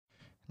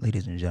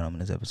Ladies and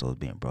gentlemen, this episode is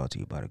being brought to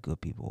you by the good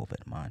people over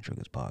at the Mind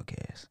Triggers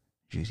Podcast.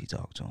 Juicy,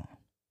 talk to them.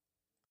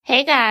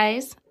 Hey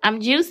guys,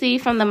 I'm Juicy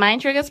from the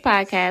Mind Triggers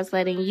Podcast,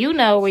 letting you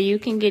know where you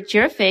can get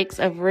your fix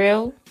of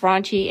real,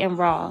 raunchy, and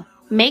raw.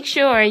 Make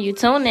sure you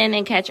tune in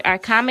and catch our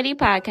comedy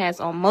podcast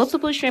on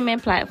multiple streaming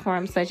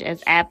platforms such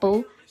as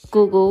Apple,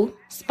 Google,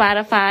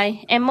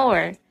 Spotify, and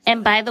more.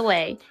 And by the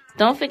way,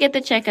 don't forget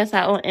to check us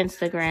out on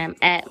Instagram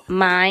at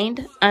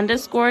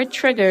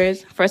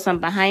mind_triggers for some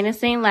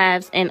behind-the-scenes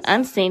laughs and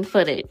unseen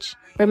footage.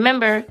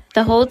 Remember,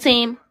 the whole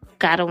team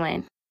gotta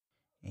win.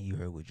 And you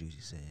heard what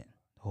Juicy said.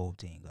 The whole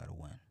team got to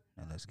win.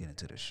 Now let's get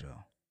into the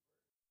show.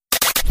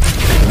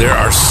 There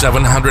are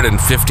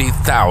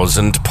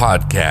 750,000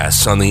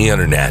 podcasts on the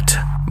internet.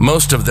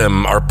 Most of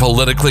them are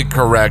politically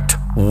correct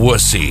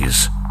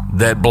wussies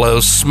that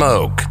blow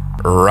smoke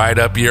right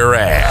up your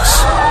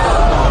ass.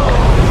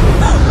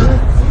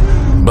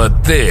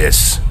 But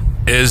this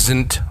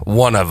isn't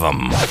one of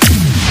them.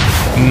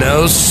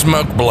 No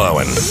smoke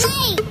blowing.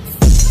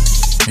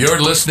 You're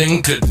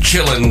listening to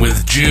Chillin'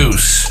 with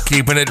Juice,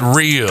 keeping it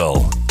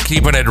real,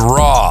 keeping it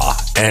raw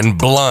and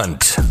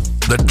blunt.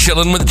 The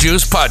Chillin' with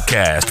Juice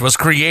podcast was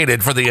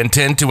created for the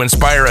intent to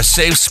inspire a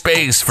safe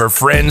space for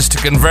friends to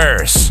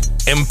converse,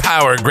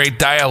 empower great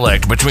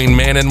dialect between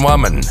man and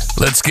woman.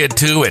 Let's get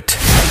to it.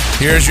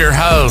 Here's your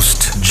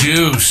host,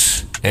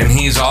 Juice, and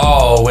he's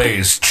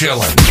always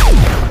chillin'.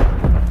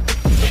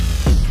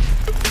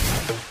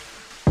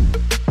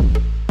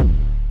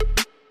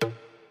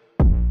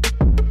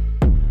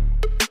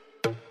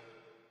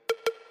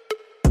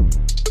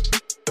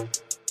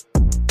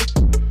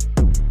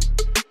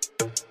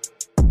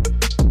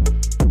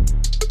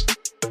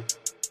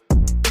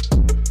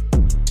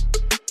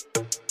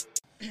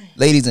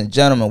 Ladies and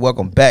gentlemen,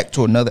 welcome back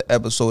to another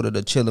episode of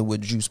the Chillin'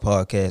 with Juice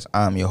podcast.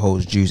 I'm your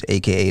host, Juice,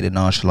 a.k.a. the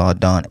Nonchalant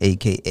Don,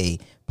 a.k.a.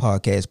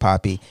 Podcast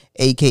Poppy,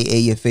 a.k.a.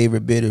 your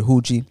favorite bitter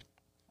hoochie.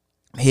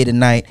 I'm here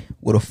tonight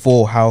with a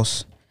full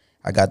house.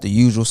 I got the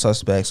usual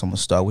suspects. I'm going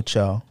to start with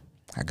y'all.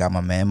 I got my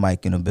man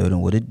Mike in the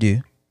building. What it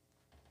do?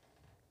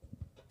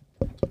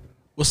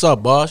 What's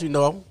up, boss? You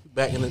know, I'm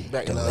back in the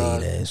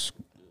Delayed ass.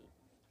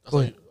 Go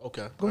ahead.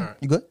 Okay. Go All ahead. right.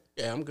 You good?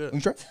 Yeah, I'm good. You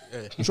sure?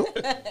 Yeah. You sure?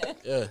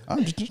 Yeah.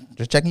 I'm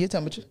just checking your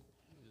temperature.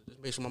 Just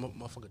make sure my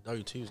motherfucking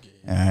W-2's good.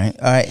 All right.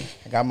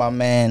 I got my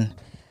man,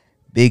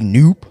 Big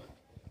Noop.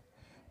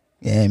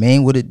 Yeah,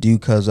 man. What it do,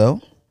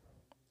 cuzzo?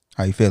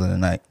 How you feeling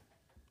tonight?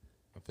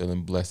 I'm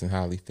feeling blessed and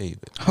highly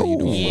favored. How you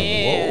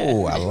doing?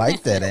 Whoa, I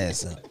like that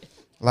answer.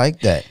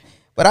 Like that.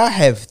 But I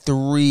have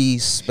three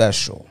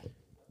special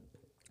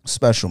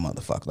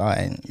motherfuckers.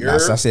 I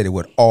said it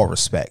with all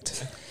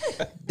respect.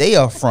 They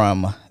are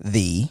from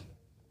the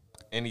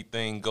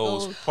Anything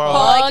goes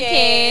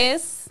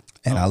Podcast.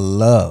 and I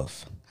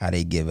love how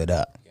they give it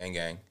up. Gang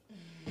gang.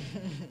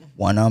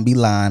 One of them be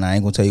lying. I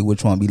ain't gonna tell you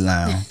which one be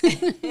lying.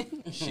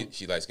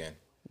 She light skin.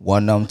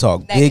 One of them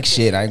talk big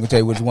shit. I ain't gonna tell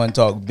you which one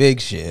talk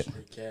big shit.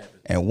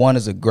 And one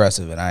is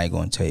aggressive, and I ain't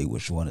gonna tell you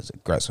which one is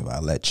aggressive.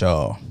 I'll let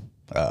y'all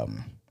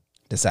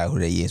decide who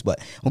they is. But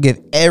I'm gonna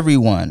give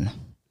everyone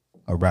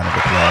a round of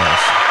applause.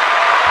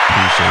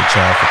 Appreciate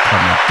y'all for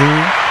coming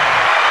through.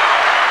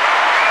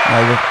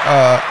 Now, with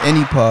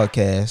any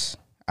podcast,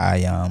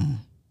 I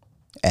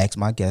ask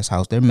my guests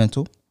how's their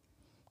mental.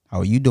 How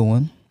are you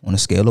doing? On a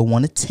scale of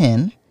 1 to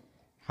 10,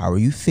 how are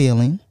you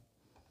feeling?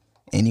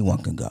 Anyone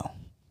can go.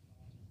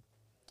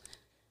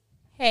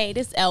 Hey,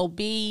 this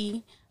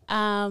LB.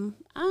 I'm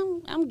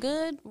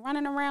good.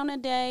 Running around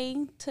today,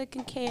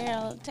 taking care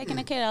of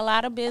a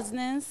lot of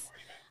business.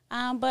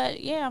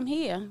 But yeah, I'm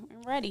here.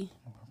 I'm ready.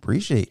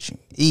 Appreciate you.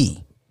 E,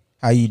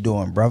 how you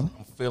doing, brother?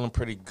 I'm feeling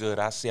pretty good.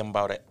 I see I'm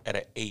about at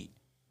an 8.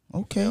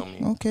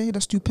 Okay,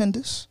 that's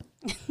stupendous.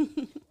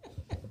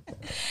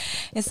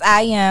 It's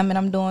I am, and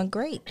I'm doing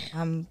great.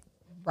 I'm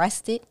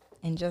rested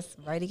and just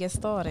ready to get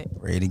started.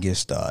 Ready to get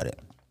started.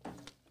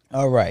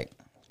 All right.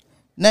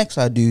 Next,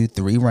 I do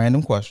 3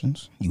 random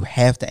questions. You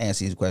have to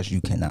answer these questions.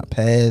 You cannot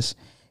pass.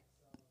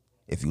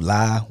 If you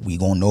lie, we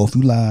gonna know if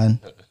you lying.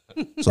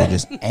 So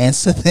just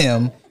answer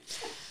them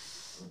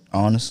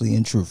honestly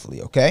and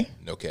truthfully, okay?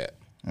 No cap.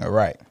 All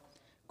right.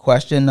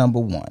 Question number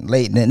 1.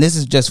 And this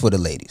is just for the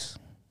ladies.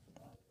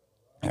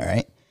 All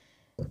right.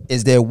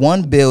 Is there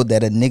one bill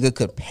that a nigga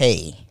could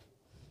pay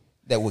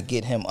that would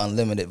get him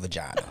unlimited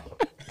vagina?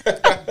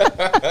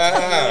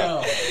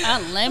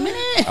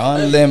 Unlimited?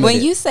 Unlimited.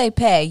 When you say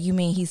pay, you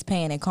mean he's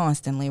paying it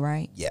constantly,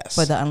 right? Yes.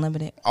 For the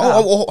unlimited?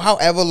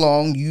 However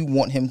long you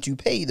want him to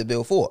pay the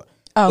bill for.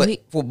 Oh,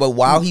 but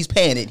while he's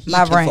paying it, he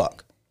My can rent.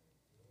 fuck.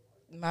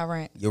 My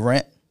rent. Your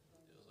rent?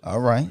 All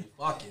right.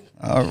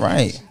 All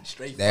right.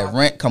 That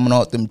rent coming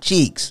off them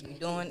cheeks.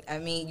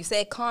 You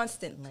said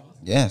constantly.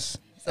 Yes.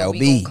 So we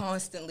LB. gonna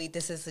constantly,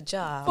 this is a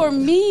job. For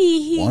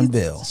me, One he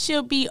bill.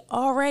 should be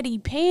already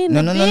paying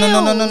No. the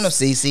bills.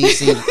 See.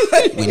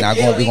 we not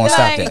going. We gonna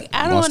stop that.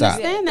 I We don't gonna stop.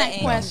 understand that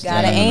question.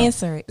 Gotta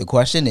answer it. The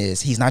question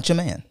is, he's not your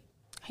man.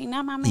 He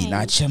not my man. He's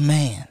not your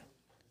man.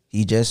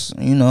 He just,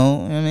 you know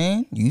what I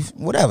mean? You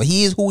whatever.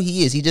 He is who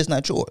he is. He just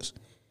not yours.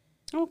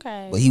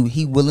 Okay. But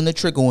he willing to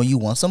trick on you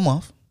once a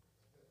month.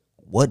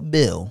 what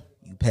bill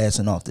you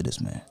passing off to this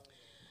man?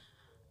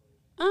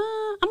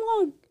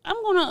 I'm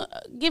gonna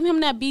give him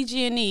that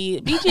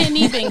BG&E.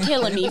 BG&E been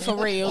killing me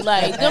for real.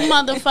 Like them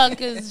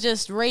motherfuckers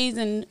just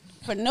raising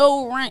for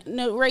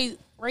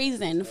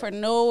raising for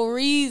no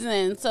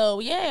reason. So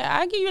yeah,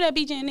 I give you that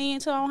BG&E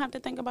until I don't have to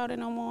think about it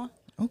no more.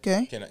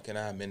 Okay. Can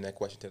I amend that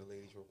question to the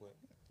ladies real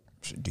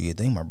quick? Do your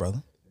thing, my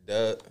brother.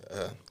 Can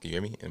you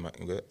hear me? Am I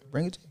good?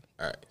 Bring it to you.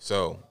 All right.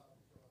 So,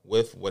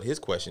 with what his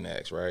question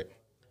asks, right?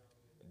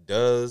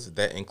 Does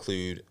that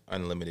include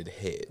unlimited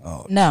head?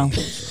 Oh, No.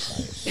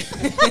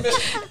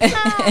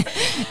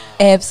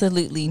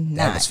 Absolutely not.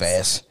 that was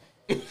fast.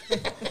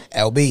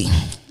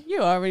 LB. You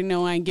already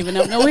know I ain't giving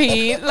up no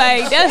head.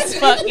 Like that's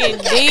fucking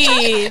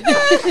dead.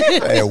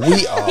 Hey,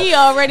 we are. He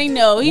already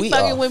know. He We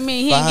fucking are with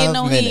me. He ain't getting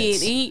no 5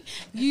 minutes. head.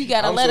 You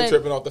gotta I'm let still it.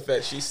 tripping off the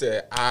fact she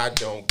said I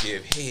don't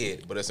give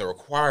head, but it's a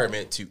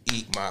requirement to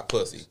eat my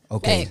pussy.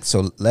 Okay, Facts.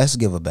 so let's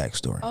give a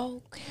backstory.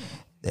 Okay.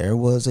 There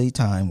was a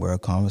time where a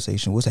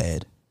conversation was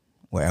had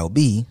where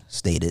LB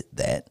stated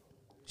that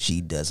she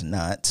does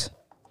not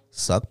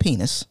suck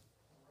penis,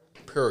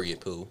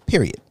 Period, poo.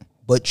 period.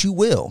 But you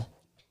will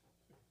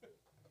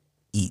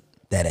eat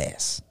that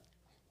ass,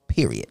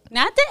 period.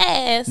 Not the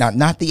ass.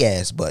 Not the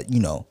ass, but you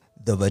know,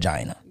 the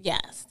vagina.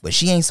 Yes. But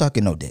she ain't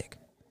sucking no dick.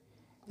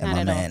 And Not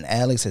my at all. man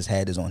Alex has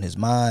had this on his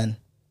mind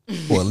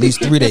for at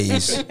least 3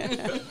 days.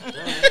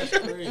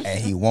 And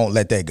he won't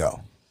let that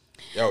go.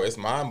 Yo, it's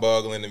mind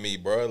boggling to me,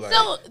 bro. Like,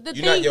 So, the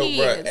you're not, thing yo,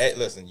 bro. is- Hey,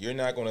 listen, you're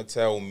not gonna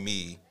tell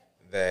me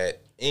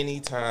that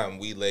anytime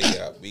we lay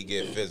up, we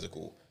get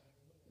physical.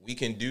 We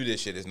can do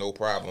this shit, it's no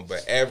problem.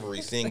 But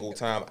every single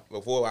time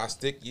before I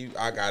stick you,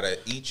 I gotta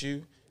eat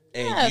you,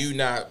 and Yes.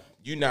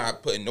 you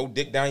not putting no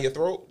dick down your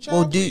throat.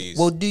 Child, please.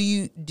 Do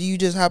you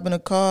just hop in a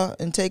car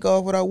and take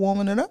off without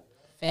warming it up?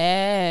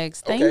 Facts.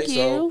 Thank Okay, you.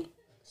 so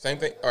same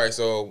thing. All right,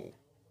 so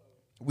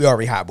We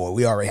already hot, boy.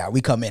 We already hot. We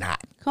come in hot.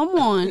 Come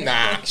on.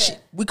 nah.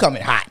 We come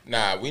in hot.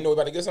 Nah, we know we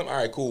about to get something. All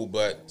right, cool.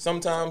 But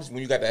sometimes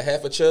when you got that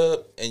half a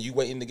chub and you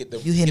waiting to get the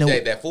You hitting get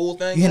it- that full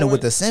thing, You hit it going,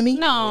 with the semi?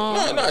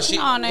 No. No, she.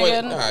 No, Wait,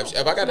 nigga. nah,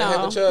 if I got to have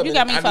No. a chub, You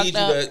got me I need fucked you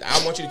up. to.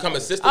 I want you to come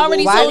assist.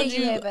 Already the told little- Why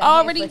do you. have a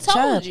Already hand for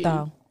told chub, you.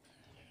 though?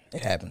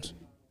 It happens.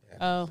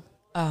 Oh.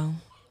 Oh,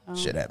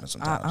 Shit happens I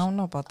sometimes. don't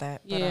know about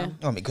that. But, Yeah.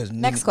 I mean, because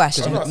Next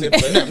question. I'm not saying,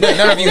 but,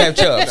 none of you have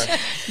chubs.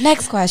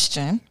 Next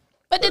question.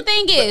 But the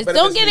thing is, but if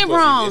don't it's get me it pussy,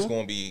 wrong. It's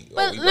gonna be.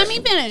 But let me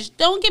finish.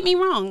 Don't get me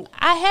wrong.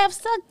 I have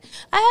sucked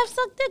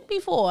dick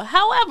before.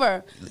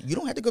 However, You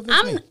don't have to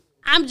convince me.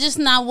 I'm just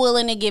not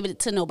willing to give it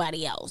to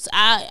nobody else.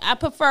 I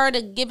prefer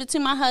to give it to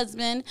my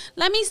husband.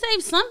 Let me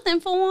save something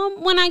for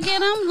him when I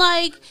get him.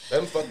 Like, Let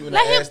him fuck you in the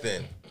Let him- ass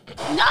then.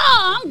 no,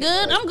 I'm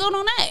good. I'm good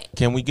on that.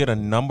 Can we get a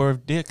number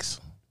of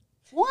dicks?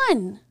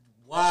 One.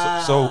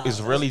 So it's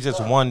really just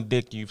one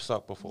dick you've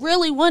sucked before.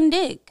 Really, one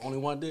dick. Only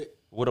one dick.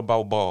 What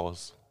about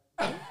balls?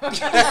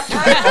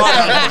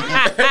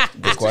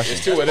 Good question.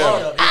 Two of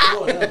them.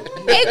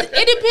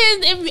 It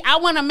depends if I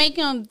want to make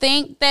him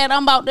think that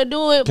I'm about to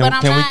do it, but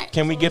I'm not.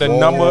 Can we get a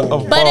number of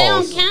But it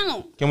balls? don't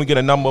count. Can we get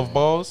a number of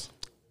balls?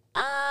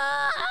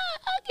 I'll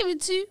give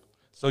it to you.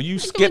 So you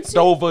it skipped to-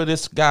 over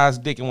this guy's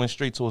dick and went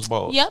straight to his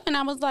balls. Yep, and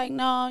I was like,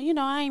 no,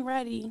 I ain't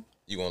ready.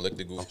 You gonna lick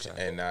the gooch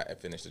and not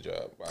finish the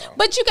job. Wow.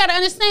 But you gotta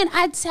understand,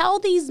 I tell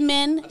these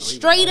men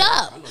straight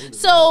up,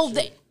 so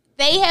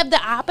they have the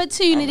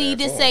opportunity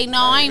to say, no,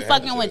 I ain't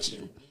fucking with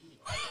you.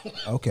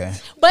 Okay.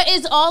 But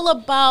it's all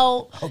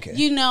about, Okay.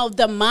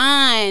 the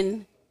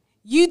mind.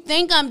 You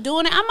think I'm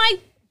doing it? I might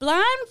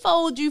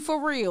blindfold you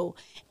for real.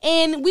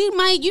 And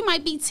you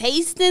might be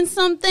tasting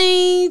some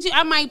things.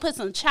 I might put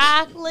some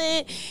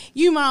chocolate.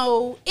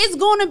 It's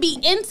going to be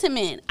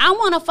intimate. I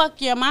want to fuck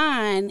your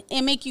mind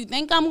and make you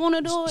think I'm going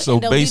to do it. So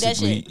and don't do that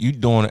basically, shit. you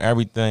doing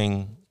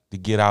everything to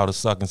get out of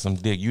sucking some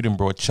dick. You done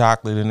brought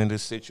chocolate into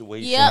this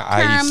situation. Yep,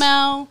 ice,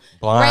 caramel,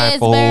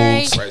 blindfolds.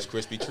 raspberry. Rice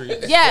Krispie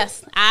treat.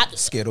 Yes,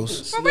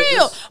 Skittles. for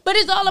real. But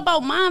it's all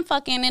about mind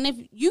fucking. And if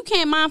you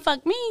can't mind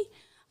fuck me,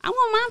 I'm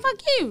going to mind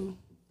fuck you.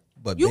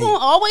 But You babe, going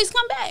to always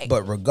come back.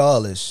 but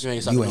regardless, You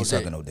ain't you ain't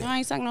sucking sucking no no dick. I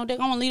ain't sucking no dick.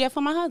 I'm going to leave that for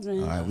my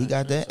husband. All right, we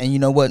got that. And you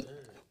know what?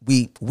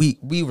 We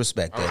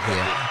respect that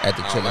here at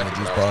the Chillin' with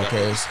Juice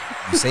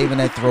podcast. You saving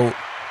that throat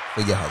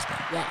for your husband.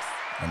 Yes.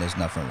 And there's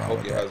nothing wrong Hope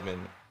with your that.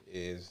 husband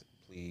is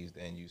pleased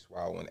and you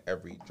swallowing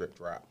every drip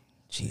drop.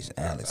 Jeez,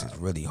 Alex is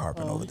really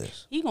harping over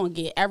this. He going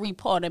to get every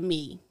part of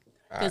me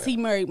because he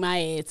married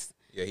my ass.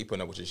 Yeah, he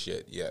putting up with your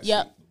shit. Yes.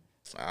 Yep.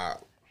 I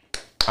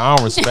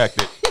don't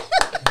respect it.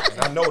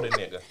 I know the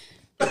nigga.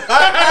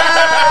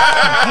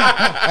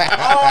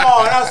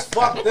 Oh, that's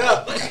fucked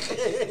up.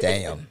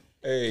 Damn.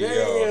 Hey,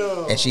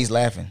 yo. And she's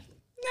laughing.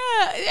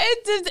 Yeah,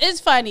 it's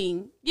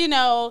funny.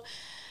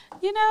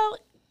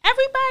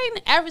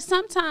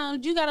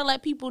 Sometimes you gotta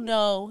let people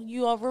know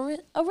you are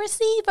a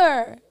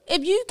receiver.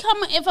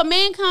 If a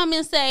man come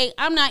and say,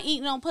 I'm not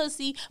eating no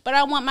pussy, but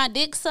I want my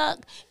dick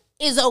sucked,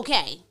 is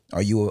okay.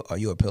 Are you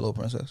a pillow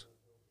princess?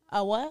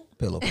 A what?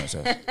 Pillow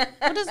princess.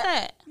 What is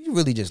that? You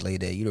really just lay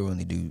there. You don't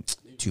really do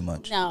too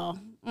much. No.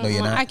 No,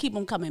 you're not? I keep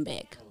them coming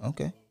back.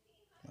 Okay.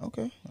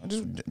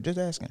 I'm just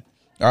asking.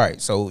 All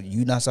right, so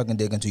you not sucking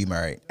dick until you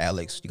married.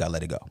 Alex, you gotta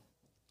let it go.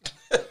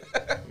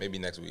 Maybe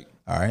next week.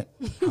 All right.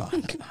 Oh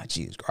God,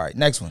 Jesus. All right,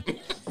 next one.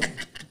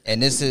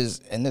 And this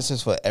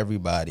is for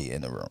everybody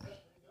in the room.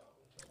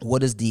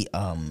 What is the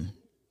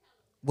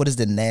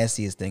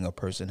nastiest thing a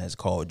person has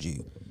called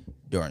you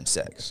during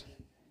sex?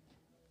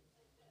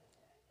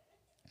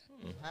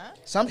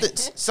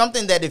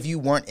 Something that if you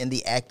weren't in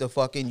the act of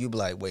fucking, you'd be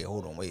like, wait a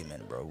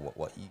minute, bro.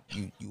 What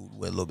you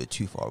went a little bit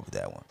too far with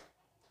that one.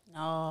 No.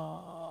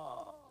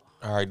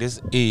 All right, this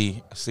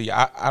E. See,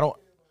 I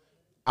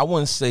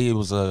wouldn't say it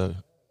was a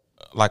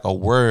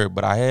word,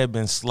 but I had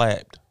been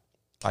slapped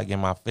like in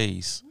my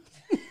face.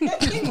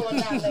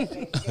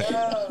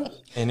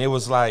 And it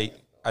was like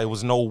it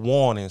was no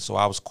warning, so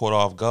I was caught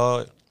off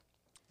guard.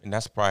 And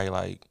that's probably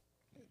like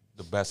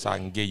the best I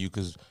can give you,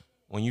 because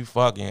when you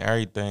fucking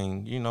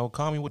everything, you know,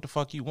 call me what the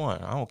fuck you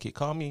want. I don't care.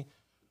 Call me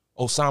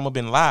Osama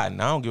bin Laden.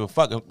 I don't give a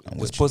fuck if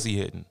it's pussy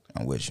hitting.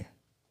 I'm with you.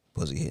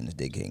 Pussy hitting his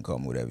dick hitting, call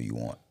me whatever you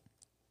want.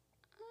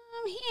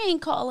 He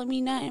ain't calling me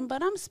nothing,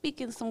 but I'm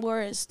speaking some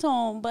words to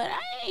him. But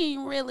I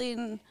ain't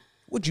really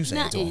What you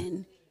saying to him?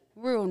 nothing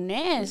real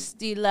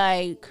nasty,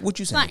 like What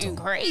you saying to something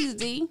him?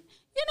 crazy.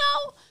 You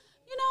know,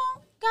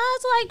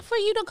 guys like for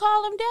you to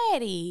call him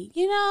daddy.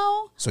 You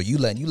know, So you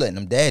letting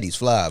them daddies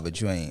fly, but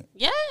you ain't.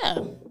 yeah.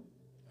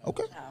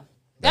 Okay.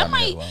 That I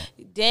mean,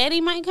 might,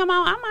 daddy might come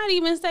out. I might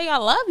even say I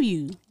love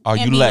you. Are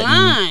and you be letting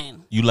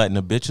lying. you letting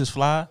the bitches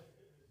fly?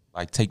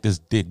 Like, take this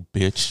dick,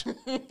 bitch.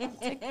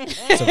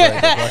 It's a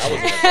very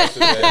good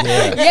question.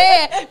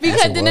 Yeah,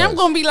 because it then I'm was.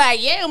 gonna be like,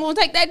 yeah, I'm gonna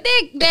take that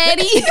dick,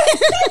 daddy.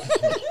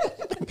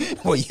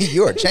 Well,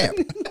 you're a champ.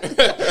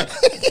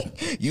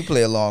 You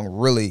play along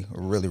really,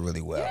 really,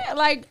 really well. Yeah,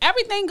 like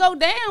everything go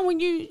down when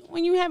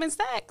you having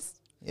sex,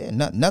 Yeah,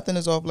 nothing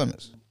is off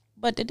limits.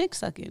 but the dick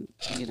sucking,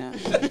 you know.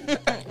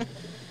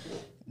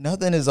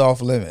 Nothing is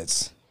off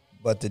limits,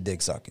 but the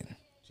dick sucking.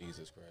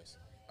 Jesus Christ.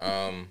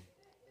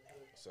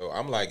 So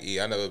I'm like E.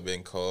 I never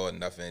been called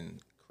nothing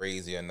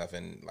crazy or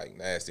nothing like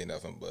nasty,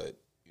 nothing. But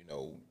you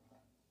know,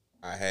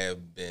 I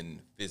have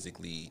been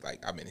physically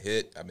like I've been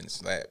hit, I've been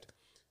slapped,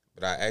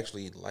 but I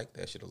actually like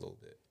that shit a little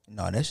bit.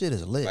 No, that shit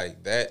is lit.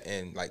 Like that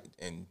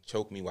and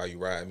choke me while you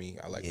ride me.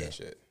 I like that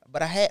shit.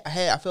 But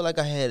I feel like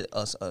I had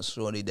a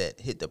shorty that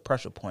hit the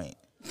pressure point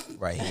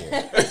right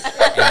here,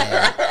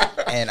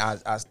 and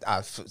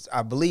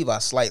I believe I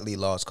slightly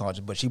lost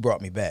conscience, but she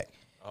brought me back.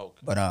 Okay.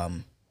 But I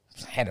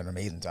had an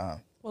amazing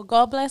time. Well,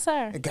 God bless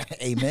her.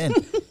 Amen.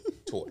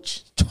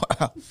 Torch.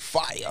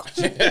 Fire.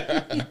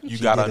 You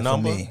She got did a it for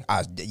number? me.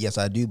 Yes,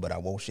 I do, but I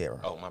won't share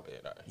her. Oh, my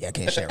bad. All right. Yeah, I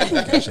can't share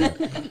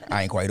her.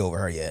 I ain't quite over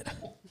her yet.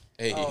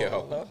 Hey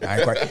yo. I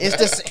ain't quite.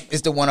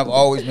 It's the one I've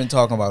always been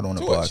talking about on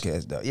the Torch.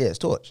 podcast, though. Yeah, it's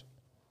Torch.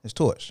 It's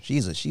Torch.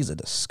 She's a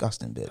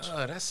disgusting bitch.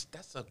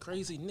 That's a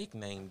crazy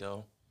nickname,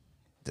 though.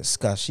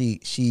 Disgust.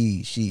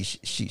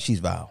 She's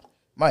vile.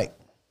 Mike.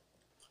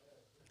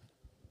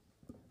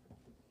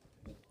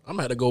 I'm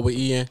gonna have to go with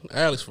Ian.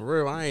 Alex, for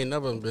real, I ain't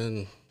never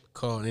been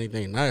called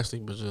anything nasty,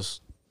 but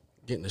just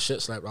getting the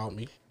shit slapped out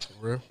me,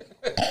 for real.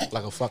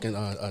 Like a fucking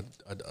a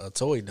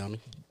toy dummy.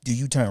 Do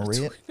you turn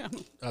red?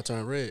 I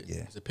turn red.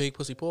 Yeah. Is it pig,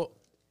 pussy, pork?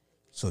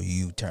 So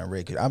you turn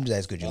red? Cause I'm just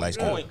asking because you like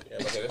skin.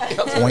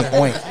 Oink.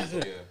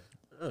 Oink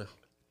oink.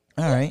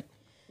 All right.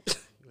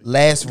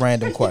 Last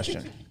random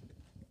question.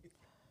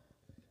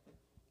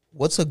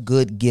 What's a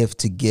good gift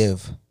to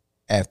give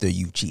after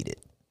you've cheated?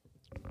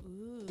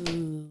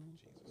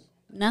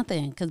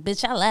 Nothing, because,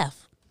 bitch, I left.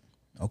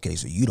 Okay,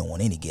 so you don't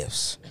want any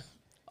gifts.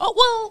 Oh,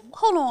 well,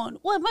 hold on.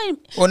 What?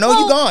 Well, no,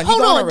 you gone. You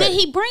Hold gone on. already. Did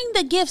he bring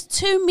the gifts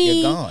to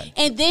me? You're gone.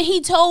 And then he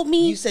told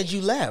me, You said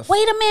you left.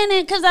 wait a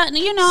minute, because I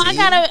See?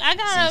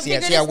 gotta See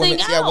figure how this women,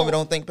 thing see how out. women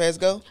don't think past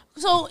go?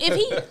 So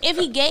if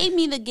he gave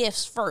me the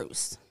gifts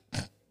first,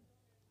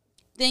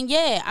 then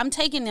yeah, I'm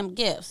taking them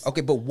gifts.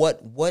 Okay, but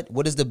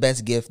what is the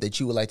best gift that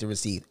you would like to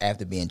receive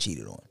after being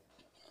cheated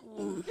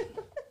on?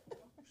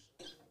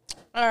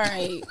 All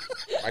right.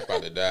 Mike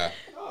about to die.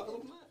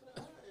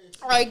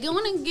 All right, go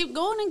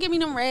on and give me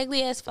them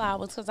raggedy ass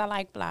flowers because I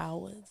like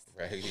flowers.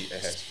 Raggedy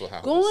ass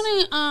flowers. Go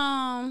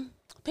on and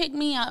pick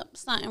me up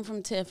something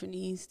from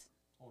Tiffany's.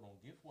 Hold on,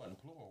 gift wasn't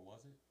plural, was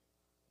it?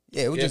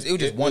 Yeah, it was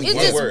just one It's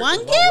gift. just word. one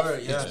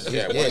gift? Yes.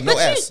 Yeah, Yeah, one. no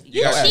But S.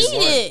 you No S.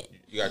 cheated.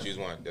 You gotta choose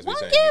one. That's One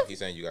what he's saying. gift? He's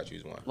saying you gotta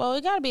choose one. Well,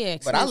 it gotta be an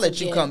But I'll let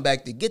expensive you gift. come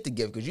back to get the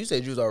gift because you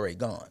said you was already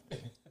gone.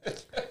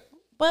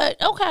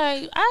 But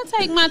okay, I'll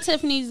take my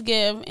Tiffany's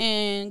gift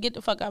and get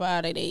the fuck up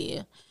out of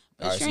there.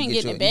 But All right, you so ain't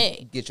get getting your- it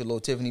back. Get your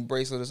little Tiffany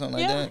bracelet or something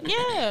Yeah, like that.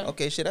 yeah.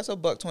 Okay, shit, that's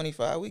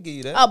 $125. We give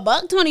you that.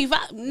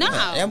 $125? No. I'm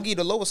gonna give you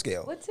the lower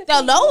scale.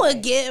 The lower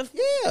gift.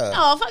 Yeah.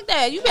 No, fuck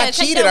that. You better I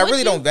take cheated. that I with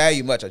really you. don't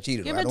value much. I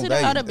cheated. Give I it don't to the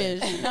value other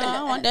that. bitch. No, I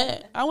don't want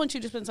that. I want you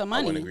to spend some I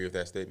wouldn't money. agree with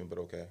that statement, but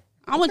okay.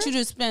 I want you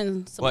to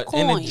spend some But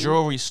coin. in the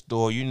jewelry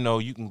store, you know,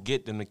 you can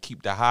get them to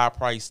keep the high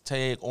price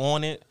tag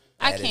on it,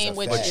 I That is can't a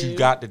with fact. but you. you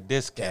got the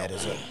discount.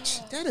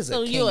 That is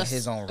So a king you in a-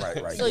 his own right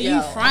So there.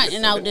 you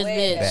fronting out this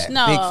bitch. Bad.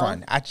 No. Big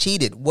front. I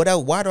cheated. What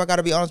else? Why do I got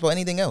to be honest about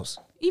anything else?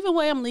 Either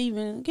way, I'm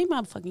leaving. Give me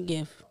my fucking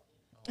gift.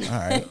 All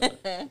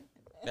right.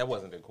 That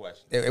wasn't the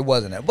question. It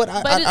wasn't that, but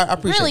I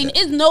appreciate really, that.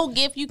 it's no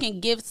gift you can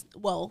give.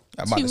 Well,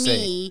 I'm about to to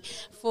me,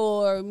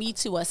 for me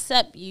to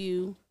accept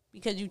you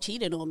because you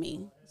cheated on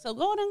me. So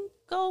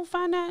go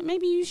find out.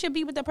 Maybe you should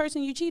be with the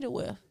person you cheated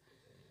with,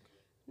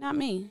 not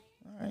me.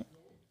 All right.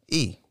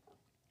 E,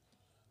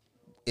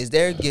 is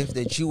there a gift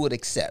that you would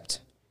accept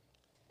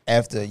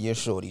after your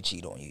shorty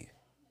cheat on you?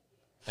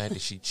 After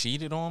she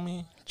cheated on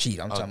me?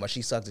 Cheat. I'm talking about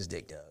she sucked his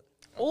dick, dog.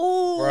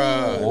 Ooh.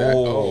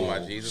 Oh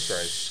my Jesus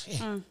Christ.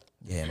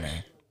 Yeah,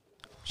 man.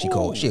 She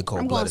cold. She a cold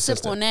I'm gonna blooded sip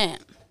sister. on that.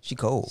 She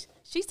cold.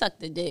 She sucked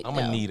the dick. I'm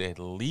gonna though. need at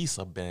least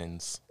a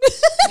Benz.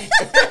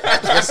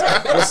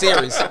 What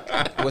series?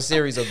 What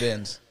series of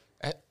Benz?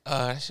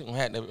 That shit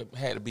had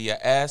to be a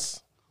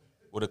S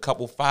with a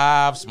couple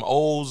 5s, some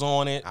O's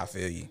on it. I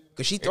feel you.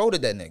 Cause she throwed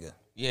at that nigga.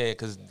 Yeah,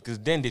 cause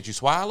then did you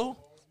swallow?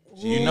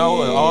 You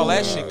know, all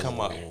that shit come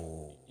up.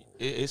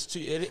 It's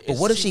too. But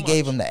what if she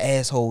gave him the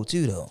asshole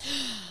too, though?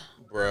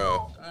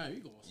 Bro,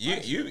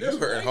 you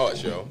hurting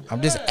hard, yo.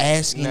 I'm just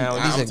asking. Now,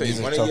 These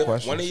are tough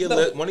questions.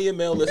 One of your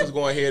male listeners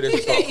going to hear this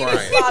and start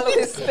crying. Swallow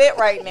his spit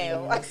right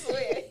now. I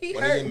swear.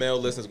 One of your male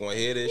listeners going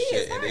to hear this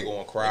shit and they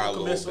going to cry a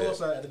little bit.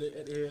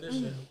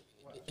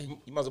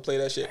 You must have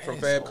played that shit from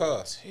Fab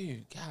Cars.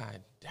 Dude,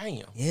 god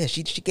damn. Yeah,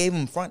 she gave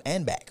him front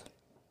and back.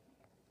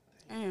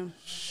 Damn.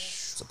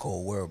 It's a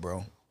cold world,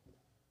 bro.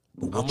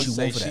 But I'm what gonna you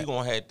say want for she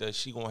gonna have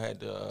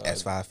to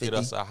That's $550. get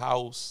us a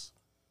house,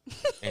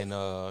 and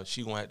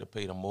she gonna have to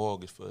pay the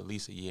mortgage for at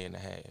least a year and a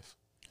half.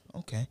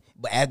 Okay,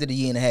 but after the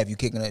year and a half, you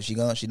kicking her? She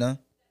gone? She done?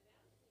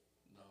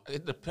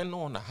 It depends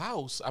on the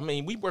house. I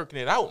mean, we working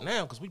it out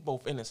now because we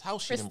both in this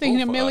house. She done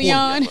Christina both of us.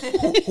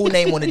 Milian. Who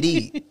name on the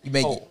deed? You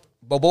make Oh.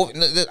 but both.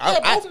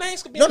 both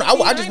names could be No, on no. the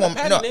deed. I just I want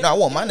ain't no. a petty I nigga.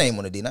 want my name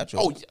on the deed, not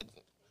yours. Oh, yeah.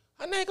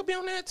 Her name could be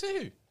on there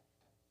too.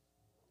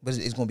 But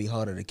it's gonna be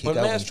harder to kick But out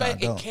matter when of you trying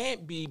fact, to go. it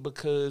can't be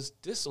because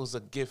this was a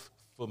gift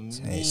for me.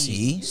 Hey,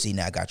 see,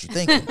 now I got you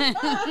thinking. Now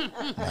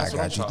I That's what I'm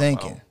got you talking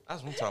thinking. about.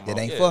 That's what I'm talking That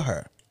about. ain't Yeah. for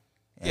her.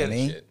 You know Yeah, what I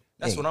mean? shit.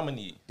 That's Yeah. what I'm gonna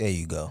need. There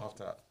you go, Off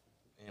top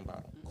and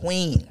bottom.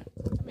 Queen.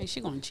 I mean,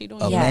 she gonna cheat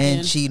on A you. man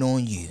again. cheat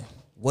on you.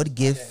 What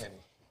gift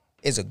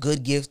is a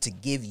good gift to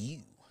give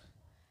you?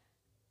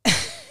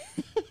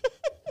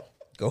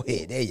 Go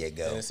ahead. There you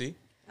go. Tennessee?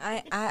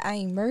 I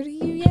ain't murder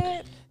you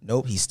yet.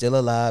 Nope, he's still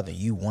alive and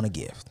you want a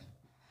gift.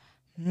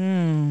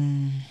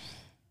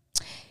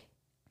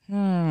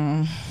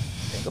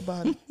 Think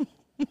about it.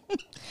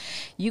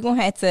 You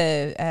gonna have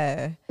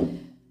to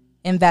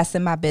invest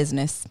in my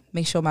business.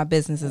 Make sure my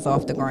business is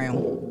off the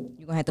ground.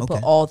 You're gonna have to put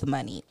Okay. all the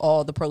money,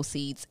 all the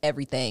proceeds,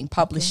 everything.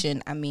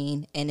 Publishing, I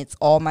mean, and it's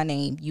all my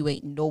name. You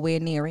ain't nowhere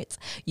near it.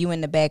 You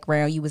in the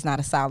background. You was not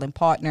a silent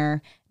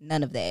partner.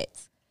 None of that.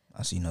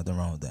 I see nothing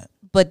wrong with that.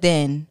 But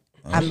then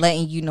I'm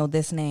letting you know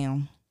this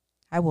now.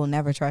 I will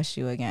never trust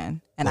you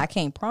again. And I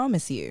can't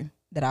promise you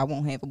that I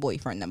won't have a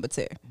boyfriend number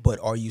 2. But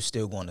are you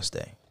still going to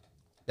stay?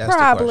 That's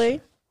Probably.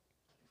 the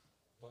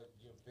But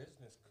your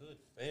business could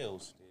fail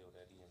still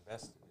that he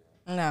invested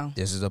in. No. question.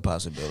 This is a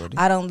possibility.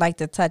 I don't like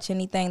to touch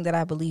anything that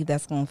I believe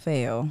that's going to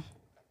fail.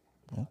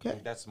 I Okay.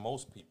 mean, that's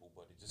most people,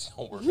 but it just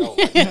don't work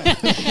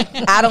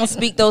out. I don't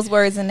speak those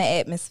words in the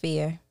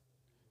atmosphere.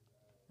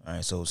 All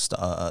right. So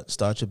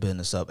start your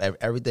business up.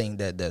 Everything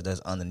that's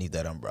underneath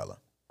that umbrella.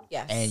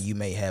 Yes. And you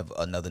may have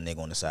another nigga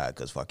on the side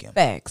because fuck him.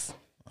 Facts.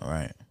 All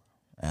right.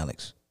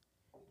 Alex,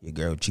 your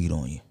girl cheat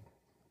on you.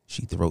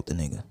 She throat the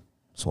nigga.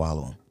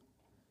 Swallow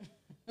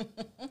him.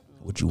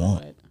 What you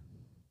want?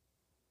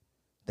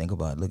 Think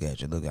about it. Look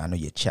at you. Look. I know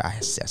your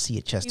chest. I see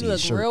your chest You in your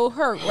look shirt. real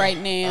hurt right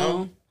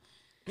now.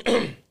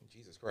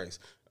 Jesus Christ.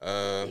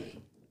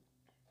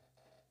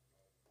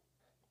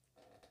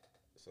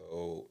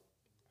 So,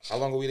 how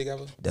long are we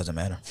together? Doesn't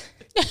matter.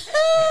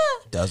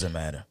 Doesn't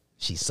matter.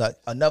 She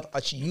sucked enough.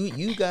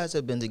 You guys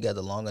have been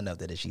together long enough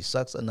that if she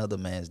sucks another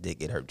man's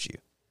dick, it hurts you.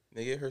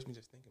 Nigga, it hurts me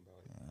just thinking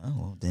about it. Oh,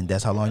 well, then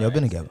that's how long y'all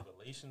been together.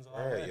 Relations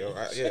All right, yo.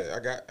 I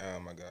got. Oh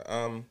my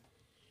god.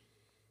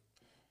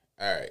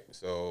 All right,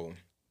 so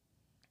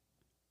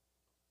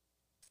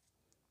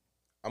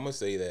I'm gonna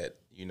say that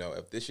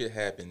if this shit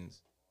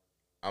happens,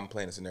 I'm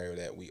playing a scenario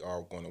that we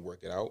are going to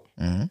work it out.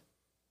 Mm-hmm.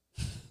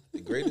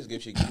 The greatest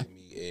gift she gave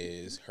me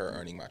is her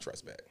earning my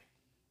trust back.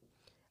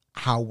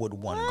 How would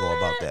one go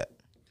about that?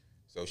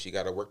 So she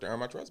got to work to earn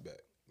my trust back.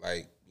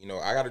 Like,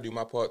 I got to do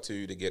my part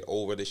too to get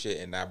over the shit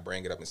and not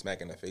bring it up and smack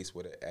in the face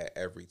with it at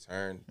every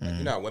turn. Like,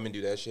 you know how women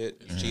do that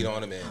shit? You cheat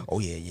on them and Oh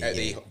yeah.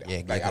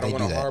 like, I don't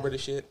want to harbor the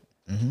shit.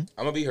 Mm-hmm. I'm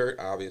gonna be hurt,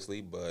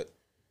 obviously, but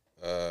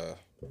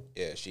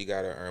yeah, she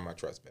got to earn my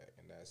trust back,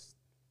 and that's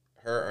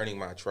her earning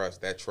my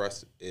trust. That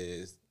trust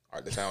is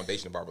the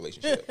foundation of our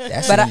relationship.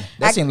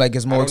 That seems like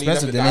it's more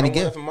expensive than any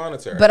gift.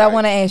 But I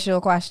want to ask you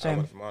a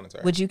question.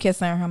 Monetary. Would you kiss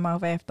her in her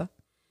mouth after?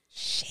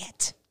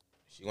 Shit.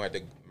 She gonna have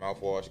to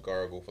mouthwash,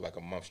 gargle for like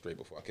a month straight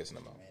before I kiss in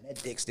the mouth. Man,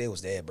 that dick still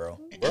was there, bro.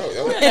 Bro,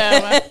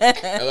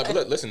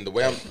 look, listen, the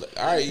way I'm,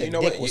 all right, you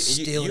know dick what? was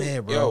still you,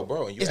 there, bro. Yo,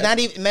 bro, It's not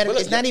even matter.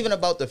 It's not even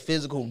about the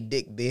physical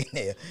dick being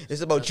there.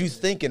 It's about you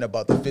thinking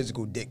about the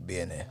physical dick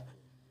being there.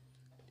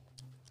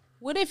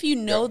 What if you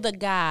know the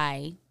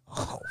guy?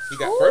 He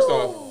got first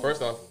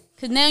off,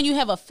 Because now you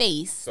have a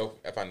face. So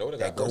if I know the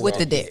guy, Go first with off,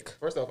 the dick.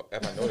 First off,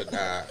 if I know the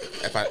guy,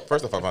 if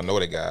I know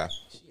the guy,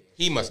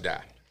 he must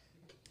die.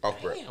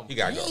 Off break. He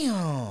gotta go.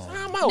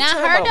 Time out. Not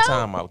her, though?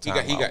 Time out.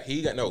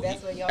 He got no.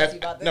 That's what y'all see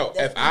about the-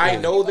 If I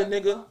know the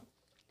nigga,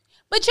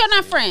 But you're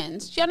not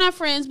friends. You're not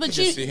friends. But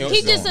just see him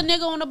he's just a zone.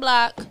 nigga on the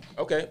block.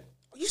 okay.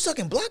 You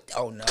sucking block?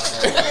 Oh no.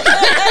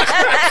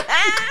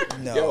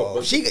 No. Yo,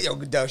 but-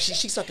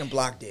 she sucking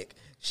block dick.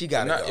 She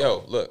got Not, go.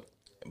 yo, look,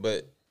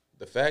 but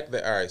the fact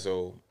that, all right,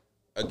 so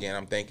again,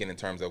 I'm thinking in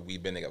terms of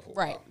we've been together for a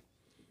Right. while.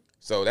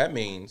 So that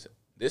means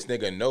this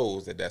nigga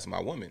knows that that's my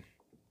woman.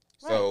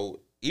 So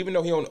even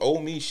though he don't owe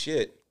me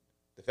shit,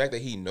 the fact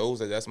that he knows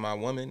that that's my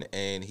woman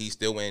and he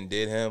still went and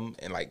did him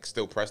and like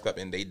still pressed up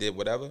and they did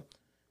whatever,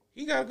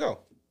 he gotta go.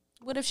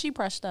 What if she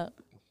pressed up?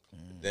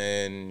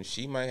 Then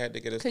she might have to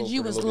get us Because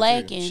you was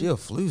lacking. lacking. She a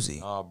floozy.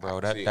 Oh, bro,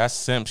 See. that's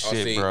simp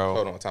shit, bro.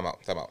 Hold on, time out.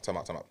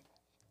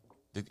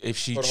 If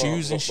she Hold on,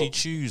 choosing, hold on. she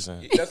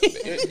choosing.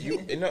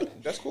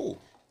 That's cool.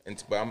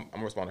 But I'm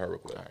gonna respond to her real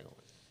quick.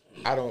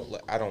 I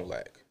don't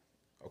lack.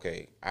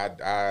 Okay, I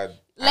do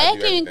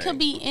Lacking everything. could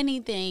be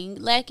anything.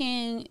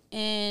 Lacking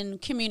in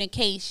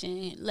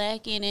communication.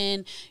 Lacking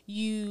in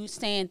you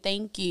saying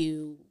thank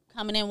you.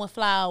 Coming in with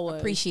flowers.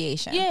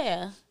 Appreciation.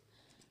 Yeah.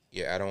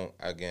 Yeah, I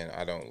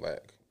don't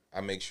lack. I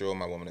make sure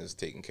my woman is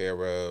taken care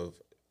of.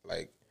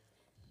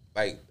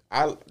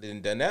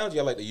 The analogy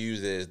I like to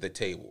use is the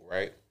table,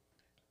 right?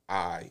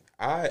 I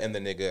am the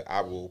nigga.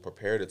 I will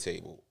prepare the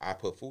table. I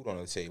put food on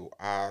the table.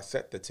 I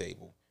set the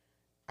table.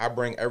 I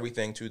bring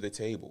everything to the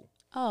table.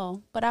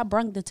 Oh, but I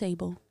brung the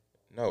table.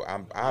 No, I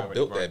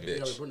built that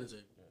bitch.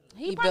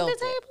 He built brung the it.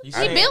 table? He He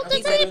said- built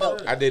the table?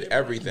 I did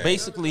everything.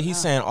 Basically, he's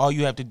saying all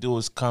you have to do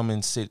is come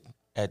and sit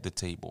at the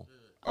table.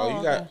 All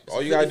you gotta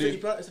do.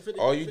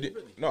 All you do.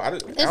 No, I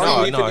don't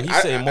No, need no, 50. he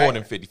said more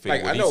than 50-50.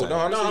 Like, I what he know, saying.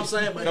 no, I'm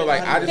saying, but no,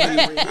 like I just I-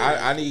 need,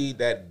 I need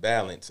that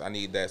balance. I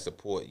need that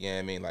support. You know what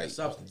I mean? Like,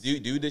 substance.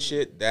 do the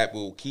shit that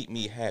will keep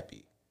me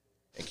happy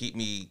and keep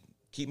me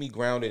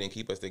grounded and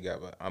keep us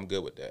together. I'm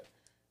good with that.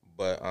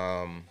 But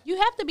You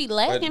have to be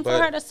lacking but-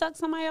 for her to suck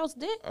somebody else's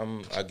dick.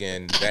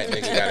 again, that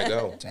nigga gotta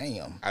go.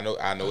 Damn. I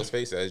know his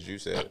face, as you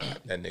said.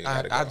 That nigga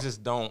gotta go. I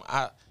just don't.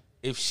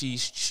 If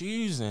she's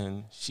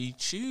choosing, she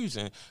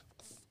choosing.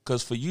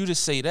 Because for you to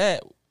say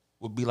that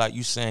would be like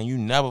you saying you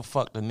never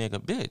fucked a nigga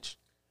bitch.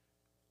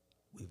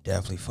 We've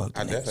definitely fucked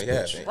the I niggas, definitely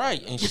have. bitch. man.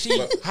 Right. And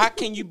she, how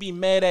can you be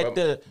mad at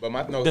the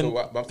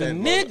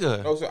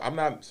nigga? No, so I'm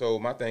not. So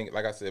my thing,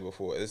 like I said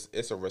before,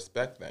 it's a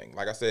respect thing.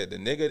 Like I said, the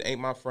nigga ain't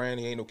my friend.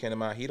 He ain't no kin of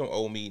mine. He don't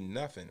owe me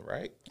nothing,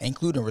 right?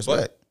 Including respect.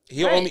 But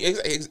he don't owe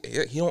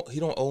me. He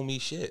don't owe me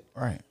shit.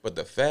 Right. But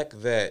the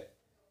fact that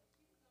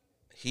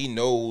he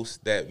knows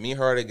that me and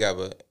her are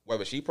together,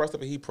 whether she pressed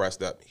up or he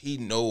pressed up, he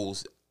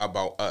knows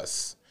about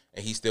us.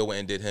 And he still went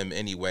and did him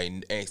anyway.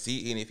 And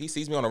if he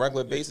sees me on a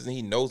regular basis and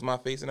he knows my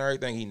face and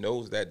everything, he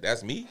knows that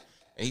that's me.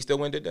 And he still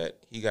went and did that.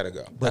 He gotta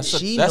go. But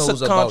she That's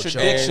knows a about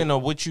contradiction y'all.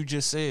 of what you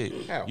just said.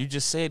 How? You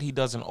just said he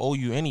doesn't owe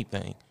you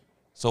anything.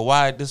 So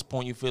why at this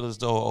point you feel as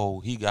though, oh,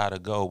 he gotta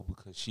go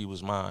because she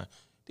was mine?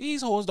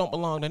 These hoes don't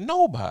belong to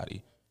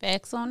nobody.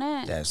 Facts on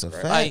that. That's a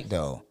fact, Like,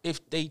 though.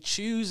 if they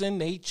choosing,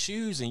 they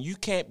choosing. You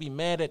can't be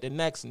mad at the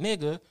next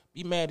nigga.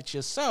 Be mad at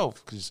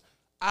yourself because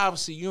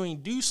obviously you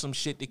ain't do some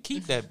shit to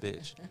keep that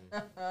bitch.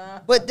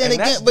 But then And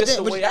that's again, but just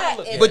then, the way I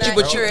look at but it, you,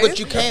 bro. but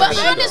you can't But be,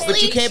 honestly-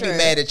 but you can't be True.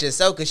 mad at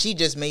yourself because she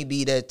just may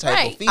be that type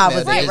Right. of female I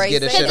was that just right.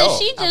 get her Because shit Because off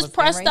she I was just getting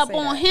pressed ready to up say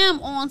on that. him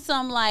on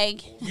some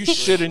like, You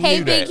should have hey,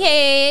 knew big that.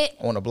 head.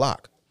 on the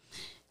block.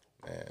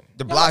 Man.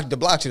 The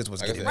block shit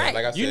was Like I getting said, right.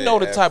 like I said, You know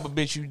the if- type of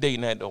bitch you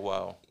dating at a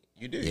while.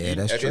 You do. Yeah,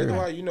 that's at the end of true. the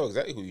while, you know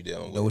exactly who you're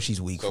dealing with. Know what she's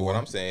weak so for. what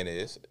I'm saying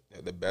is,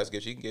 the best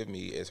gift she can give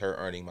me is her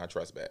earning my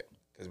trust back.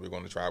 Because we're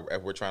going to try.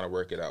 If we're trying to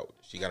work it out,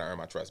 she got to earn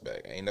my trust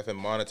back. Ain't nothing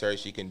monetary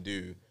she can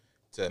do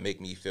to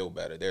make me feel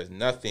better. There's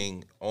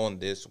nothing on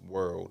this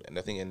world and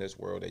nothing in this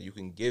world that you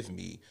can give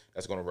me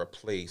that's going to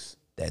replace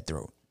That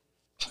throat.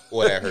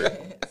 or that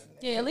hurt.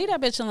 Yeah, leave that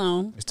bitch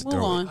alone. It's the Move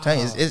throat. on. Tell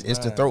you, it's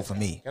the throat for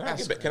me. Can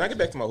I get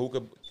back to my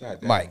hookah? God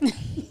damn. Mike.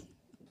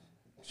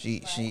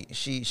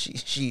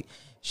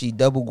 She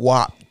double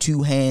guap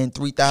 2-hand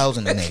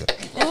 3,000 a nigga.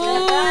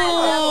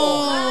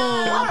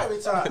 Why every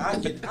time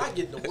I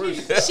get the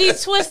worst? She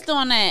twist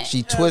on that.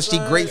 She twist. She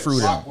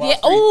grapefruit him. Yeah.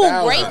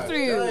 Oh,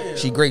 grapefruit.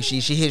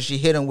 She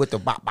hit him with the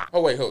bop bop.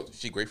 Oh wait, hold.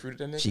 She grapefruited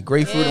that nigga. She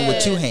grapefruit him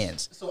with 2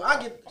 hands. So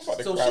I get. about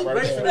to So cry she right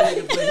great now. for the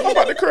nigga, but I'm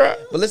about to cry.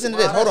 But listen to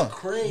this. Wow, Hold on. that's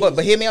crazy. But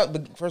hear me out.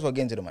 But first of all,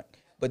 get into the mic.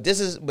 But this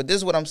is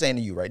what I'm saying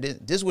to you, right? This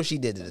is what she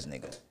did to this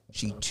nigga.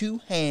 She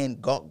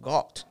 2-hand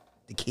gawked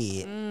the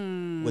kid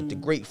with the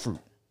grapefruit,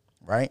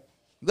 right?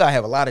 You gotta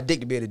have a lot of dick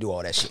to be able to do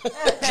all that shit.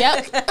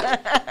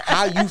 Yep.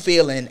 How you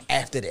feeling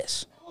after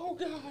this?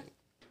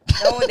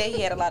 Knowing that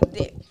he had a lot of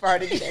dick for her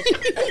to do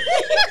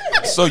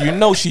that. So you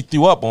know she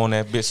threw up on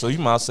that bitch. So you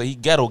might say he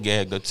ghetto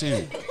gagged her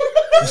too.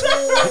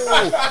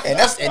 And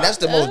that's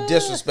the most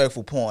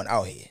disrespectful porn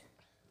out here.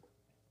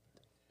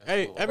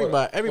 Hey, Hold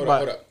everybody,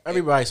 up.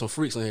 everybody, some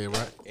freaks in here,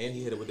 right? And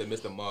he hit it with the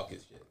Mr.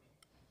 Marcus shit.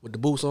 With the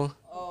boots on.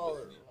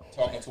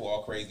 talking to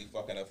all crazy,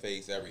 fucking her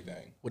face,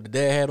 everything. With the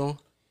dad hat on.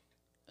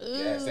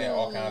 Yeah, saying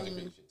all kinds of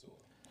crazy shit to her.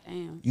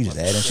 Damn. You just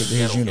adding shit to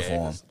his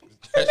uniform.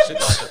 That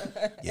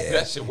shit, Yeah.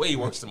 that shit way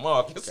worse than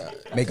Marcus.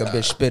 Make a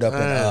bitch spit up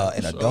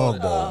in a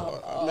dog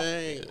bowl.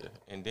 Man.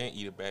 And then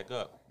eat it back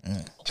up.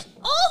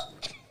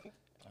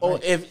 Oh,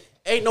 if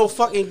ain't no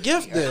fucking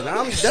gift, then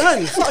I'm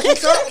done. Fuck you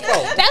talking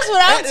about? That's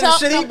what I'm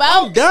talking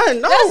about. I'm done.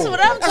 No, That's what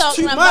I'm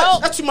talking too about.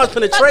 Much. That's too much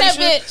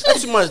penetration. bitch.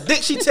 That's too much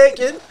dick she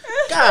taking.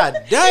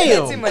 God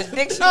damn. Too much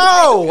dick.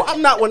 No,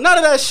 I'm not with none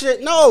of that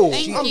shit. No,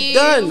 Thank I'm you.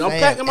 done. I'm Fam,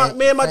 packing my and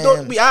me and my fam,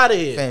 daughter. We out of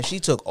here. Fam, she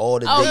took all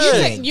the Oh, dick. you She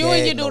take- ain't you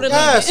and gagged your no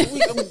daughter dick.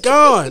 Yes, we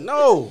gone.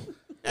 No.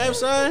 You know what I'm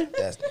saying?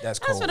 That's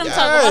cool. That's what I'm Yeah.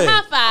 talking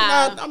about.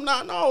 High five. I'm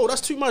not. No,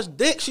 that's too much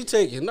dick she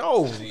taking.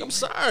 No, I'm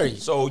sorry.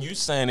 So you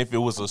saying if it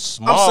was a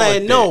small? I'm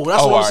saying no.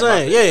 That's what I'm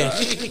saying. Yeah.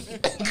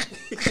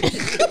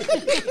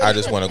 I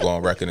just want to go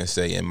on record and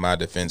say, in my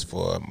defense,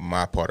 for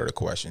my part of the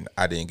question,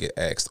 I didn't get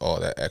asked all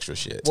that extra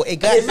shit. Well, it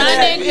got My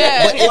nigga.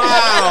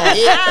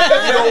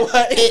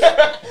 but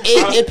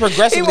it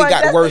progressively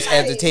got worse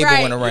as the table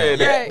Right. went around.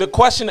 Yeah, the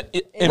question,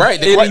 it Right,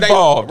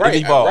 evolved. Right,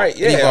 It evolved. right.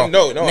 Yeah, It evolved.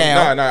 no.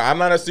 Now- I'm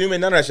not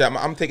assuming none of that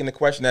shit. I'm taking the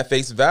question at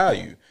face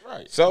value.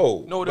 Right.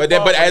 So, No, it but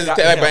evolved, as but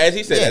it got but as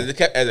he said,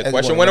 Yeah. as the As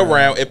question it went went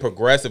around, it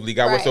progressively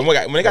got worse. So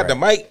when they got the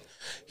mic,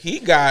 he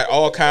got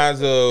all kinds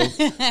of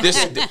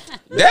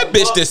that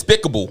bitch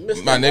despicable,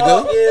 my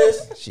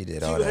nigga. She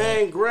did all You that.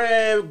 hang,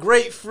 grab,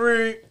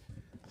 grapefruit.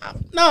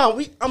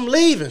 No, I'm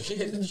leaving. She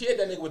hit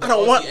that nigga with I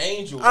don't want.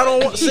 angel. I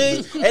don't want.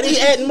 See, and he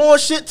adding more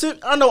shit to.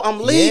 I know. I'm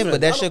leaving. Yeah,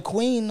 but that's your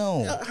queen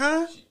though.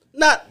 Huh?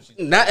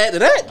 Not after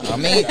that. I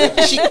mean,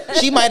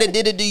 she might have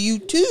did it to you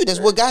too. That's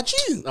what got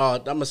you.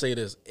 I'm gonna say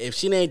this: if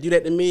she didn't do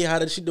that to me, how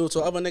did she do it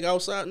to other nigga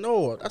outside?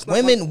 No, that's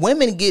not.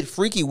 Women get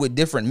freaky with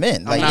different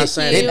men. Like I'm not they,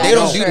 saying they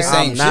don't do the True.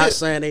 same I'm not shit.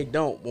 saying they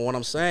don't, but what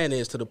I'm saying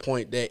is to the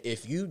point that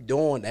if you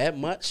doing that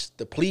much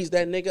to please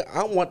that nigga,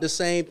 I want the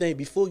same thing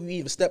before you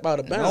even step out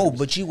of bounds. No,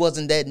 but you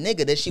wasn't that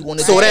nigga that she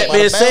wanted. so to that step out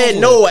being of said,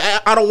 bounds no,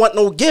 with. I don't want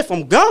no gift.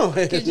 I'm gone.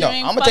 No, You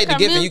ain't I'm gonna take the fuck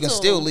gift her and you can mental.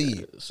 still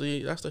leave.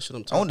 See, that's the shit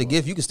I'm I talking want the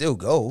gift, you can still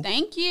go.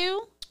 Thank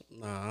you.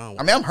 Nah,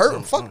 I mean, I'm hurt.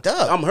 I'm fucked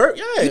up. I'm hurt.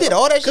 Yeah, You did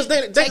all that shit?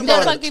 Think Take about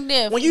that it. fucking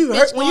gift. When you Bitch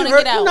hurt, when you wanna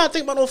hurt, get you out. not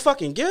think about no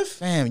fucking gift.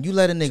 Fam, you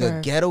let a nigga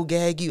Sure. ghetto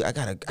gag you. I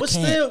can't. But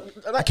still,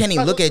 I can't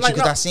even look at you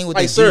because I seen what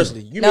they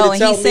seriously, do. you No, mean to and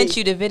tell he sent me,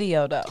 you the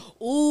video though.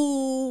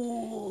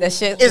 Ooh. That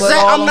shit Is was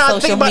that all I'm on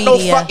not social thinking about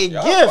media. no fucking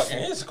fucking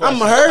answer gift. I'm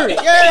questions.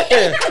 hurt.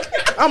 Yeah,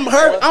 I'm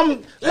hurt.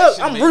 I'm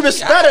Ruben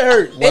Stutter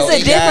hurt. Well, It's a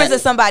he difference got-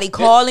 of somebody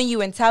calling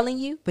you and telling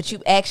you, but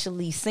you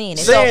actually seeing it.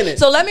 Saying so, it.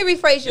 so let me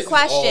rephrase your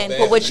question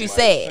for what you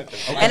said,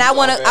 and I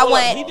want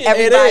everybody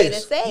to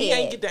is. say He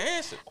ain't it. get the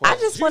answer. I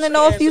just want to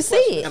know if you see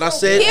it. And I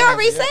said, He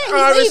already said I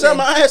already he's said leaving.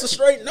 my answer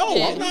straight. No,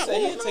 Yeah, I'm he not. Say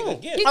he'll take a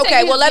gift. He Okay,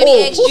 take well his let me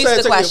gift. ask Who you said the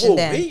take it? question Who?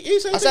 then. He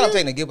said I said I'm take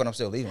taking a gift, but I'm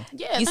still leaving.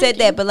 Yeah, You thank said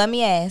that, but let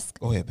me ask.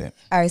 Go ahead, babe.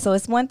 All right, so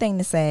it's one thing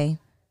to say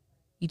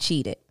you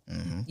cheated.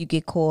 You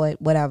get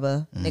caught,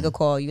 whatever. Nigga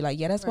call you like,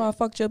 yeah, that's why I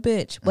fucked your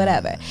bitch,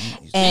 whatever.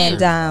 And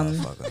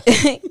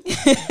Dirty.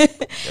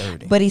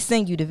 but he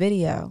sent you the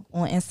video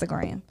on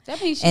Instagram,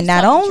 That means she's and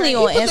not talking only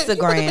trash. on You put the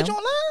Instagram, bitch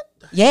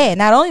online? yeah,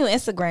 not only on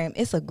Instagram,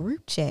 it's a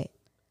group chat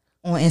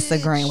on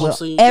Instagram Oh, with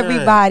so you-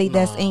 everybody yeah,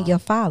 that's nah. in your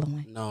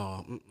following.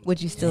 No,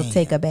 Would you still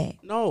take her back?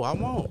 no, I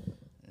won't.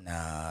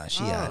 Nah,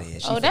 she out of here.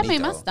 She Oh, that made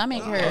my finito.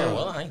 stomach hurt.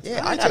 Well, I ain't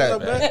Yeah, I I ain't got taking her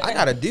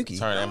back. a dookie.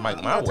 turn that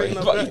mic my I'm way. taking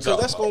her Fuck back you because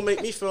talking that's about? gonna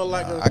make me feel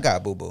like I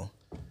got boo boo.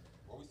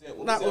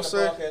 Not gonna say.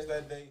 podcast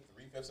that day,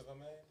 3/5 of a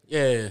man.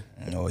 Yeah.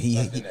 No,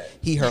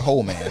 he her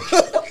whole man.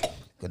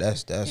 But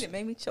that's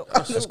made me choke.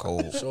 that's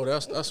cold. So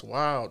that's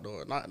wild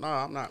though.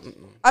 Nah, I'm not.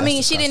 I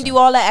mean, she didn't do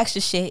all that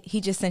extra shit.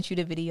 He just sent you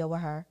the video of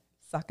her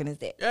sucking his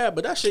dick. Yeah,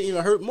 but that shit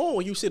even hurt more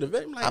when you see the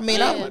victim. Like, I mean,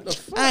 damn, what the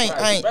fuck?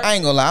 I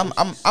ain't gonna lie.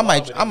 I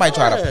might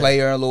try to play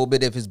her a little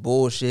bit if it's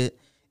bullshit.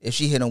 If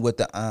she hit him with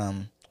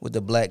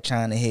the black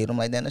China head, I'm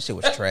like, damn, that shit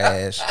was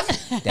trash.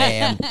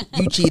 Damn,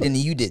 you cheated and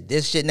you did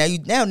this shit. Now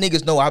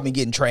niggas know I've been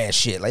getting trash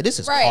shit. Like, this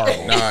is Right.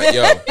 horrible.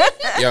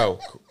 Nah, yo,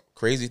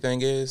 crazy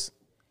thing is,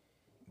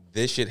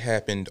 this shit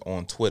happened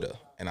on Twitter,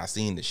 and I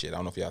seen this shit. I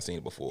don't know if y'all seen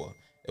it before.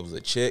 It was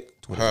a chick.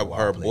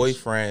 Her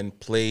boyfriend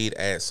played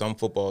at some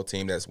football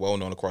team that's well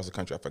known across the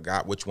country. I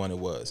forgot which one it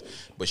was,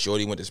 but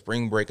shorty went to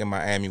spring break in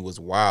Miami, was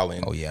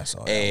wilding. Oh, yeah, I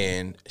saw that.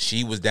 And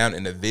she was down,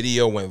 and the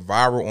video went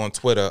viral on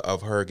Twitter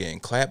of her getting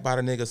clapped by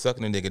the nigga,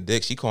 sucking the nigga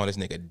dick. She calling this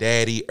nigga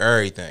daddy,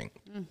 everything.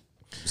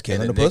 Just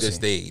killing And the the nigga pussy.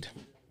 stayed.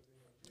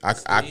 I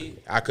saw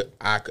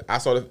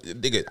the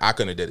nigga. I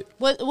couldn't have did it.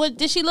 What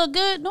did she look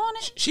good doing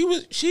it? She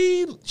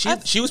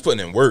was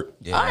putting in work.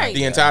 Yeah. All right.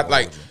 The entire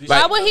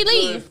Why would he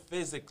leave?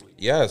 Physically.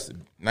 yes,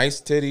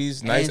 nice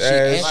titties, nice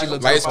And ass, she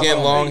looked light so skin,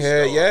 fine. long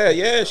hair.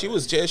 Yeah, she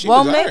was. She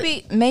Well,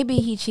 was maybe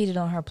he cheated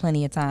on her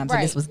plenty of times, and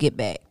Right. this was get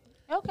back.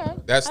 Okay,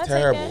 That's I'll take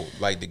terrible. that.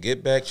 Like the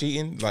get back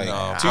cheating. Like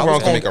I two was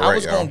wrongs don't make a I right,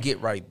 was yo. gonna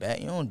get right back.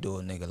 You don't do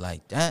a nigga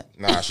like that.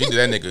 Nah, she did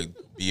that nigga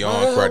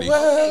beyond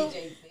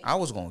cruddy. I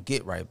was gonna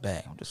get right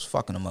back. I'm just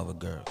fucking them other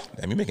girls.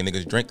 Damn, you making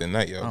niggas drink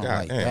tonight, yo. I don't God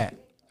like damn. that.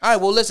 All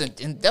right, well, listen,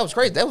 and that was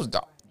crazy. That was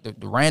the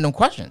random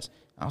questions.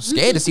 I'm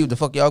scared to see what the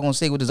fuck y'all gonna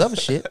say with this other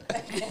shit.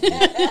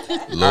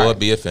 Lord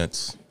be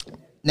offense.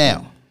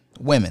 Now,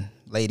 women,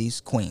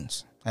 ladies,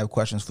 queens, I have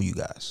questions for you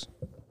guys.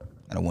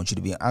 And I want you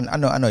to be. I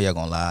know y'all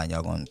gonna lie and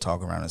y'all gonna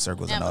talk around in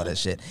circles and all that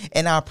shit.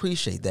 And I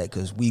appreciate that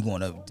because we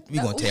gonna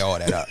tear all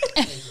that up.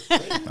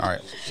 All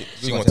right,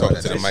 She gonna talk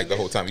to the mic the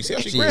whole time. You see how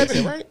she grabbing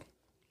it, right?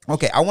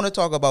 Okay, I want to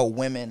talk about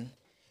women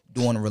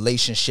doing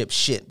relationship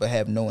shit, but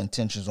have no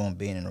intentions on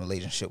being in a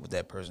relationship with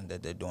that person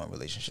that they're doing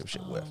relationship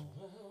shit with.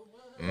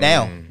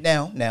 Now,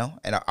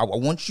 and I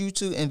want you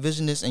to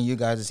envision this in your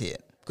guys' head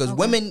because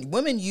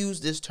women use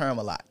this term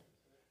a lot.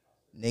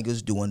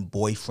 Niggas doing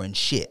boyfriend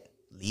shit,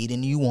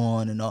 leading you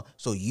on and all.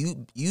 So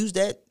you use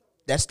that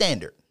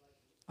standard.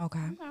 Okay.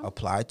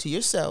 Apply it to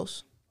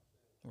yourselves,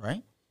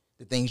 right?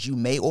 The things you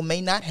may or may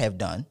not have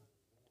done,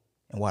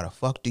 and why the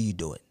fuck do you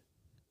do it?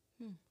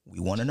 We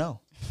want to know.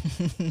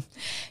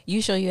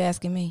 You sure you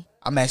asking me?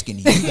 I'm asking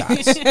you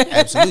guys.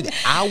 Absolutely.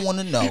 I want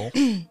to know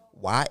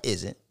why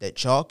is it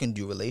that y'all can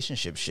do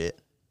relationship shit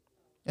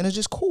and it's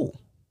just cool.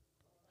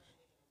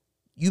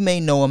 You may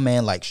know a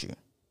man likes you.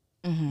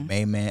 You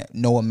may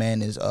know a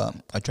man is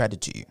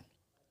attracted to you.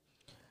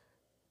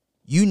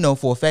 You know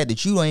for a fact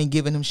that you ain't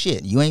giving him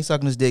shit. You ain't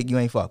sucking his dick. You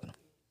ain't fucking him.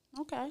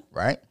 Okay.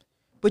 Right?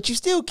 But you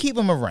still keep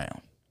him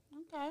around.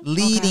 Okay.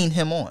 Leading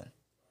him on.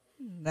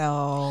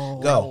 No.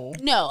 Go.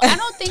 No, I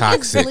don't think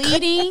Toxic. it's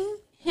leading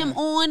him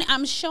on.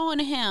 I'm showing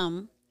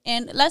him,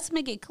 and let's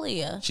make it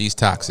clear. She's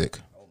toxic.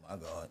 Oh my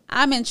God.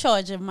 I'm in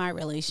charge of my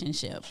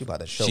relationship. She about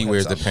to show She him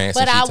wears the something. pants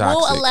But and I she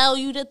toxic. will allow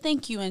you to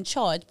think you in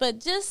charge.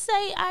 But just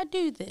say I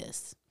do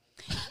this.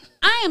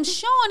 I am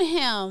showing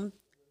him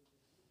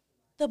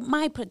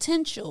my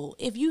potential.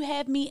 If you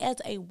have me as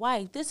a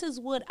wife, this is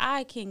what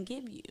I can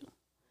give you.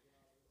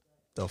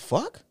 The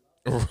fuck?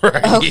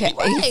 Right. Okay.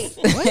 Right.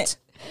 What?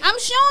 I'm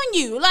showing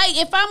you. Like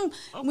if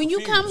when you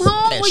come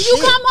home, That when you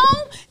shit. come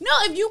home, no,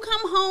 if you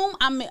come home,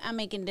 I'm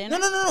making dinner.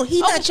 No.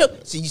 He not your.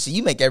 See,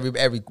 you make every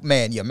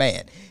man your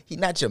man. He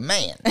not your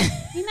man.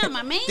 He's not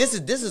my man. This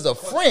is a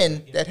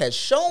friend that has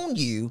shown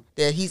you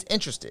that he's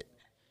interested.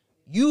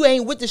 You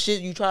ain't with the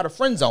shit you try to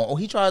friend zone, or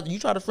you try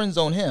to friend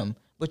zone him,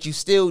 but you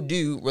still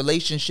do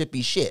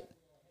relationship-y shit.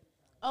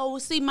 Oh,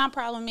 see, my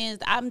problem is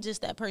I'm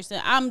just that person.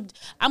 I'm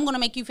gonna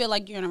make you feel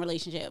like you're in a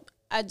relationship.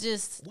 I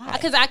just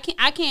because I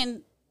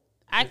can't.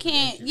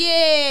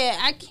 Yeah,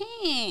 I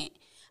can't.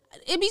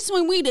 It be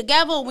between we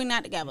together or we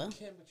not together.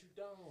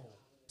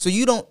 So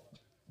you don't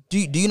do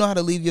you know how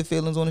to leave your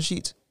feelings on the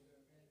sheets?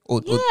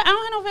 Or Yeah, I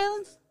don't have no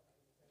feelings.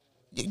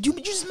 you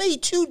just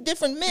made two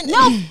different men.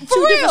 No, two for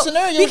real. different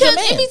scenarios. Because your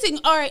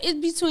man. it's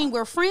between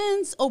we're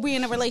friends or we're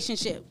in a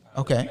relationship.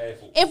 Okay.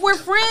 If we're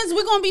friends,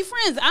 we're gonna be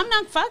friends. I'm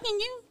not fucking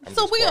you, so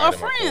just we quiet are in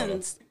my corner.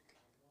 friends.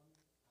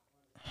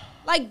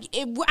 Like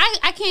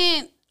I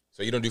can't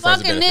So you don't do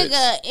friends fuck a with benefits.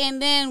 nigga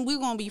and then we're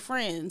gonna be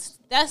friends.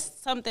 That's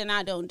something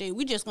I don't do.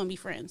 We just gonna be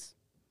friends.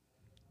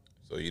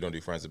 So you don't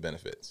do friends with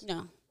benefits.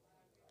 No.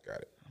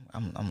 Got it.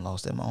 I'm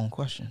lost at my own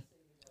question.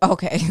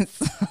 Okay.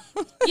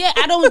 Yeah,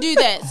 I don't do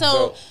that.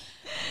 So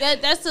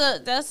that's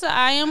a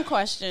I am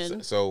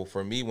question. So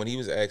for me, when he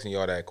was asking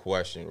y'all that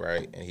question,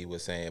 right, and he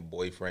was saying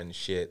boyfriend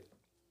shit,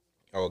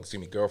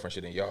 girlfriend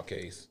shit in y'all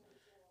case,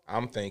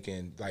 I'm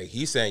thinking, like,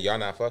 he's saying y'all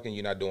not fucking,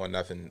 you're not doing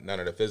nothing,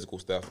 none of the physical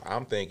stuff.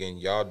 I'm thinking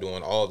y'all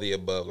doing all the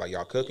above. Like,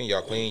 y'all cooking,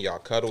 y'all clean, y'all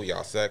cuddle,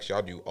 y'all sex,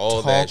 y'all do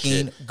all that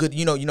shit. Talking good,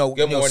 you know.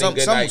 Good morning, some,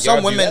 good some, night. some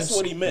Y'all do- women. That's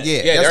what he meant.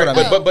 Yeah, Yeah, that's what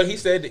I meant.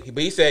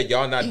 but he said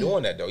y'all not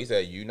doing that though. He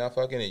said you not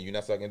fucking and you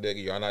not sucking dick.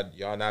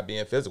 Y'all not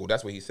being physical.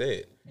 That's what he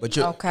said. But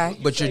you're Okay.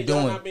 But you're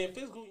doing. Not being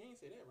physical. You ain't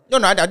say that,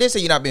 right? No, I did say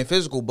you're not being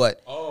physical,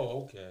 but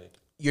Oh, okay.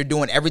 you're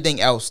doing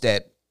everything else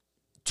that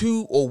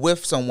to or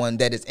with someone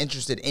that is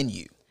interested in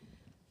you.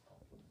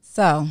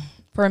 So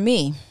for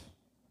me,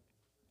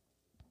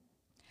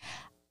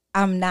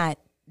 I'm not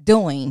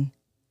doing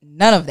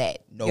none of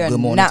that. No You're good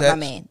morning not text? my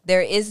man.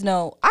 There is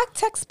no. I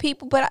text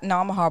people, but no,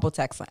 I'm a horrible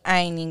texter. I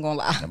ain't even gonna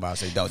lie. I'm about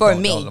to say, don't, For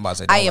don't, me, don't, I'm about to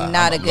say, I don't am lie.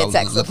 not a I'm- good look,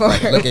 texter. look, For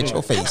look at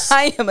your face.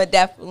 I am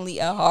definitely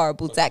a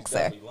horrible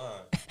texter.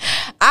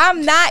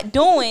 I'm not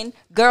doing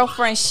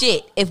girlfriend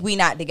shit if we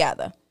not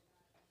together.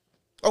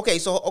 Okay,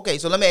 so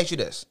let me ask you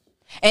this.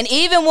 And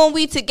even when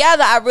we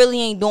together, I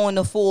really ain't doing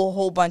the full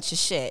whole bunch of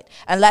shit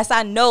unless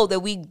I know that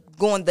we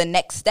going the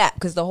next step.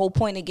 Because the whole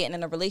point of getting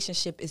in a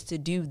relationship is to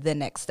do the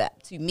next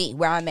step to me,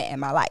 where I'm at in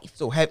my life.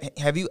 So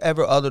have you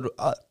ever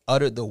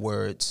uttered the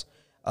words,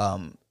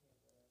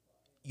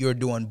 "You're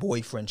doing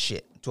boyfriend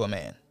shit" to a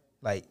man?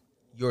 Like,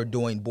 you're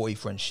doing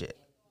boyfriend shit.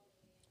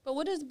 But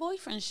what is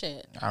boyfriend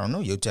shit? I don't know.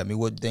 You tell me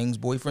what things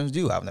boyfriends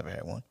do. I've never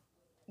had one.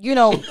 You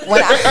know,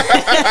 when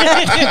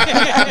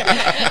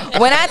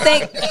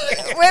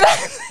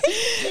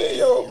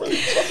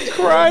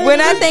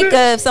I think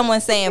of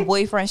someone saying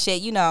boyfriend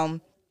shit, you know,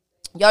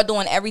 y'all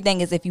doing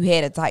everything as if you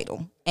had a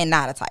title and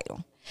not a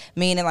title.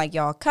 Meaning like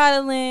y'all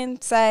cuddling,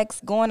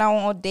 sex, going out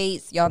on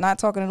dates, y'all not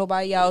talking to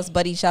nobody else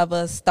but each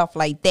other, stuff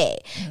like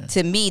that.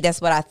 To me,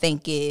 that's what I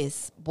think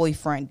is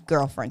boyfriend,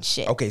 girlfriend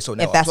shit. Okay, so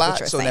now if that's apply. what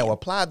you're So saying. now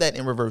apply that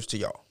in reverse to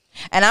y'all.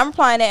 And I'm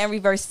applying that in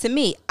reverse to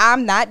me.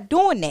 I'm not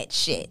doing that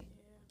shit.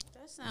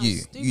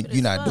 sounds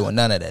you're not doing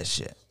none of that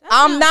shit.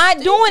 I'm not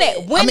doing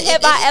it. When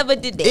have I ever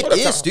did that? It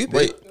is stupid.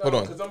 Wait, hold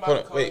on.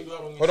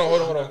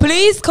 Hold on.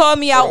 Please call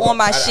me out on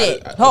my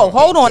shit.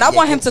 Hold on. I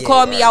want him to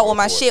call me out on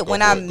my shit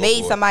when I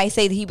made somebody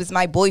say that he was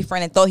my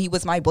boyfriend and thought he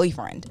was my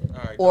boyfriend.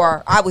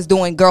 Or I was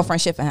doing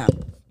girlfriend shit for him.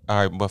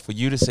 All right, but for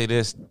you to say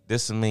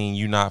this mean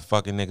you not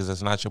fucking niggas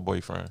that's not your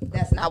boyfriend.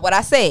 That's not what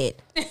I said.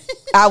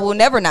 I will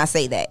never not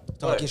say that.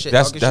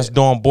 That's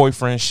doing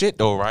boyfriend shit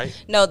though, right?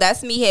 No,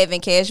 that's me having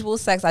casual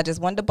sex. I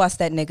just wanted to bust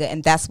that nigga,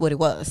 and that's what it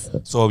was.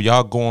 So if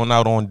y'all going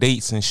out on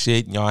dates and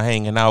shit, y'all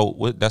hanging out,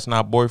 that's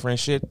not boyfriend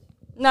shit?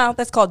 No,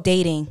 that's called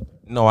dating.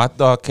 No, I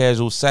thought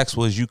casual sex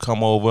was you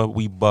come over,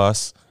 we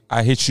bust,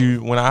 I hit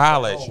you when I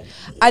holler at you.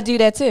 I do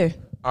that too.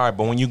 All right,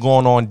 but when you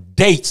going on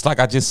dates, like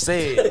I just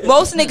said.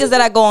 Most niggas that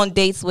I go on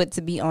dates with,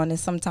 to be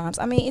honest, sometimes.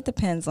 I mean, it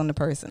depends on the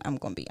person. I'm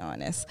going to be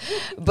honest.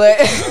 But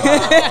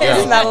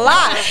it's not a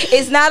lie.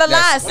 It's not a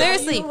lie.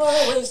 Seriously. When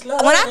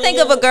I think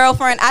of a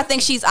girlfriend, I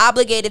think she's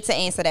obligated to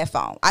answer that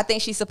phone. I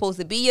think she's supposed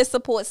to be your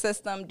support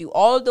system, do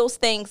all of those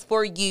things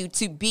for you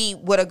to be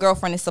what a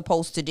girlfriend is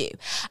supposed to do.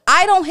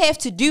 I don't have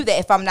to do that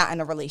if I'm not in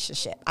a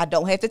relationship. I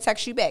don't have to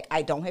text you back.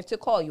 I don't have to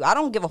call you. I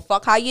don't give a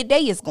fuck how your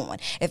day is going.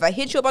 If I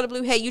hit you up on the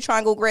blue, hey, you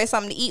trying to go grab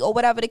something to eat or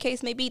whatever the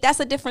case may be, that's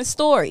a different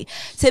story.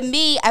 To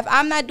me, if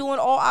I'm not doing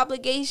all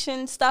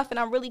obligation stuff and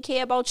I really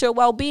care about your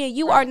well-being,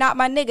 you are not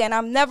my nigga, and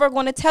I'm never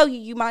going to tell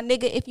you my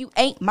nigga if you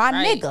ain't my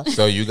nigga.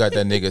 So you got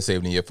that nigga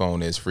saved in your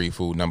phone as free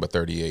food number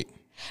 38.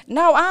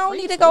 No, I don't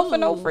need to go for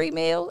no free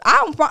meal.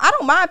 I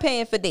don't mind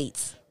paying for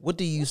dates. What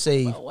do you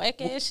save? Whack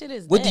ass shit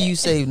is What that? do you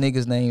save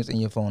niggas' names in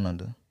your phone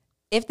under?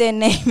 If their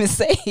name is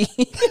saved.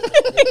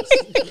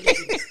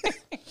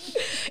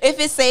 If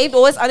it's saved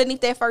or it's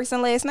underneath their first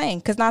and last name.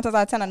 Because 9 times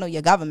out of 10, I know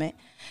your government.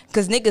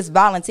 Because niggas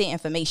volunteer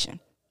information.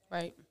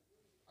 Right.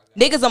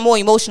 Niggas are more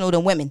emotional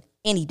than women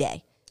any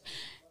day.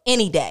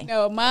 Any day.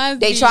 No, mine.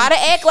 They try to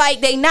act like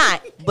they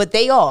not, but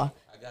they are.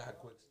 I got a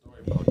quick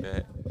story about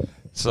that.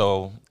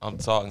 So I'm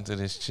talking to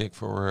this chick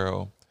for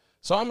real.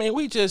 So I mean,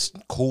 we just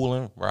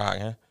cooling,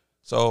 rocking.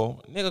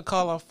 So nigga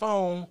call her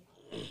phone.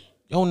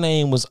 Your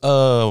name was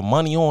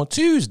Money on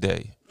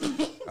Tuesday.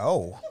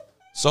 Oh.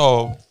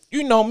 So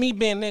you know me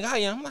being nigga,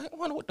 I'm like, I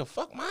wonder what the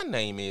fuck my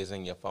name is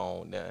in your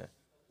phone then.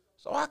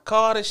 So I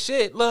called the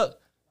shit. Look,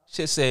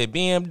 shit said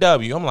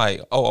BMW. I'm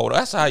like, oh,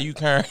 that's how you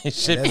carrying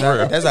shit for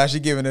real. That's how she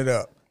giving it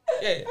up.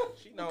 Yeah,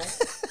 she know.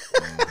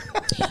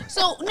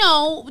 So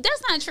no,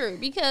 that's not true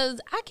because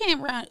I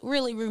can't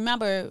really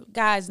remember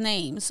guys'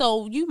 names.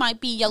 So you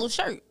might be yellow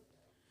shirt,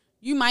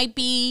 you might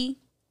be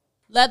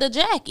leather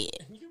jacket,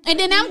 and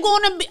then I'm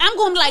going to be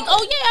like,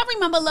 oh yeah, I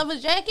remember leather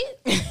jacket.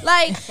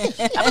 Like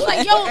I was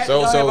like, yo,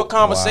 So have a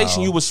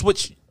conversation. Wow.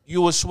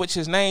 You would switch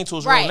his name to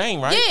his real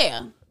name, right?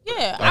 Yeah.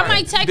 Yeah, I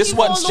might text this you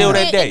wasn't for a still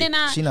little that bit, day. and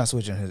then She not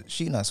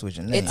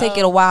switching names. It take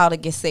it a while to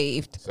get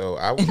saved. So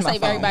I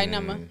save everybody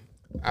number.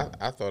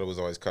 I thought it was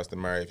always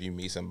customary if you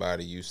meet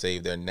somebody, you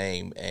save their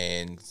name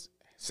and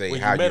say Well,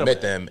 how you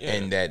met them yeah.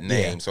 in that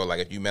name. Yeah. So like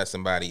if you met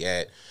somebody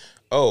at,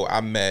 I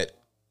met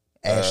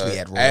Ashley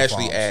at Royal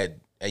Ashley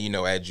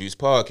Farms. at Juice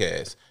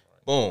Podcast.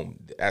 Boom,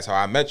 that's how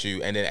I met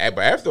you. And then,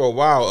 but after a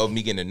while of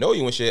me getting to know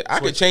you and shit, I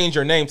could change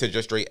your name to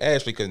just straight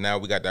Ashley because now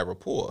we got that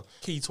rapport.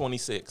 Key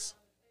 26.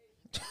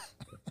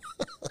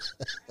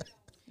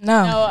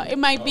 No, it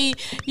might be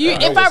you.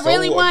 That If I was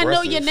really so want to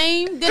know aggressive. your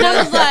name, then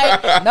I was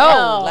like, no,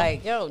 yo.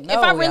 like yo, no. If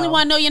I really yo.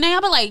 want to know your name,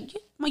 I'll be like,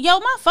 yo,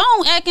 my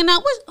phone acting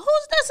up.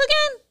 Who's this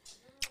again?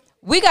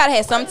 We gotta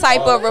have some type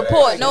of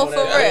report. No,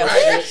 for real.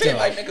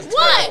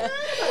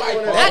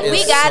 What?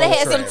 We gotta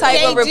have some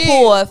type of They did.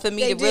 rapport for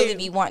me They to really did.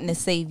 be wanting to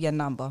save your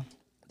number.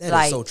 That is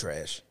like- so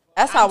trash.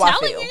 That's how I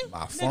telling feel. you.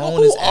 My phone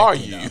Who is are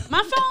acting you? up.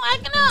 My phone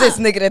acting up. This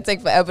nigga that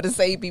take forever to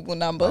save people My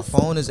numbers.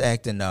 phone is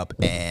acting up,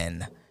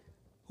 and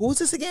who is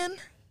this again?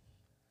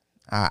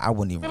 I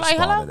wouldn't even You're like,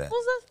 respond hello? to that.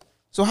 Who's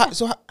this?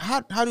 So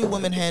how do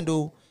women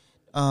handle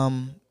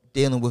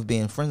dealing with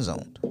being friend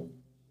zoned?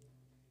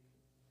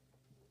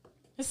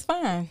 It's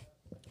fine.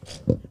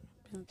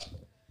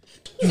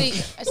 See,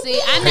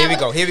 I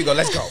never. Here we go.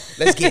 Let's go.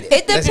 Let's get it.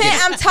 It depends.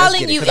 I'm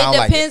telling you, it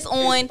depends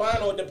on.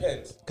 Fine or it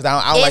depends? Because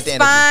I don't like the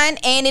It's energy. fine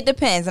and it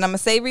depends. And I'm going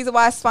to say the reason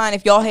why it's fine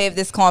if y'all have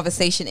this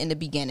conversation in the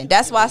beginning.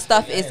 That's why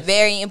stuff is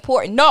very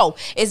important. No,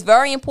 it's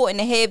very important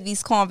to have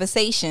these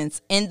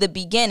conversations in the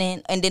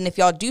beginning. And then if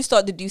y'all do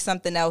start to do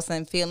something else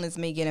and feelings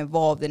may get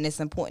involved, then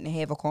it's important to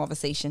have a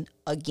conversation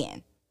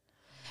again.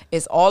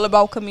 It's all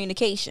about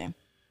communication.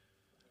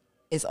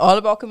 It's all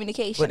about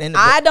communication. But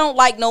I don't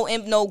like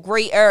no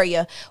gray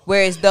area.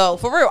 Whereas though,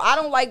 for real, I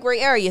don't like gray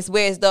areas.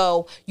 Whereas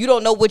though, you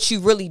don't know what you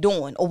really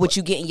doing or what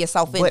you getting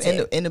yourself But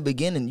into. in the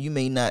beginning, you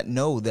may not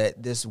know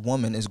that this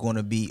woman is going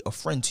to be a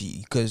friend to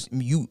you because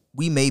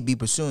we may be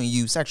pursuing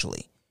you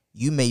sexually.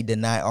 You may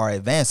deny our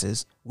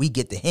advances. We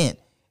get the hint.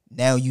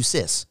 Now you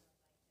sis.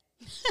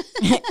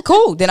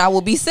 Cool, then I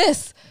will be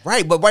sis.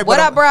 Right, but What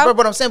up, bro?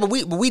 But I'm saying, but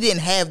we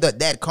didn't have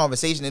that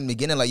conversation in the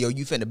beginning. Like, yo,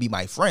 you finna be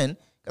my friend.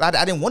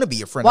 I didn't want to be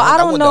your friend. Well, I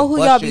don't wanted know to who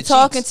bust y'all your be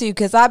talking cheeks. to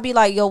because I be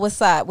like, yo, what's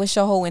up? What's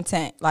your whole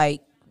intent?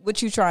 Like, what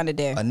you trying to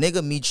do? A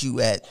nigga meet you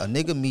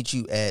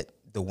at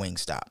the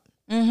Wingstop.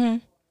 Mm-hmm.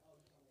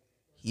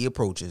 He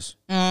approaches.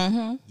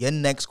 Mm-hmm. Your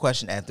next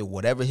question after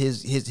whatever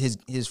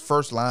his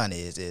first line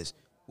is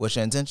what's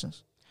your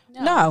intentions?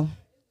 No.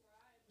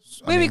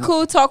 We be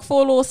cool, talk for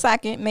a little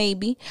second,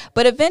 maybe.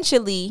 But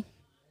eventually,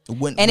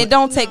 it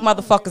don't take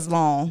motherfuckers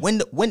long.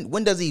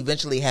 When does it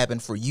eventually happen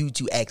for you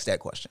to ask that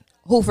question?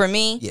 Who, for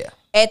me? Yeah.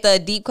 At the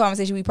deep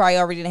conversation we probably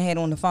already done had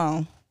on the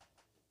phone.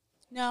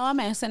 No, I'm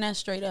asking that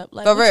straight up.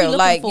 Like, For what real,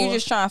 like, you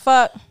just trying to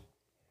fuck?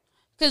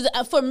 Because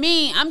for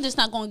me, I'm just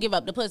not going to give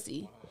up the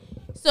pussy.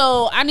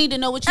 So I need to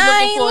know what you're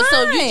looking for.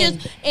 So you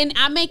just, and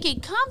I make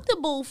it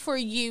comfortable for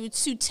you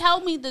to tell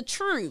me the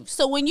truth.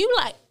 So when you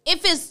like,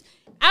 if it's,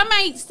 I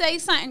might say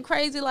something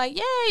crazy like,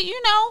 yeah, you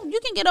know, you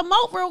can get a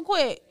moat real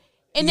quick.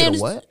 And you then get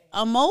a what?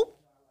 A moat,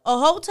 a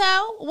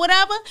hotel,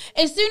 whatever.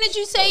 As soon as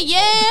you say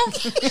yeah,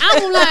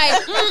 I'm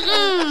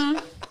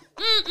like,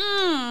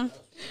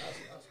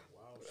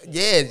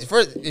 Yeah,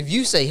 first if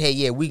you say, hey,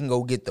 yeah, we can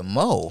go get the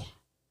mo,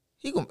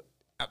 he gonna.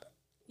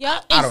 Yeah.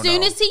 I As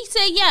soon as he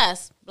say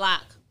yes,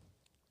 block.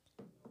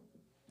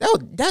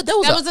 That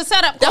was a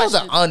setup That was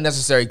question. an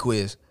unnecessary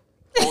quiz.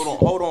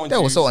 Hold on.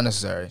 That was so Juice.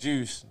 unnecessary.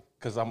 Juice,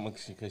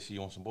 because she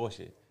on some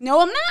bullshit.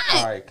 No, I'm not.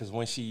 All right, because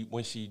when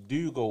she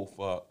do go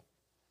fuck,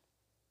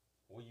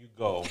 where you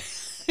go?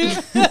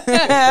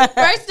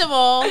 First of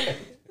all,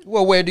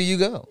 Well, where do you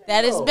go?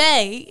 that is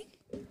bae.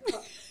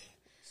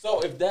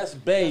 So if that's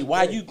bae,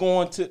 why you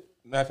going to?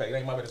 Matter of fact, it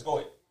ain't my business. Go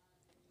ahead.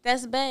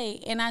 That's bae,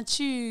 and I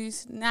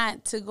choose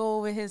not to go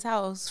over his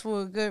house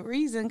for a good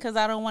reason because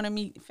I don't want to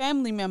meet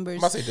family members. I'm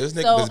about to say, does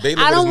bae so live with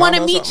I his don't want to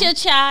mama or meet something? your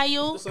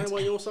child. The same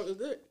way you don't suck his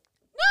dick.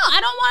 No,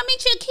 I don't want to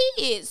meet your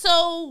kids.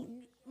 So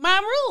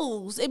my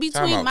rules in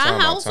between my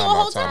house or a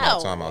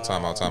hotel. Time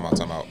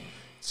out.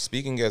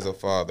 Speaking as a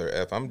father,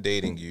 if I'm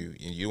dating you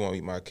and you want to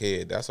meet my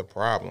kid, that's a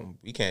problem.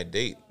 We can't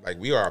date. Like,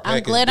 we are a package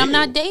I'm glad I'm deal.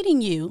 not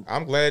dating you.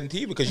 I'm glad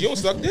indeed because you don't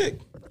suck dick.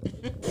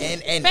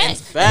 And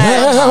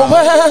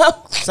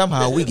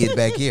somehow we get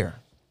back here.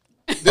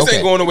 This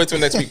ain't going away till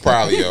next week,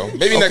 probably, yo.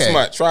 Maybe next Okay.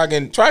 month. Try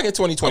again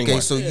 2021. Okay,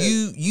 so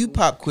you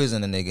pop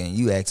quizzing a nigga and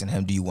you asking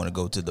him, do you want to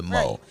go to the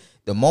mall?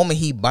 The moment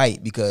he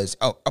bite, because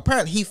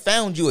apparently he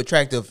found you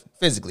attractive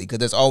physically, because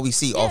that's all we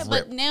see Yeah, off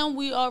but rip. now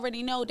we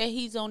already know that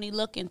he's only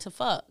looking to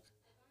fuck.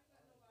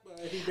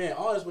 If he being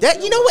honest with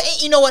That you know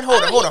what?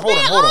 Hold on. He's being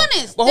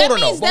honest. But That hold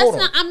on, means no. that's Hold on.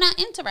 not. I'm not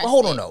interested. But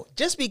hold on, no.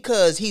 Just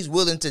because he's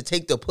willing to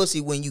take the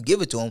pussy when you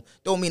give it to him,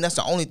 don't mean that's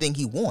the only thing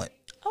he want.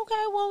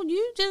 Okay, well,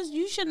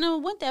 you shouldn't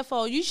have went that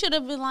far. You should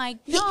have been like,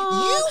 no.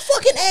 You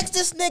fucking asked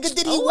this nigga,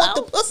 did he want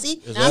the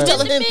pussy? You Not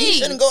telling meant him to he be.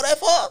 shouldn't go that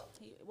far?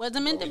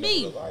 Wasn't meant to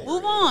be.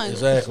 Move on.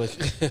 Exactly.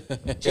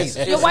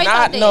 It's wife out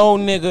not there. no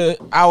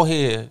nigga out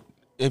here.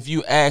 If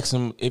you ask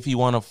him if he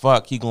want to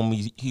fuck, he gonna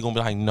be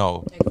like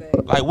no.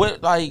 Exactly. Like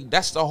what? Like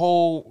that's the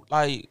whole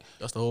like.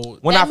 That's the whole.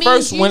 When That I means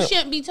first you when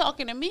shouldn't be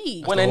talking to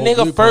me. when the a whole nigga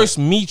blueprint. first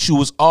meet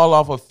you, it's all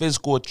off of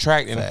physical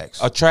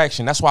Facts.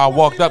 attraction. That's why I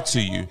walked up to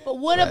you. But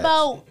what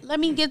about let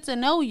me get to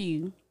know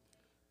you?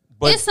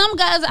 But There's some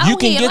guys out you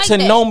can here get like to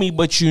that. know me,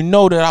 but you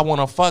know that I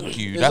want to fuck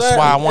you. That's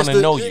why I want to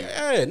know you.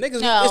 Yeah,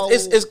 niggas. No.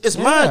 It's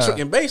mind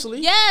tricking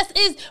basically. Yes,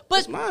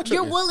 but mind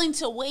you're tripping. willing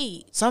to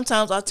wait.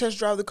 Sometimes I test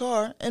drive the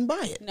car and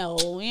buy it. No,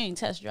 we ain't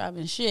test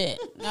driving shit.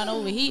 Not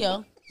over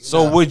here.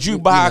 So would you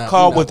we buy not- a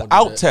car we not gonna do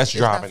without that. test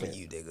It's not driving for it?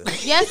 you,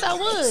 nigga. Yes, I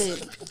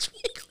would.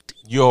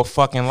 You're a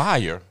fucking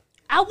liar.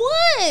 I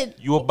would.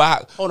 You would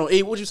buy? Hold on,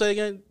 E, what'd you say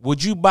again?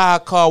 Would you buy a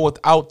car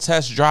without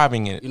test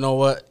driving it? You know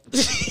what?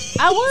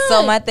 I would.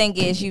 So my thing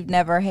is, you've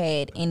never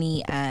had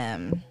any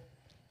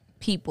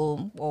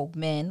people, or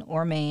men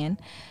or man,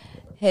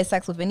 had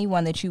sex with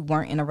anyone that you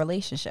weren't in a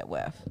relationship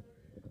with.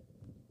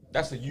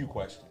 That's a you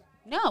question.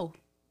 No.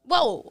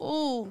 Whoa.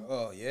 Ooh.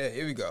 Oh yeah,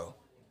 here we go.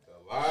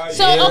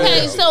 So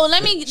okay. So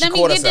let me caught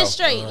get herself. this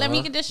straight. Let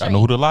me get this I straight.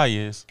 know who the lie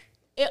is.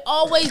 It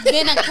always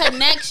been a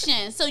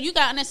connection. So you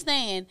gotta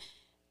understand.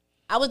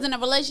 I was in a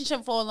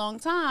relationship for a long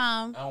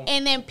time,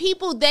 and then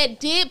people that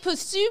did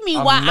pursue me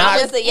while not- I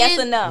was Just a yes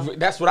in, or no.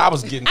 That's what I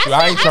was getting to.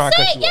 I I ain't said- trying I to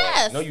cut said you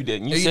yes. off. No, you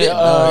didn't. No, you said, didn't.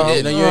 No, you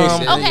didn't. No, you ain't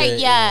said Okay, that.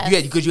 yes.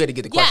 Yeah, because you had to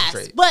get the question Yes,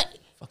 straight. but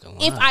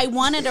Fucking if lying. I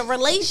wanted a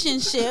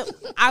relationship,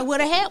 I would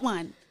have had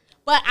one.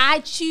 But I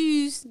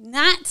choose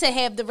not to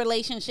have the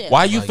relationship.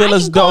 Why you feel I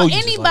as can call though?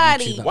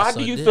 anybody? cheat Why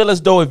do you feel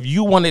as though if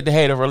you wanted to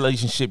have a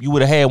relationship, you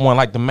would have had one?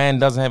 Like the man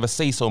doesn't have a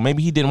say so.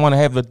 Maybe he didn't want to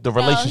have the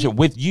relationship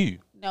with you.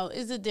 No,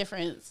 it's a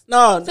difference.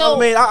 No, So- I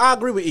mean, I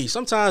agree with E.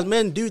 Sometimes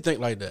men do think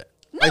like that.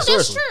 No, Like, that's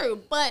seriously.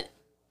 true. But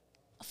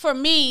for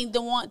me,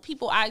 the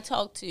people I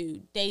talk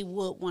to, they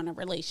would want a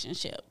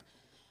relationship.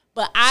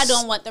 But I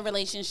don't want the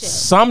relationship.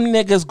 Some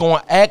niggas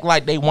gonna act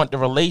like they want the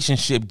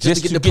relationship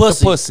just to get the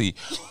pussy.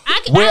 I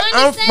Where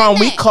I'm understand from,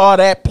 we that. call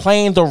that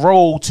playing the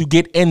role to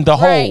get in the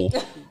Right.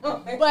 hole.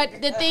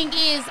 But the thing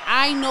is,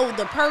 I know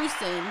the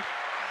person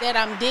that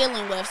I'm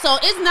dealing with. So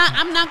it's not,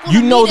 I'm not going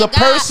to You know meet the a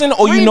guy person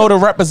or you know the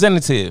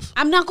representative?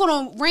 I'm not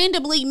going to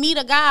randomly meet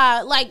a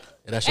guy. Like,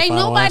 that's your ain't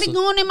final nobody answer?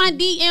 going in my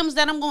DMs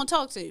that I'm going to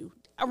talk to.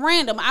 A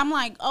random. I'm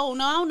like, oh,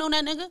 no, I don't know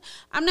that nigga.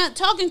 I'm not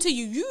talking to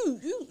you.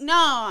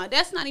 Nah,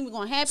 that's not even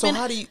going to happen.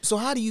 So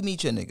how do you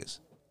meet your niggas?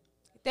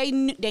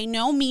 They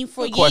know me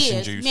for Good question,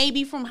 years, Juice.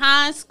 maybe from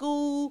high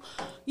school.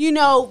 You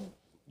know,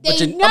 they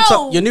But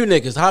know. your new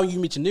niggas. How you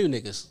meet your new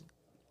niggas?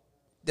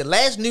 The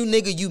last new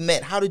nigga you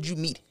met, how did you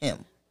meet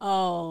him?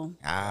 Oh,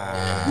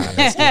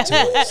 Let's get to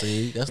it.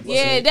 See, that's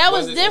yeah, that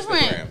was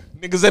different.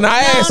 Niggas in our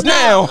ass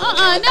now. No,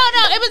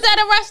 it was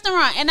at a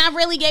restaurant, and I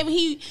really gave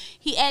he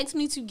asked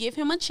me to give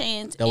him a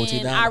chance, That what you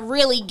and done? I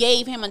really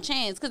gave him a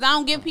chance because I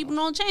don't give people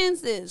no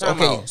chances.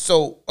 Okay,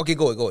 so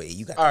go ahead.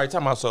 You got All right,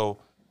 time out. So,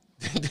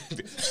 I'm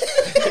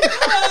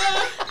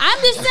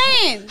just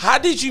saying, how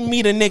did you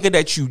meet a nigga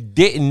that you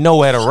didn't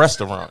know at a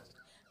restaurant?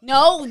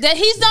 no, that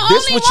he's the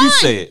This only what one. you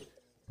said.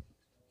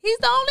 He's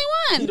the only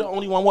He one. the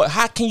only one. What?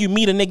 How can you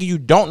meet a nigga you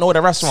don't know at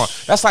a restaurant?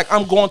 That's like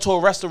I'm going to a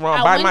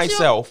restaurant by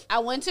myself. I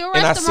went to a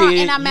and restaurant I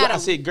and I met I him.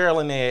 said girl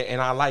in there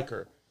and I like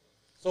her.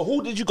 So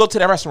who did you go to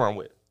that restaurant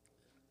with?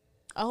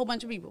 A whole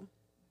bunch of people.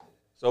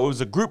 So it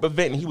was a group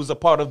event and he was a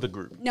part of the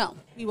group. No,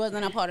 he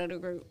wasn't a part of the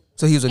group.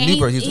 So he was a And new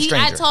person. He was a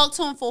stranger. I talked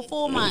to him for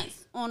 4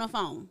 months on the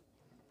phone.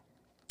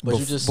 But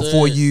you just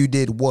before said, you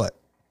did what?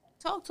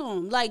 Talked to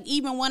him, like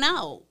even went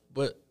out.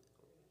 But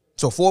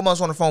So 4 months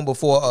on the phone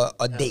before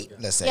a date.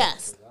 Let's say.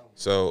 Yes.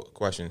 So,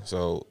 question.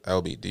 So,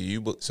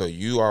 LB, so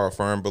you are a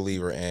firm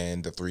believer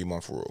in the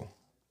 3-month rule?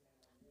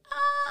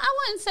 I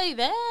wouldn't say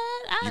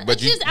that. I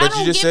But you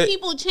don't just give said-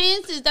 people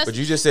chances. That's, But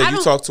you just said I you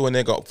don't- talked to a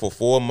nigga for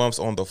 4 months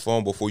on the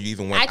phone before you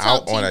even went I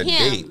out talked on to a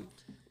him.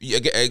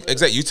 date.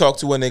 Exactly. You talked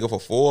to a nigga for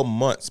 4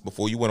 months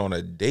before you went on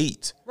a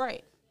date.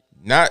 Right.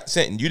 Not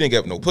saying you didn't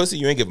give him no pussy.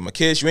 You ain't give him a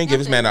kiss. You ain't give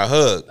this man a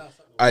hug.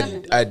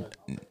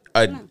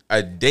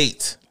 A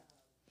date.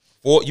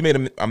 You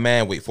made a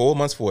man wait 4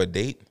 months for a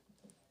date.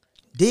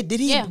 Did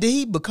he? Yeah. Did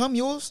he become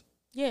yours?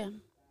 Yeah.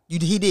 He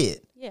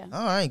did. Yeah.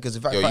 All right, because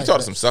if I Yo, if you I- talk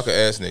to some sucker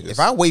ass niggas. if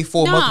I wait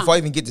 4 months Nah. before I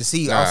even get to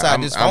see you Nah,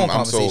 outside this phone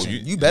I'm sold.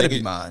 conversation, you better be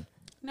nigga, mine.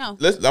 No.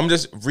 I'm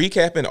just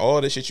recapping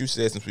all the shit you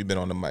said since we've been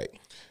on the mic.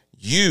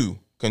 You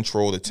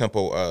control the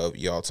tempo of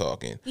y'all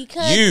talking.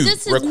 Because you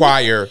this is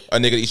require a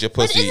nigga to eat your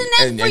pussy isn't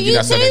that and for you're you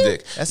not sucking too?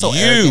 dick. That's so you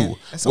arrogant.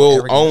 That's so will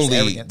arrogant. That's only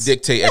arrogance.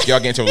 dictate if y'all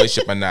get into a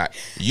relationship or not.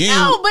 You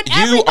No, but you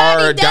everybody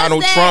are does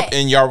Donald that. Trump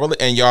in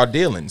y'all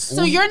dealings.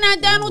 So you're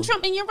not Donald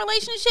Trump in your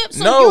relationship?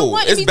 So No, you're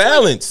what it's between-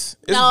 balance.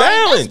 It's no,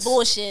 balance. That's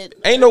bullshit.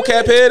 Ain't no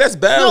cap head. That's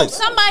No, balance.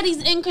 somebody's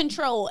in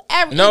control.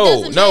 It No,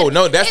 doesn't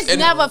matter. that's it's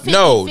never 50,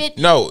 no,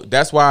 50. no.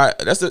 That's why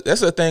that's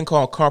a thing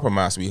called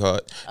compromise,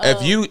 sweetheart.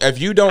 If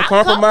you don't I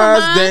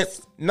compromise, then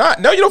compromise.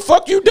 no, you don't.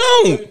 Fuck, you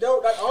don't.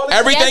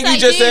 Everything Yes, you I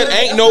just do. said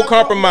ain't no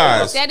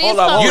compromise. That is Hold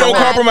up, You don't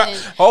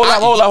compromising. compromise.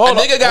 Hold up. A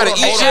nigga gotta eat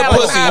your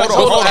Alex, pussy. Alex,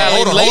 Hold hold on,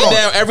 on, and lay hold on.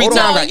 down every Hold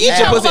time. on. Gotta eat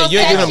your Al, pussy, and you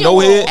ain't give him no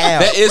head. Al.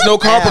 That is no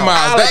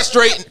compromise. Al. That's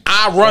straight.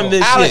 I run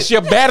this Alex, shit.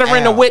 you're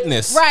battering the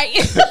witness. Right.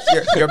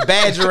 You're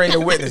badgering the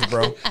witness,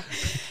 bro.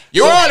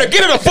 Your Honor,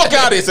 get him the fuck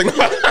out of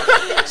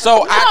this.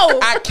 So No.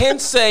 I can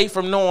say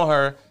from knowing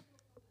her,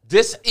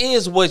 this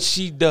is what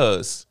she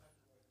does.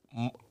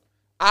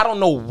 I don't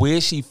know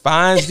where she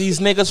finds these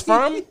niggas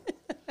from,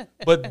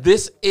 but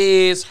this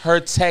is her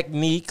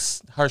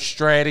techniques, her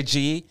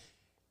strategy,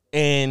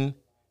 and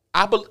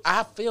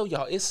I feel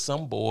y'all, it's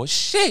some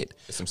bullshit.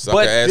 It's some sucker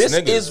but ass this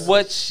niggas. is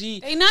what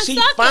They not she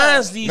sucker.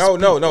 finds these.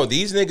 No.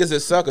 These niggas are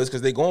suckers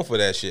because they going for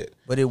that shit.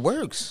 But it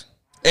works.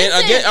 And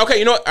Listen. again, okay,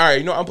 you know what? All right,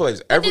 you know what? I'm playing.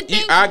 The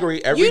thing- I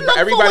agree. you look for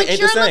Everybody what ain't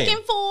you're the same.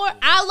 looking for.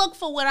 I look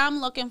for what I'm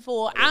looking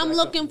for. I'm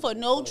looking for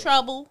no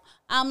trouble.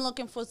 I'm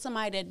looking for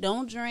somebody that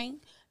don't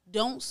drink,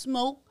 don't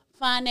smoke,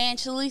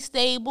 financially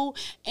stable,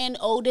 and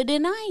older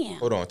than I am.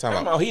 Hold on, time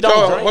Time out. out, he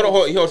don't drink. Hold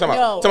on, time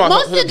Yo, out. Time out.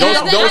 most of the guys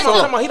Don't that I slow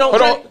know- down. He don't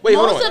Hold on, drink. wait,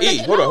 hold Most on. of the- E,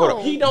 hold on.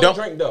 no. He don't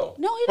drink though.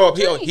 No, he Oh, don't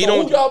drink. he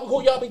don't-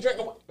 Who y'all be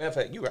drinking? Matter of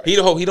fact, you right.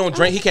 He don't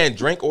drink. He can't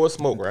drink or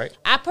smoke, right?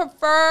 I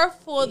prefer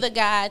for the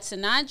guy to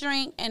not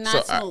drink and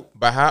not smoke.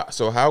 But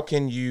how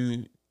can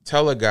you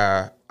tell a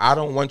guy I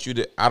don't want you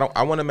to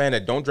I want a man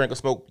that don't drink or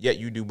smoke yet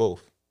you do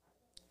both?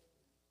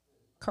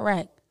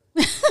 Correct.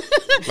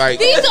 Like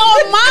These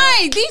are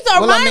mine. These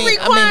are my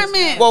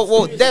requirements.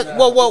 It's a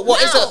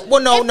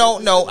no.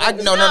 No,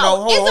 it's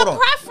Hold a on.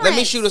 preference. Let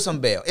me shoot her some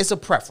bail. It's a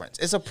preference.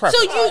 It's a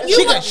preference.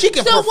 So she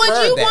can so prefer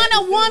would you that. want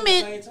a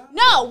woman?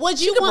 No,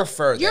 would you can want?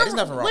 prefer that. your- There's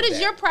nothing wrong What with is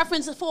that. your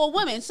preference for a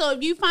woman? So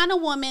if you find a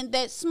woman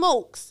that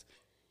smokes,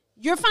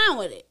 you're fine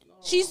with it.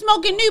 She's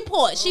smoking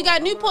Newport. She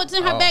got Newports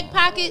in her back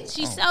pocket.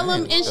 She sell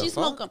them and she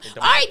smoke them.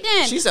 All right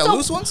then. She sell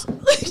loose ones?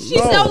 She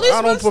sell loose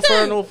I don't ones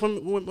prefer too. no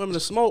women to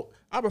smoke.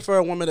 I prefer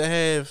a woman to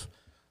have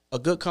a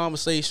good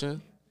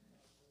conversation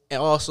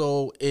and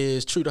also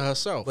is true to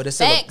herself. But it's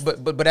still Facts.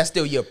 but that's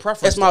still your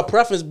preference. That's my though.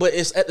 preference, but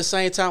it's at the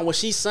same time what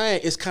she's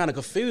saying is kind of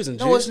confusing.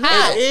 No, it's Juice.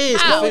 not. It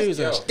is How?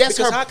 confusing. That's Because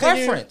her how can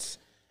you- preference.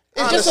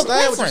 I It's just a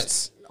understand what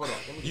preference.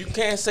 You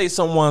can't say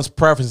someone's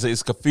preference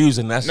is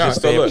confusing. That's no,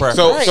 just so their look, preference.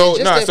 so Right, so it's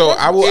just no, their so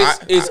I will.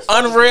 preference. It's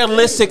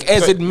unrealistic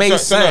as it may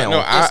sound.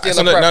 I It's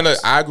still a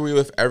preference. I agree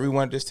with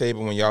everyone at this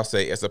table when y'all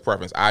say it's a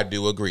preference. I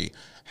do agree.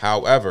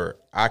 However,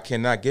 I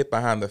cannot get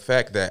behind the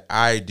fact that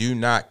I do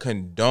not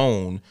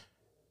condone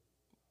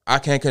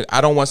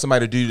I don't want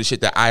somebody to do the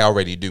shit that I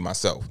already do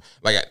myself.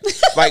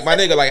 Like my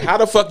nigga, like how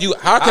the fuck you?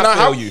 How can I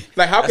help you?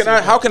 Like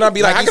how can I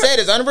be like? Like you said,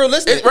 it's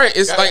unrealistic. Right.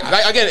 It's like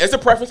again, it's a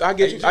preference. I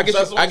get you. I give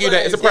you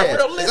that. It's a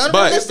preference.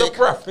 But it's a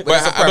preference.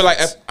 But like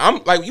if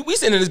I'm like we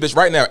sitting in this bitch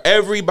right now.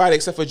 Everybody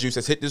except for Juice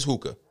has hit this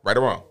hookah. Right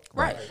or wrong?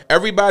 Right.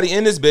 Everybody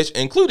in this bitch,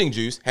 including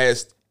Juice,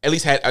 has at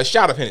least had a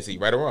shot of Hennessy.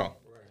 Right or wrong?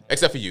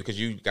 Except for you, because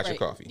you got your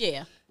coffee.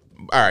 Yeah.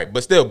 All right,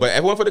 but still,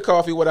 everyone for the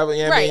coffee, whatever.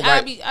 You know Right. what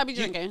I mean? I'll be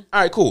drinking.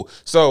 All right, cool.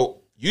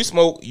 So you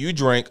smoke, you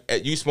drink,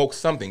 you smoke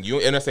something.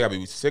 You and I say I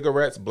be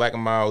cigarettes, Black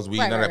and Milds, weed,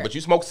 none of that. But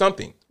you smoke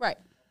something. Right.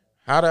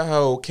 How the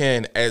hell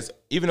can,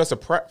 even though it's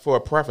for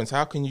a preference,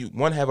 how can you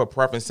have a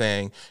preference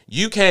saying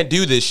you can't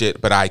do this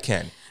shit, but I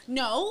can?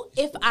 No,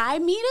 if I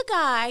meet a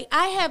guy,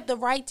 I have the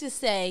right to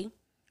say,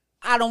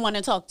 I don't want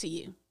to talk to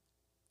you.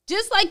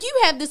 Just like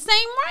you have the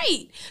same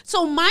right.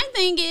 So my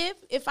thing is,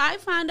 if I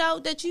find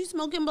out that you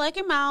smoking Black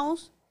and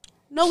Milds,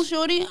 no,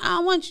 shorty, I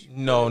don't want you.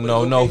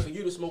 No. For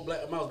you to smoke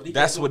Black and Milds, but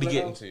That's what he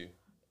getting to.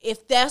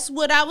 If that's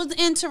what I was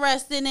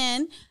interested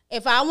in,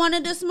 if I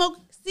wanted to smoke,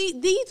 see,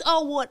 these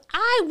are what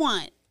I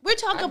want. We're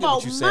talking about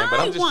what you're saying, but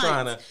I'm just wants.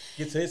 trying to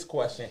get to his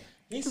question.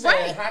 He's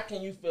saying, Right. how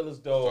can you feel as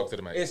though Talk to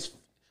the mic.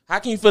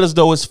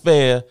 it's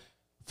fair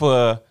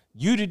for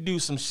you to do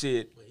some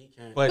shit,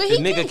 but the he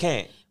nigga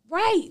can't?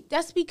 Right.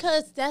 That's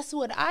because that's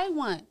what I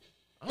want.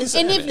 It's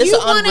And if an you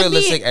want to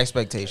unrealistic be,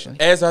 expectation.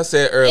 As I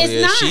said earlier,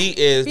 It's not, she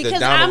is the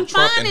because Donald I'm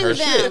Trump in her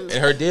finding shit, them.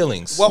 in her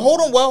dealings. Well,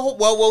 hold on.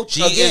 Well.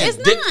 She again, is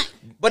it's not.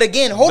 But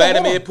again, hold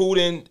Vladimir on.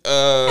 Putin,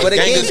 But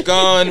again- Genghis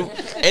Khan,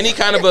 any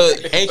kind of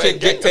a ancient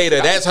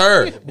dictator, that's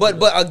her. But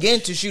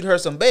again, to shoot her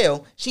some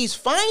bail, she's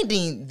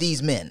finding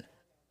these men.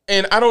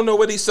 And I don't know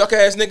where these suck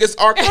ass niggas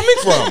are coming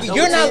from.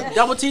 You're not.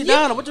 double T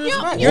down. What you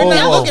expect? You're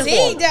not Whoa. looking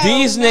for them.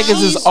 These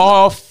niggas is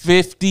all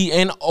 50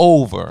 and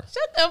over.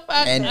 Shut the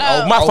fuck And-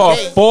 up. My fault,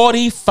 Okay.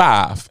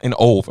 45 and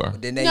over.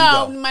 Then there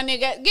No, you go. my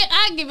nigga.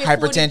 I give it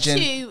 42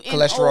 Hypertension, and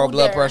cholesterol,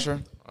 blood older.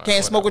 pressure.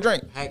 Can't smoke or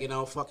drink. Hacking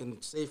out fucking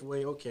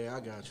Safeway. Okay,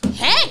 I got you.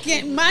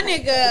 Hacking, my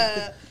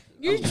nigga.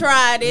 You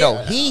tried it. No,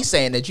 he's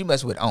saying that you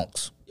mess with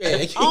onks. Yeah,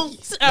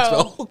 Unks.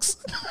 Oh.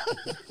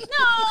 No,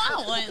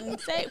 I wouldn't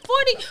say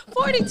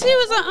 42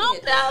 is an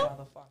unk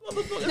though.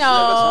 That's No.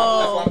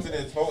 why I'm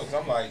sitting there talking.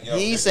 I'm like, yo,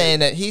 He's saying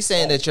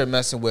that you're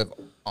messing with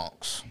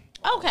onks.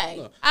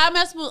 Okay, I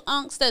mess with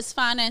unks that's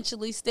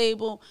financially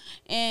stable,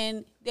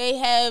 and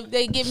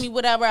they give me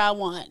whatever I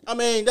want. I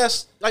mean,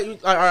 that's like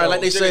all right,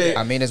 like they said.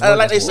 I mean, it's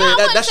like they working said,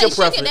 for it. that's No, I your wouldn't say sugar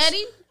preference.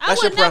 daddy. I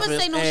That's would your never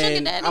preference. say no sugar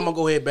And daddy. I'm gonna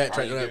go ahead backtrack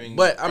Are you to that. giving-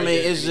 But I are you mean,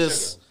 giving it's me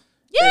just.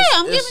 Yeah,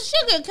 I'm it's- giving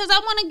sugar because I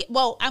want to get.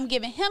 Well, I'm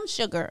giving him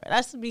sugar.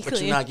 That's to be But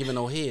clear. you're not giving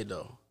no head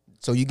though.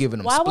 So you giving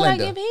him Why would I Splenda.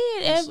 give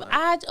head if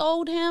I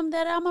told him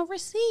that I'm a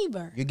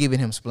receiver? You're giving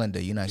him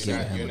Splenda. You're not giving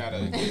you're him. not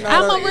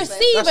I'm a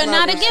receiver,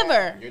 not a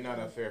giver. you're not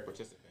a fair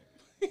participant.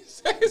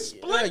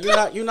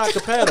 Yeah, you're not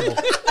compatible.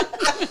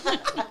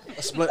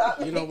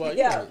 You know what?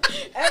 Yeah.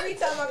 Every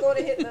time I go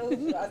to hit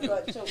those, I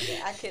start choking.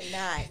 I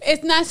cannot.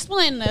 It's not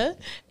Splenda.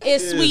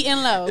 It's sweet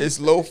and low. It's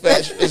low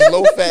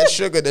fat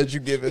sugar that you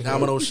giving him.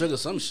 Domino sugar,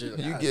 some shit.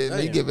 You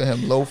giving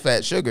him low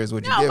fat sugar is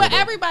what you No, giving but him.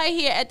 everybody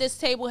here at this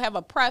table have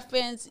a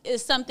preference.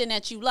 It's something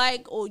that you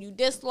like or you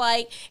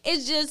dislike.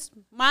 It's just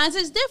mine's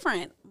is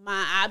different.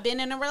 I've been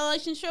in a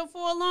relationship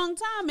for a long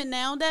time, and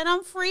now that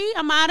I'm free,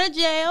 I'm out of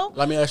jail.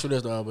 Let me ask you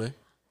this, though, babe.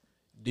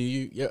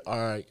 All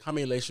right, how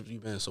many relationships you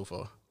been in so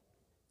far?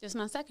 Just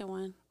my second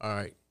one. All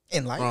right.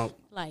 In life. All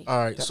Like,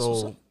 right, That's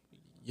what's so up.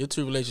 your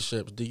two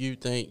relationships, do you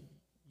think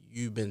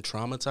you've been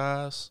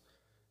traumatized?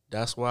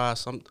 That's why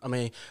I'm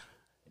going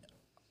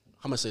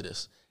to say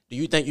this. Do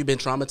you think you've been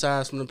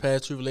traumatized from the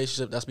past two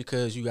relationships? That's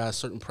because you got a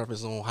certain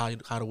preference on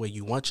how the way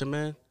you want your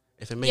man,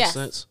 if it makes Yes.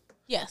 sense?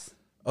 yes.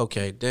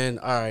 Okay, then,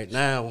 all right,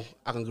 now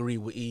I can agree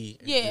with E.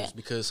 and Yeah. Juice,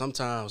 because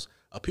sometimes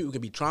people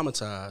can be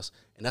traumatized,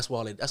 and that's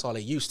all they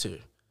used to.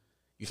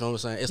 You feel what I'm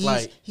saying? It's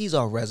like He's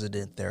our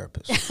resident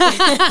therapist,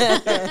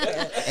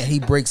 and he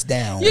breaks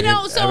down. You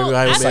know, so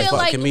everybody I was like, feel fuck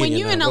like comedian when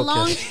you're in a now,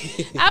 long,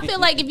 okay. I feel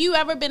like if you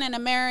ever been in a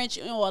marriage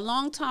or a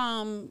long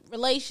time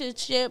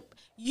relationship,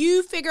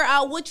 you figure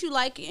out what you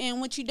like and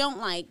what you don't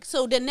like.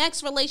 So the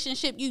next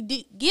relationship you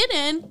get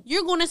in,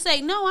 you're going to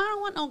say, no, I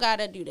don't want no guy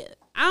to do that.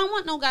 I don't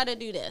want no guy to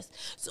do this.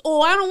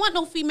 Or I don't want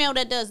no female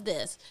that does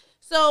this.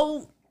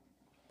 So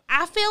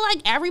I feel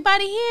like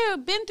everybody here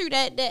been through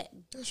that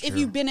if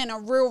you've been in a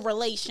real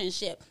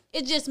relationship.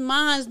 It's just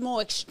mine's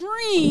more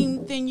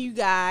extreme than you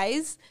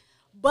guys,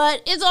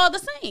 but it's all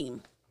the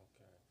same.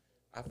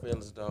 I feel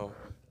as though,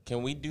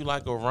 can we do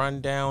like a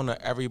rundown of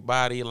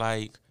everybody,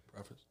 like,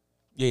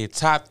 yeah,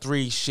 top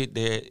 3 shit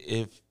that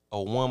if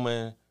a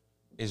woman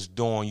is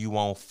doing, you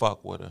won't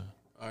fuck with her.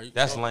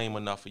 That's lame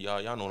enough for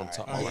y'all. Y'all know what I'm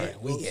talking about.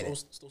 Right? We get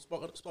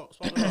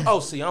it. Oh,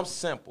 see, I'm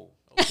simple.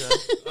 Okay.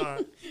 All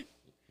right.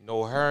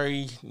 No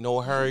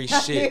hurry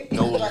shit.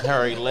 No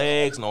hairy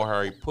legs, no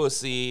hairy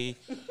pussy,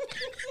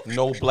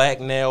 no black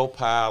nail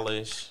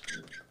polish.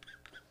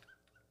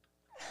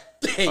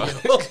 Hey, yo.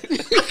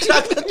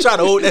 I try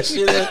to hold that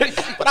shit in,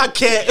 but I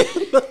can't.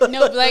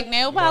 No black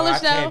nail No, polish I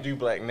can't though. do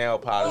black nail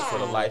polish for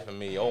the life of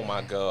me. Oh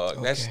my god,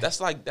 Okay.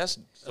 that's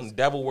some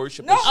devil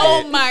worship. No. Shit.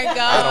 Oh my god.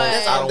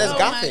 I don't That's want-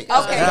 gothic.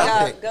 God. Okay,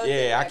 Gothic. go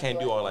Yeah, I can't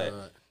do all that.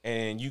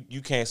 And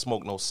you can't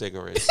smoke no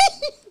cigarettes.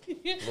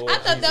 I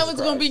thought that was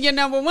gonna be your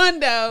number one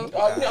though.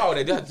 Oh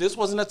no, this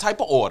wasn't a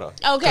type of order.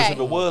 Okay. Because if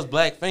it was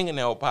black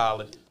fingernail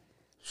polish,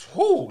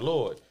 whoo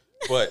Lord.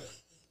 But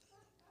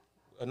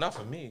enough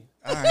of me.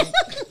 All right.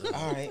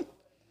 All right.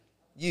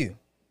 You.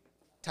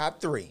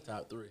 Top 3.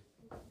 Top 3.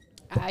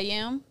 I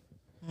am.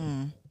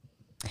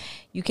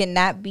 You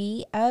cannot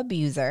be an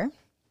abuser.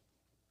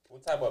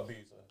 What type of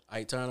abuser?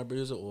 Ike Turner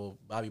abuser or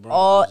Bobby Brown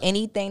Or abuser?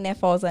 anything that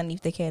falls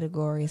underneath the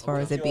category as far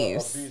as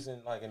abuse. Abusing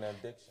like an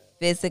addiction.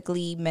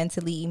 Physically,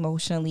 mentally,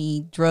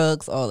 emotionally,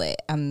 drugs, all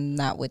that. I'm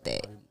not with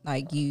that.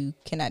 Like, you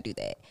cannot do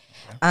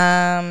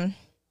that.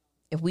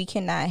 If we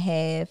cannot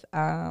have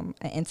an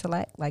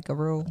intellect, like a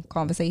real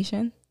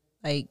conversation,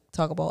 like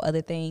talk about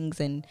other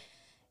things, and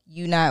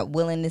you not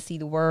willing to see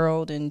the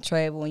world and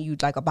travel, and you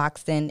like a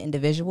boxed in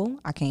individual,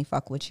 I can't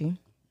fuck with you.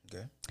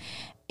 Okay.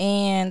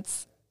 And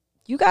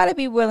you got to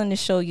be willing to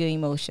show your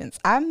emotions.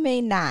 I may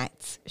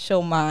not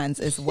show mine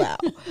as well,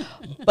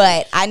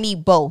 but I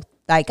need both.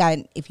 Like,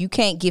 if you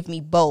can't give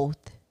me both,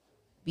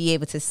 be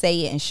able to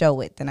say it and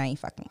show it, then I ain't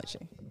fucking with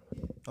you.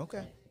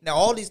 Okay. Now,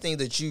 all these things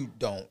that you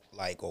don't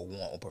like or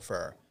want or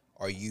prefer,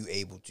 are you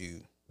able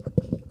to?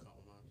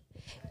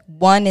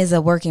 One is a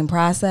work in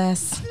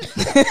process,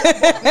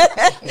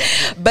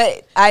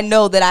 but I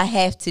know that I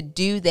have to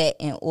do that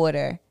in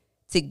order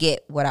to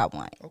get what I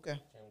want. Okay.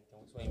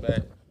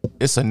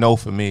 It's a no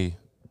for me.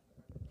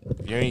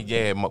 If you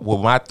ain't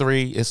with my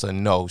 3, it's a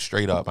no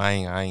straight up. I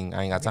ain't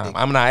got time.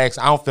 I'm not ask.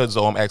 I don't feel as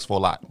though I'm asked for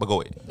a lot. But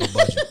go ahead. No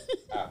budget.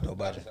 No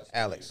budget.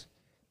 Alex,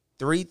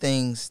 3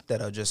 things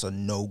that are just a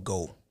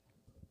no-go.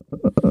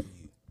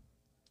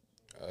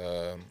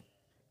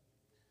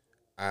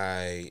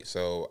 I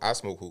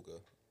smoke hookah.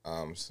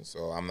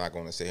 So I'm not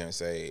going to sit here and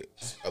say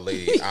a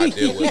lady I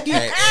deal with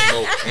can't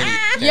smoke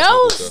any. Yo, Can't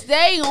smoke hookah.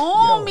 stay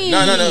on me. No.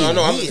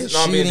 I'm He is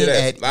being shooting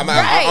dead ass. at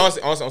Right.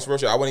 Honestly, on some real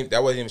shit,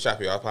 that wasn't even shot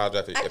for you. I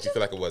apologize if you feel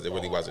like it was. It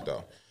really wasn't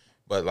though.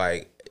 But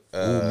like,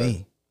 Ooh,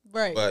 me.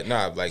 Right. but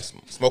nah, like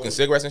smoking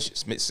cigarettes and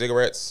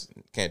cigarettes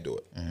can't do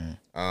it.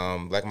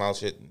 Black mouth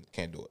shit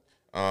can't do it.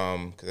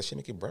 Cause that shit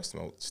make your breath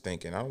smell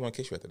stinking. I don't want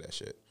to kiss you after that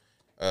shit.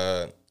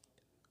 I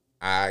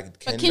But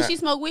cannot. can she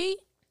smoke weed?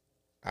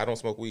 I don't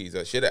smoke weed.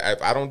 That shit.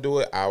 If I don't do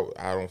it, I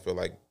don't feel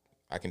like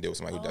I can deal with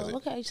somebody who does it.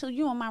 Okay, so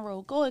you on my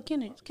road. Go ahead,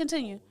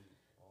 continue.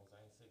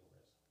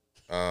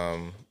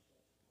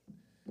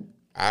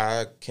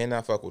 I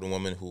cannot fuck with a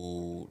woman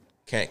who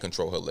can't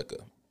control her liquor.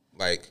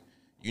 Like,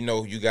 you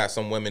know, you got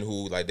some women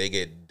who like they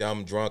get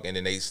dumb drunk and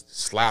then they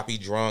sloppy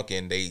drunk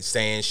and they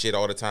saying shit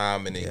all the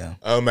time and they,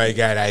 oh my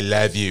god, I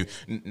love you.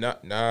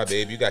 Nah,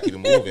 babe, you gotta keep it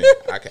moving.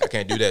 I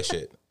can't do that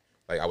shit.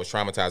 Like, I was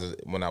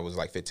traumatized when I was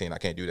like 15. I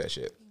can't do that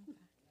shit.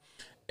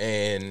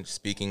 And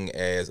speaking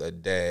as a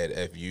dad,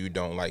 if you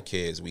don't like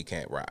kids, we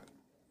can't rock.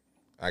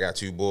 I got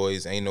 2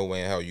 boys. Ain't no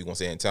way in hell you gonna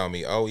say and tell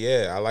me, oh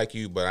yeah, I like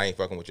you, but I ain't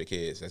fucking with your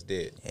kids. That's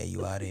dead. Yeah,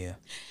 you out of here.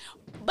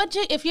 But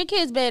if your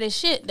kid's bad as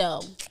shit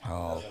though,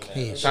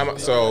 Okay. So I'm gonna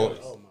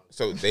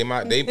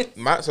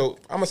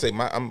say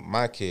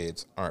my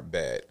kids aren't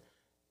bad,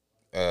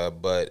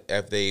 but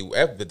if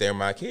they're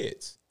my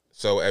kids.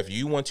 So if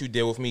you want to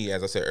deal with me,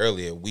 as I said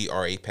earlier, we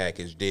are a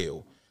package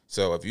deal.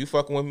 So if you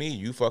fucking with me,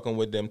 you fucking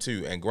with them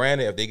too. And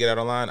granted, if they get out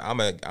of line, I'm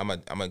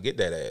gonna get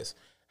that ass.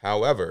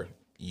 However,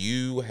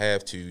 you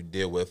have to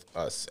deal with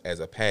us as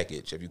a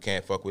package. If you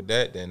can't fuck with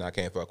that, then I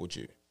can't fuck with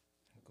you.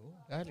 Cool.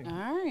 Got you.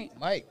 all right,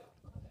 Mike.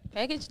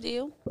 package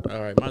deal.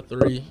 All right, my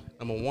 3.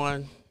 Number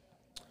 1,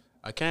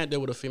 I can't deal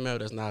with a female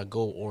that's not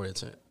goal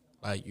oriented.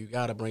 Like, you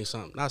gotta bring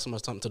something, not so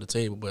much something to the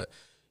table, but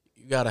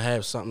you gotta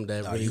have something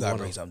that No, really you gotta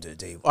wanna, bring something to the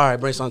table. all right,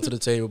 bring something to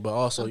the table, but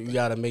also you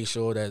gotta make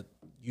sure that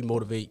you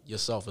motivate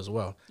yourself as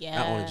well.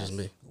 Not only just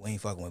me. We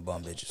ain't fucking with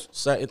bum bitches.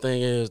 Second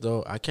thing is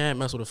though, I can't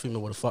mess with a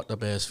female with a fucked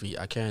up ass feet.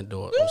 I can't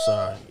do it. I'm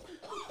sorry.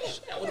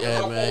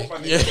 Yeah, man.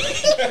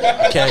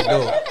 Yeah, I can't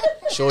do it.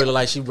 Shorty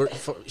like she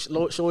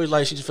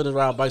just finna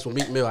ride bikes with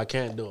Meek Mill. I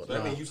can't do it. That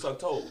Nah. mean you suck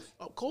toes.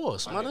 Of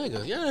course, my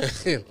nigga. Yeah,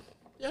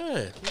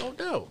 yeah, no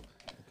doubt.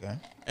 Okay.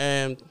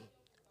 And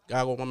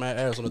gotta go with my man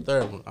ass on the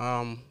third one.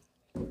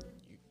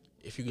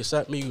 If you can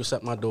accept me, you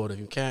accept my daughter. If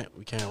you can't,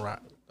 we can't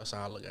rock. That's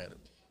how I look at it.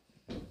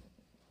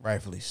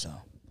 Rightfully so.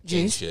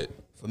 King shit.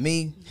 For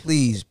me,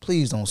 please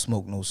don't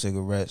smoke no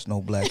cigarettes,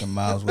 no Black and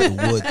Milds with a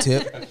wood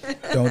tip.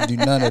 Don't do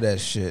none of that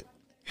shit.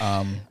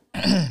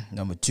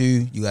 Number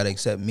 2, you gotta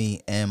accept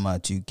me and my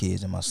 2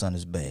 kids, and my son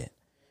is bad.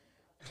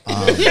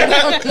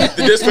 The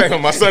disclaimer: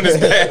 my son is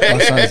bad.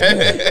 My son is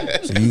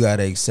bad. So you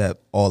gotta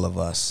accept all of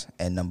us.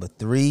 And number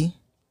 3,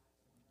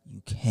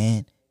 you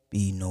can't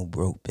be no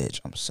broke bitch.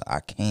 I'm sorry,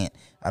 I can't.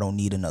 I don't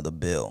need another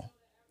bill.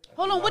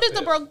 Hold on, what is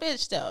the broke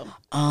bitch though?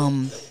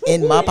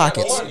 In my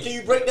pockets. Can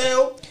you break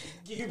down?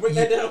 Can you break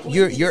that down,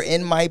 please? You're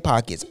in my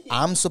pockets.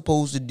 I'm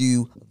supposed to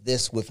do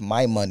this with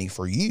my money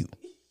for you.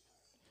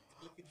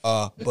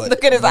 But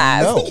Look at his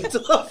eyes. No.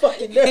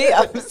 He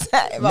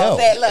upset about No.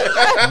 that. Look.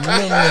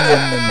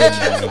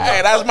 No.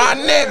 Hey, that's my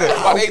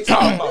nigga. What they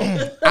talking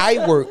about?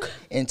 I work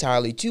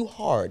entirely too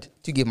hard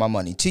to give my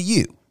money to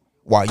you,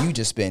 while you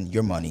just spend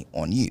your money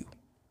on you,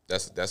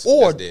 That's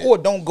or dead. or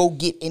don't go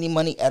get any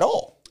money at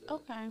all.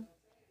 Okay.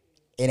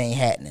 It ain't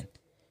happening.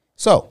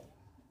 So,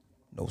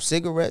 no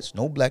cigarettes,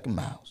 no Black and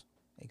Miles,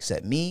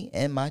 except me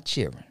and my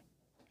children.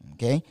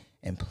 Okay,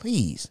 and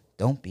please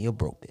don't be a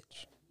broke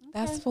bitch.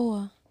 That's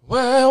 4.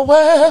 Well.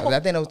 I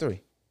think that was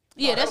 3.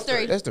 Yeah, that's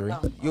 3. That's 3.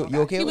 You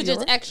okay? He with was your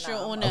just right? extra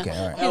on the Okay,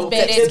 all right. his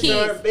badass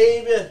kids.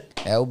 baby.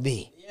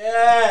 LB.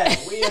 Yeah,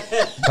 we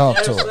Talk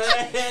to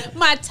us.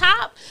 My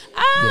top,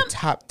 Your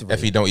top 3.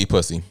 If he don't eat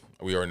pussy,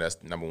 we are in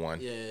that's number 1.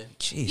 Yeah.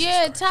 Jesus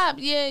yeah, Christ. top,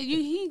 yeah,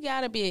 he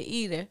gotta be an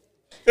eater.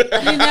 You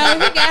know,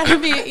 he gotta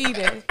be an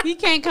eater. He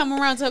can't come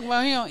around talking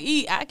about he don't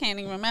eat. I can't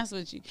even mess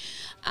with you.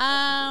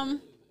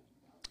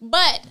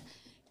 But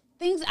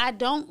things I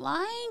don't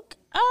like,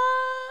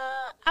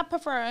 I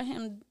prefer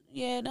him.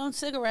 Yeah, don't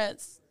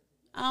cigarettes.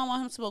 I don't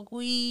want him to smoke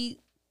weed,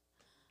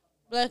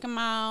 Black and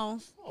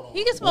Miles.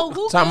 He can smoke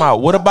hookah. Talking about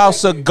what about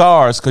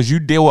cigars? Because you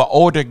deal with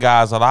older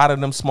guys. A lot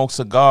of them smoke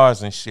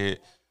cigars and shit.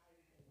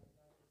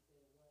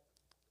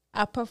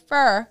 I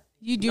prefer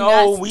you do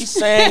No, not. we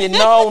saying it.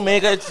 No,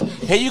 nigga.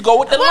 Here you go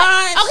with the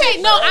line.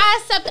 Okay, no,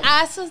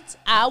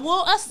 I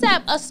will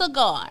accept a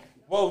cigar.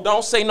 Well,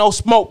 don't say no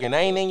smoking. That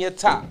ain't in your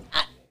top.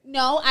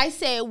 No, I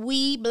said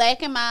weed,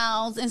 Black and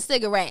Miles, and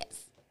cigarettes.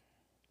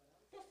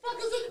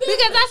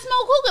 Because I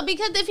smoke hookah.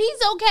 Because if he's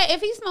okay,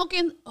 if he's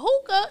smoking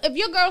hookah, if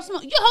your girl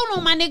smoke, you hold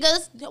on, my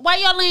niggas. Why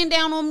y'all laying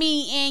down on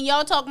me and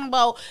y'all talking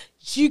about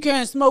she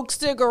can't smoke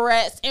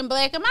cigarettes and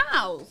Black and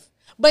Miles,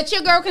 but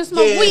your girl can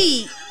smoke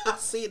weed. I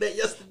see that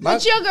yesterday.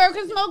 But your girl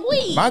can smoke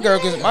weed. My girl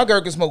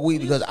can smoke weed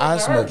because I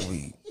smoke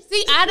weed.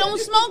 See, I don't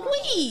smoke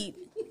weed.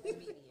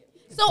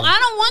 So I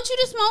don't want you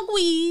to smoke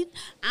weed.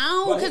 I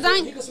don't,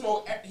 because He can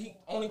smoke. He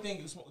only thing he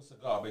can smoke is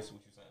cigar. Basically,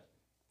 what you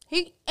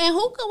saying? he and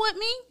hookah with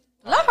me.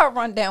 Let her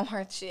run down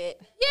her shit.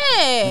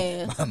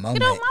 Yeah. My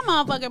Get man- off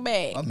my motherfucking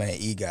bag. My man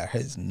E got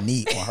his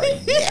knee on her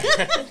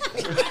neck.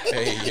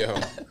 Hey yo,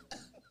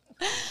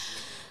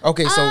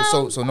 Okay,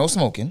 so no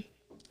smoking.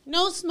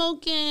 No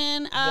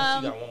smoking. You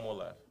got one more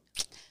left.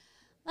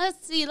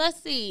 Let's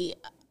see.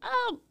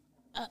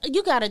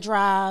 You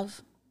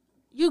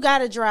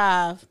gotta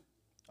drive.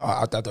 Oh,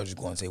 I thought you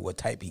were going to say what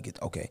type he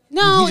get. Okay.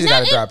 No, he just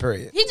got to drive,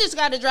 period. He just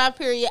gotta drive.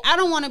 Period. I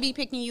don't want to be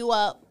picking you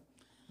up.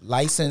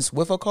 License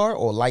with a car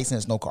or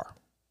license no car?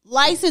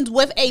 License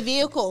with a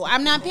vehicle.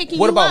 I'm not picking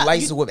What you about up.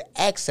 license with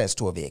access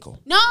to a vehicle?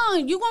 No,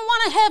 you gonna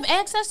want to have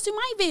access to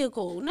my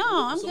vehicle. No,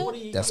 I'm So what do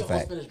good. you That's a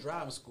fact. finish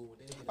driving school?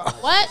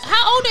 What?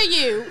 How old are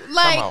you?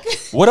 Like,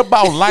 What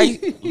about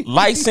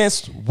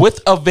license with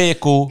a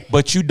vehicle,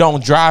 but you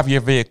don't drive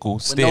your vehicle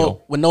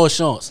still? With no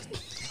insurance.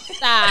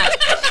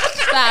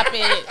 Stop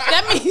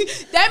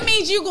it. That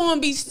means you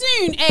gonna be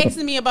soon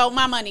asking me about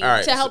my money all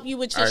right, to help you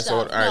with your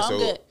stuff. I'm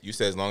good. you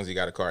said as long as you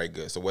got a car, you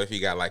good. So what if he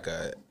got like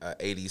a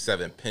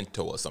 87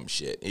 Pinto or some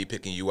shit? And he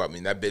picking you up. I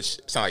mean, that bitch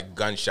sound like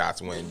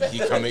gunshots when he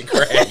come and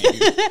grab you.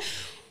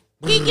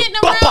 He getting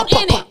around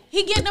in it.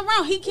 He getting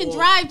around. He can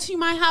drive to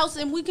my house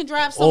and we can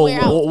drive somewhere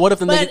else. what if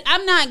the but nigga-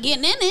 I'm not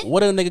getting in it.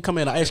 What if a nigga come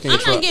in an ice cream I'm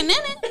truck? not getting in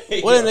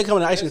it. What if they come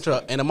in an ice cream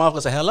truck and the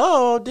motherfucker say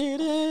hello? Ice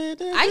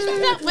cream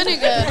truck, my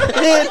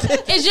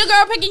nigga. Is your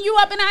girl picking you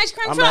up in an ice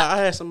cream I mean, truck? I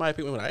had somebody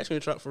pick me up in an ice cream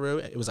truck for real.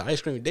 It was an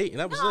ice cream date, and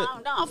that was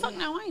it. No, fuck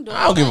no, I ain't doing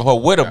I don't give a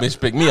fuck what a bitch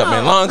pick me up,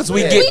 man. Long as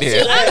we get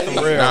there.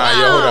 Nah,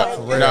 yo,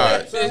 hold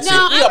up. Nah,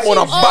 No, We up on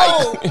a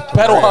bike,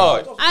 pedal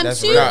hard. I'm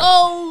That's too real.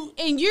 old,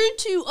 and you're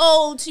too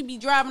old to be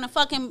driving a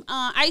fucking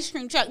ice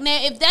cream truck. Now,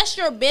 if that's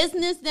your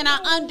business, then I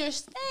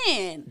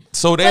understand.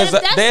 So But if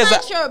that's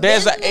not your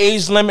there's an business-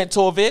 age limit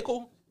to a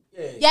vehicle.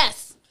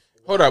 Yes.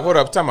 hold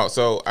up. Time out.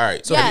 So, all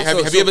right. So,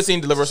 Yes. have you ever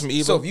seen Deliver from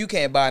Evil? So if you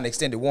can't buy an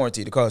extended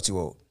warranty, the car's too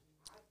old.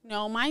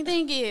 No, my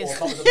thing is,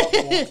 Hold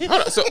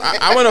on. So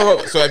I want to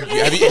know. So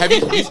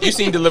have you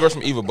seen Deliver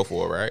from Evil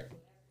before, right?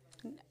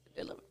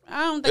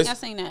 I don't think I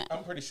seen that.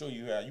 I'm pretty sure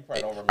you have. You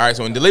probably don't All right.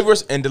 So in Deliver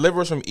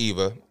from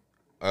Eva,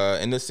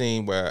 in the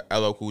scene where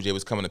LL Cool J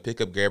was coming to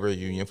pick up Gabrielle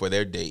Union for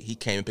their date, he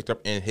came and picked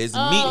up in his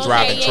meat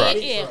driving truck.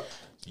 Yeah.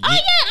 Oh yeah,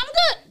 I'm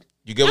good.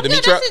 You good with the I'm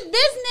meat good. truck? That's his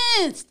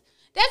business.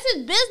 That's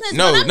his business.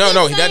 No. But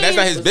I'm just That's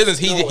not saying- his business.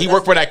 He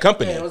worked for that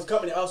company. Yeah, it was a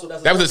company also.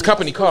 That was his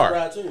company car.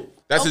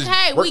 That's his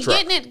Okay, work we truck.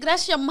 getting it.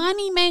 That's your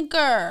money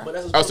maker.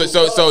 Oh,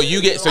 so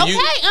you get Okay,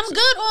 I'm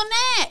good on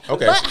that.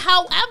 Okay. But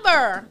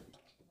however,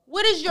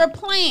 what is your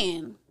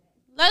plan?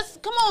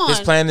 Come on. his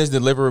plan is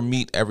deliver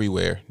meat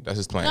everywhere. That's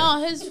his plan.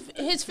 No,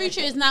 his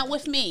future is not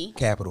with me.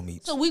 Capital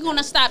meats. So we're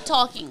gonna stop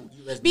talking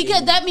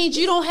because that means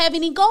you don't have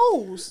any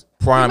goals.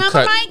 Prime Remember,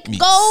 cut Mike?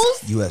 meats.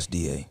 Goals?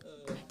 USDA.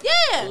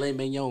 Yeah. Filet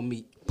mignon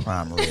meat.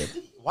 Prime rib.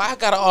 Why I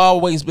gotta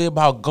always be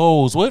about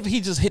goals? What if he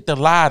just hit the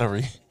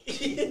lottery?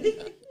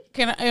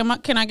 Can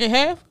I get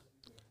half?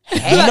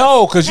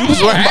 No, because you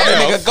was worried about the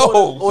nigga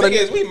gold. Or the Nigga,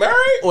 is we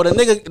married? Or the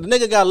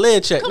nigga got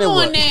lead check. Come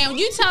on now,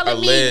 you telling A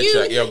me lead you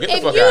check. Yo, get the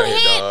if fuck you outta here,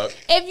 hit dog.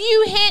 if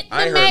you hit I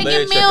the ain't heard Mega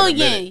lead check in a Million,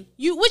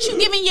 minute. what you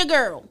giving your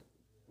girl?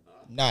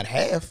 Not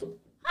half.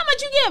 How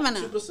much you giving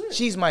her?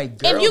 She's my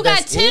girl. If you got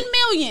that's 10 it.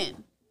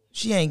 million,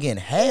 She ain't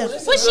getting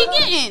half. what she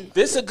getting?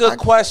 This is a good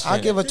question. I'll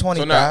give her So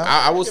 25. now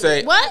I will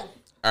say. What?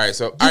 All right,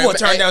 so You gonna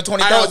turn down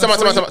 20,000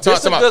 for you? This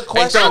is a good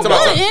question. I wouldn't,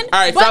 All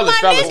right, but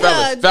fellas, my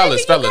nigga, baby,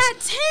 you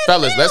got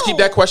 10 let's keep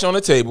that question on the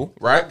table,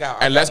 right?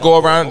 And let's go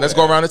around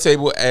the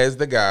table as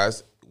the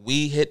guys.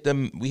 We hit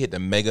the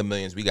Mega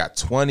Millions. We got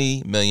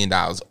 $20 million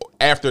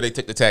after they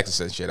took the taxes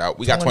and shit out.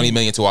 We got 20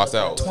 million to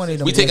ourselves. 20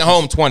 to we taking bitches.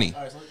 home 20.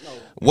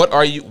 What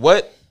are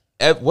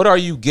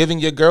you giving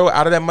your girl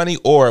out of that money,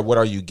 or what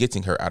are you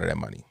getting her out of that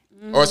money?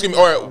 Or excuse me,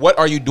 or what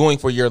are you doing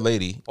for your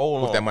lady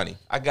with that money?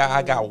 I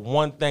got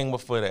one thing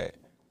before that.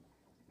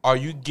 Are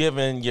you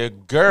giving your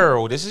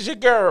girl? This is your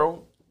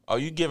girl. Are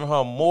you giving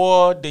her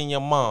more than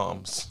your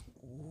mom's?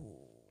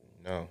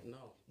 No.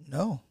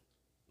 No.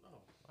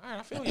 All right,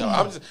 I feel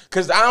y'all.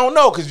 Because I don't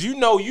know. Because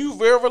you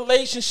very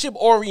relationship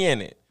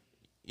oriented.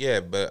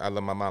 Yeah, but I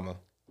love my mama.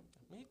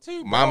 Me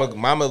too.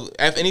 Mama.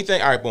 If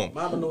anything, all right, boom.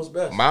 Mama knows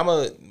best.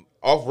 Mama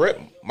off rip.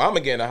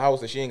 Mama getting a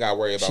house that she ain't got to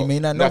worry about. She may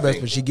not know nothing.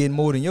 best, but she getting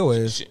more than your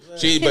ass.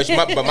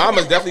 But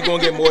Mama's definitely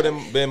gonna get more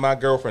than my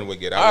girlfriend would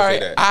get. I All would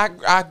say right,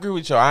 that. I agree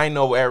with y'all. I ain't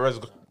know Eric's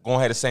gonna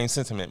have the same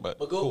sentiment, but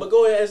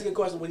Go ahead and ask a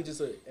question. What he just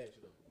said.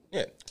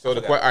 Yeah. So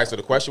all right. So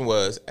the question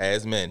was,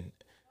 as men,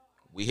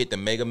 we hit the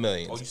Mega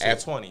Millions. Oh, you said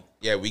 20.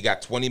 Yeah, we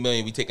got 20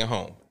 million. We taking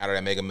home out of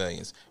that Mega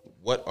Millions.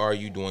 What are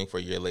you doing for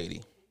your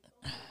lady?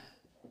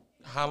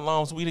 How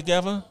long's we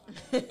together?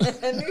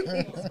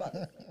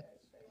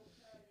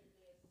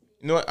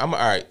 You know what? I'm all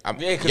right.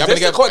 Yeah, because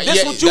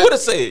this what you would have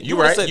said. You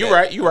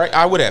right. You right.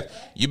 I would have.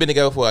 You've been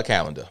together for a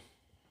calendar.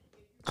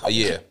 A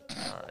year.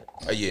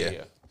 A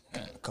year.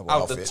 Couple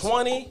Out the outfits.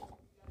 20,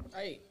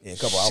 Yeah, a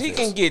couple she outfits.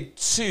 can get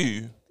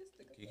 2.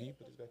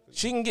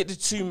 She can get the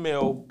 2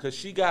 mil because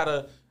she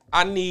gotta.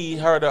 I need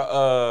her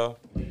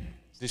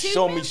to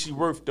show me she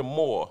worth the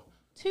more.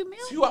 2 million?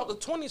 2 out the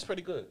 20 is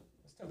pretty good.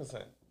 It's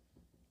 10%.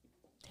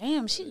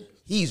 Damn, she.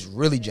 He's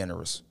really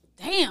generous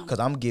Damn. because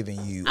I'm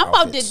giving you. I'm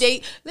about to outfits.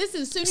 date.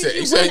 Listen, as soon as said- you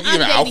he said win, you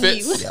I'm giving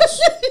dating you.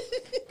 outfits?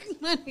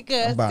 Yes. My nigga,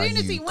 as buying soon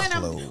as he you win,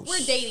 clothes.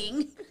 we're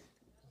dating.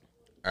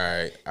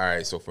 All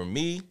right. So for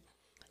me,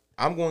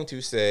 I'm going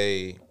to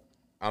say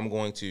I'm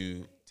going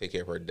to take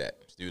care of her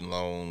debt, student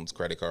loans,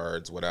 credit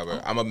cards,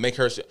 whatever. I'm gonna make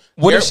her.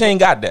 What if she ain't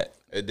got that?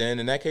 And then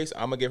in that case,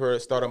 I'm gonna give her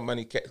startup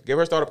money, give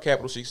her startup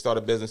capital. She can start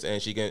a business,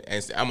 and she can.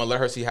 And I'm gonna let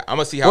her see. I'm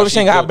gonna see how. What if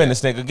she ain't got a build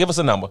business, nigga? Give us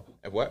a number.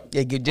 that. What?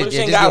 Yeah, What if just she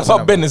ain't give us got a her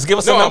number. business? Give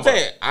us a No, I'm number.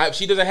 saying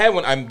she doesn't have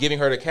one. I'm giving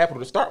her the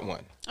capital to start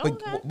one.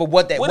 Okay. But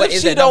what What if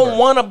is she that don't number?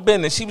 want a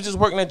business? She was just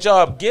working a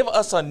job. Give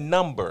us a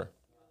number.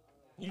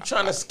 You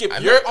trying to skip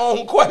your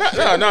own question?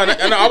 No.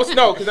 I was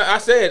because I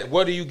said,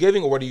 what are you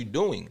giving or what are you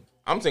doing?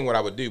 I'm saying what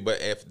I would do, but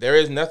if there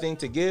is nothing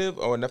to give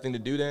or nothing to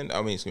do, then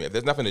excuse me, if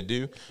there's nothing to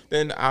do,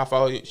 then I'll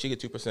follow you. She get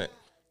 2%.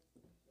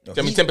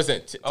 I mean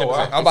 10%.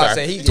 10%. I'm about to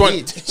say he. 20.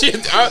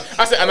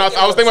 I said, and I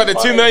was thinking about the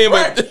 2 million,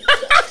 but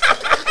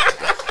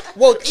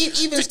Well,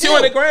 even still,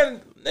 200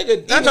 grand,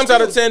 nigga. 9 times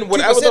out of 10,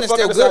 whatever 2% the is fuck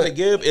I still decide to good.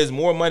 give is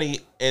more money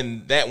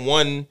in that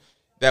one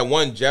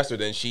gesture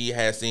than she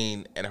has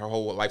seen in her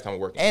whole lifetime of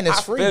working. and it's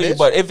I free. feel you, Bitch.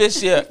 but if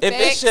it's your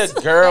Facts.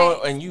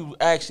 girl and you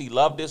actually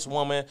love this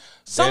woman,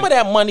 some of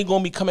that money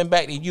gonna be coming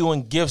back to you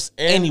in gifts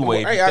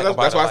anyway. if you think about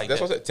That's it why like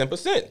that's that.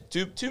 what I said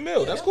 10%. 2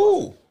 mil. That's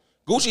cool.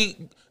 Gucci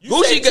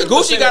said 2%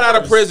 Gucci got out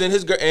of at prison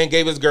and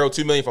gave his girl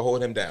 $2 million for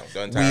holding him down.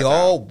 The entire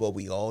time.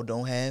 we all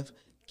don't have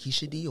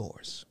Keisha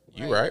Dior's.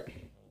 You right.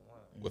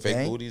 With Okay.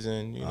 fake booties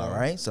and you know. All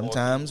right.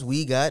 Sometimes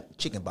we got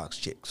chicken box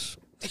chicks.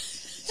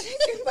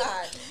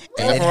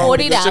 And And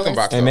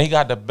 $40. And they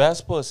got the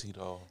best pussy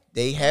though.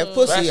 they have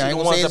pussy. Especially I the ain't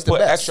gonna ones say that it's the put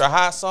best. extra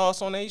hot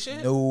sauce on their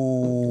shit.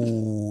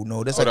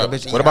 No, that's like Hold a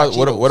up. bitch.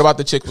 What about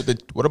the chick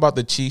with what about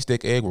the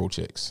cheesesteak egg roll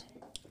chicks?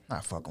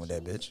 Not fucking with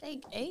that bitch.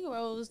 Egg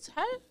rolls.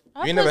 Her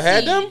You ain't never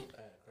had pussy. them?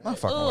 Not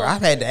fucking with her.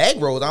 I've had the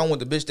egg rolls. I don't want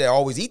the bitch that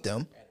always eat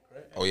them.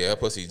 Oh yeah, her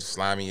pussy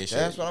slimy as shit.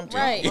 That's what I'm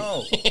Right.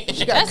 talking about.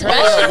 She got That's curly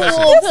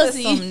vegetable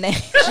pussy. pussy. Some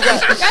nasty.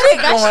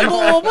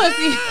 Vegetable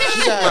pussy.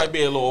 She got- Might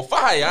be a little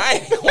fire. I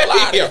ain't gonna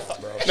lie to you. No,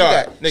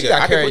 she nigga, got I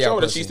can carry put you out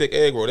on the pussy. cheesesteak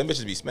egg roll. Them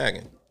bitches be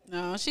smacking.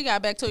 No, she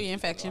got bacteria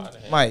infection.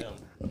 Mike,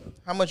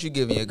 how much you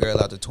giving your girl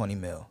out to 20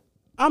 mil?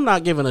 I'm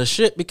not giving a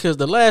shit because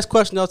the last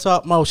question y'all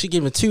talking about, she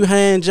giving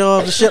 2-hand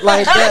jobs and shit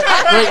like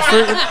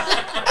that.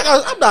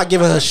 I'm not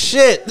giving her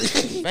shit.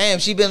 Fam,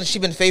 she been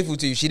faithful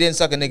to you. She didn't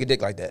suck a nigga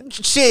dick like that.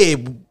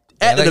 Shit.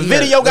 After look, the you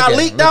video look got at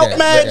leaked him, look out, at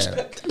man, him, look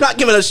at I'm not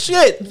giving a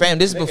shit. Fam,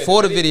 this is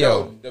before the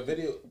video. The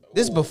video.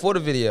 This is before the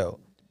video.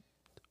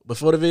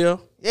 Before the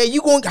video? Yeah,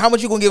 how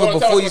much you gonna give her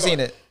before you seen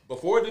it?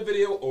 Before the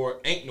video or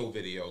ain't no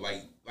video?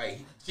 Like Like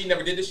she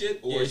never did the shit,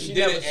 or Yeah, she she did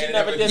never- it. she and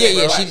never it did never it,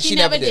 Yeah, bro. she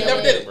never did She never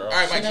it. did it. bro. All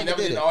right, Mike, she never never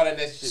did did it. all that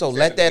shit. So she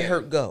let said that at the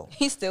hurt go.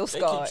 He's still They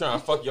keep scarred. trying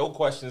to fuck your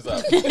questions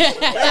up.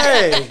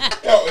 Hey, end.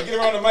 Yo, get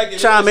around the mic. And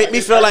trying to make me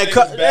feel like,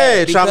 trying to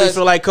make me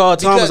feel like Carl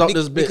Thomas out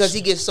this bitch. Because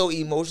he gets so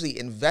emotionally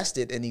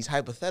invested in these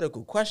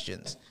hypothetical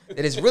questions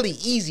that it's really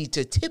easy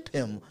to tip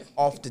him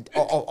off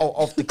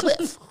the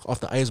cliff. Off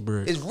the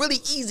iceberg. It's really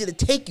easy to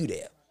take you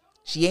there.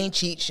 She ain't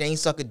cheat. She ain't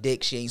suck a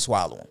dick. She ain't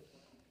swallowing.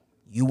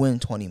 You win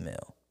 20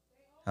 mil.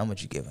 How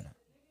much you giving her?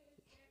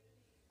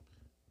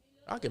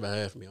 I'll give her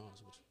half, to be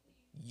honest with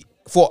you.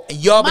 For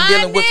y'all been My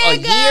dealing with a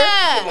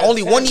nigga. year?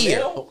 Only 1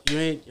 year. Oh, you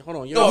ain't, hold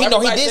on. You No, ain't, he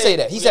Everybody did said- say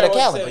that. He said a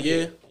calendar.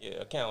 Yeah. Yeah,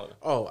 a calendar.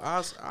 oh,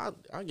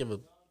 I'll give her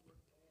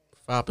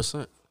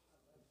 5%.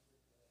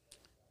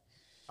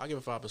 I'll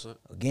give her 5%.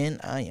 Again,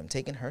 I am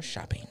taking her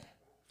shopping.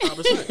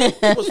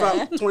 5%.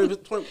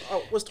 What's 20,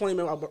 what's 20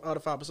 mil out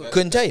of 5%?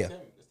 Couldn't tell you.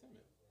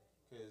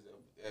 Because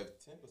if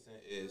 10%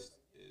 is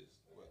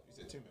what you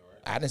said 2 mil,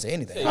 right? I didn't say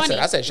anything. 20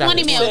 I said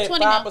shopping. 20 mil. Said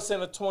 20 mil.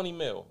 5% of 20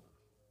 mil.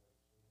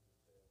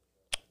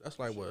 That's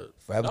like what?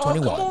 Forever Oh,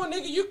 21. come on,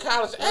 nigga. You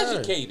college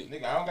educated.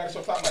 Nigga, I don't got it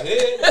so top of my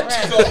head.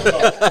 What you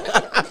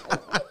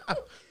talking about?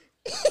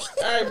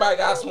 Everybody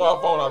got a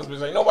smartphone on this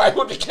bitch. Ain't nobody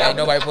put the Ain't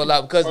calendar. nobody pull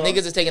out because niggas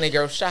is taking their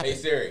girls Hey shopping.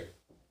 Siri,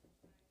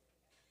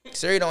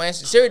 Siri don't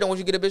answer. Siri don't want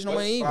you to get a bitch no what's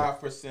money either.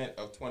 5%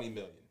 of 20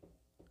 million?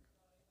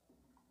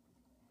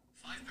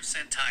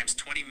 5% times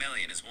 20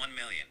 million is 1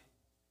 million.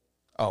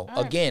 Oh,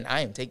 again,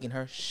 I am taking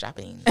her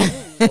shopping.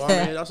 Well,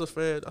 I mean, that's a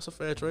fair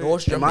trade.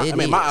 Nordstrom In my it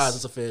my is. eyes,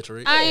 it's a fair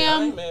trade. I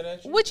ain't mad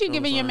at you. What you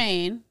giving your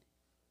man?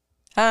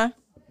 Huh?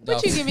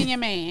 What you giving your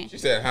man? She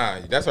said, "Huh."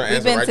 That's her We've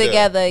answer been right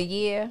together a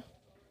year.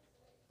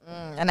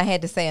 And I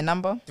had to say a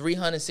number.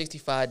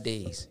 365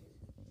 days.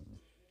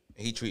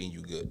 there. He treating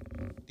you good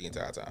the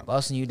entire time.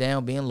 Busting you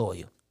down, being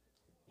loyal.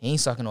 He ain't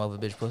sucking no other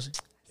bitch pussy.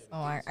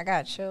 Oh, I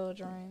got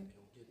children.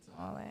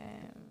 All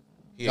that.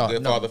 He a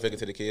good father figure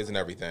to the kids and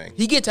everything.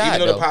 He get tired, even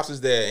though though. the pops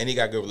is there and he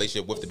got a good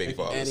relationship with the baby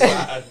father.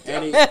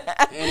 And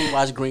he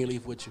watch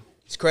Greenleaf with you.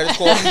 His credit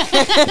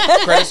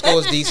score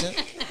is decent.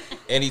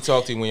 And he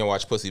talked to you when you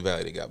watch Pussy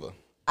Valley together.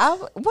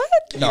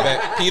 What?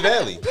 P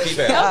Valley.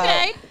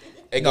 Okay.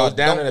 It goes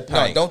down in the No,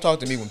 pint. don't talk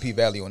to me when P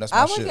Valley on. That's my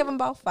I would shit. give him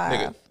about 5.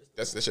 Nigga,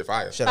 that shit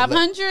fire. Shut up.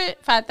 500,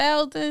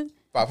 5,000,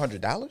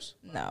 $500?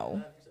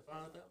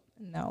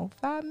 No,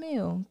 5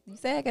 mil. You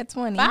said I got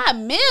 20. 5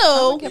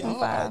 mil. Give him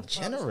 5.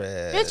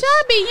 Generous. Bitch,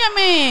 I be your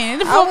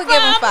man. I would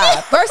give him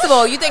 5. First of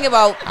all, you think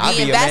about I'll we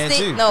be your man,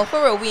 invested. too. No,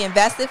 for real, we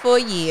invested for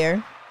a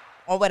year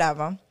or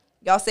whatever.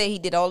 Y'all say he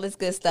did all this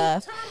good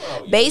stuff.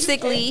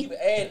 Basically, Keep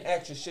adding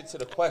extra shit to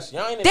the question.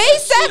 Y'all ain't they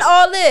said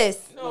all this.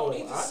 No,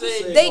 he just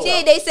said. They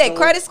did. They said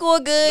credit score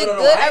good,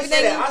 good I ain't say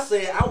everything. that. I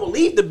said I will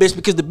leave the bitch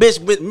because the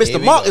bitch with Here Mr.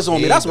 we Mark go. is on me.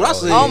 Here That's you what I go.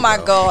 said. Oh my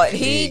God, Here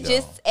he you go.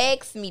 just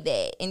asked me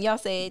that, and y'all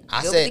said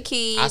I good said- with the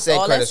kids, I said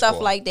all that credit stuff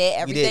score. like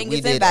that. We did- Everything we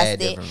is did add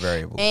invested, different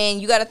variables.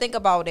 and you got to think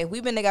about it.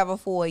 We've been together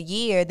for a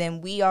year,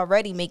 then we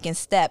already making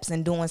steps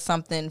and doing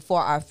something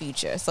for our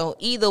future. So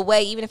either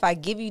way, even if I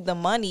give you the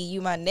money,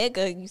 you my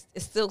nigga,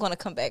 it's still gonna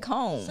come back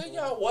home. Say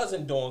y'all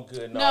wasn't doing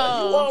good. No.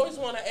 You always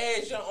want to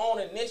add your own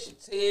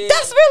initiative.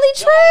 That's really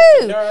your own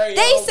true. scenario.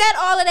 They said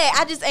all of that.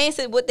 I just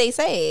answered what they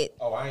said.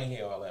 Oh, I ain't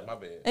hear all that. My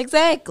bad.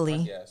 Exactly.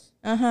 Yes.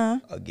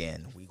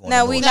 Again, we going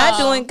Now to we Nordstrom. not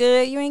doing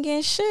good. You ain't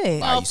getting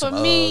shit. Buy No, you some for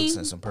me- Uggs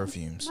and some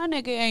perfumes. My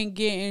nigga ain't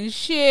getting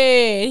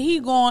shit.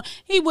 He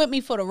with me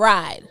for the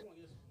ride.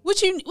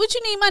 What you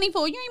need money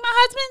for? You ain't my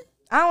husband?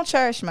 I don't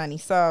cherish money,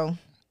 so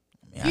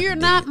Yeah, I You're can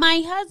dig not it. my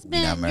We not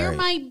husband. You're married.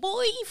 my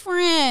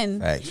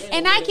boyfriend. Facts.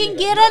 And I can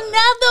get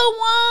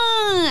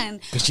another one.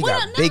 Because she Well,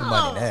 got big no.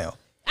 money now.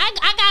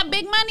 I got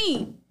big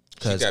money.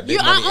 Because got big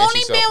You money and only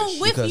she's been selfish.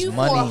 with Because you for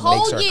money a makes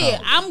whole her year.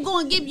 come. I'm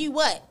going to give you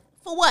what?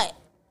 For what?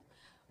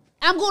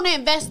 I'm going to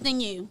invest in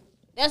you.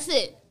 That's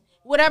it.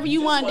 Whatever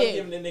you want to do.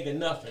 Giving the nigga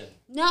nothing.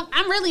 No,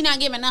 I'm really not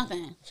giving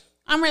nothing.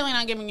 I'm really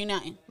not giving you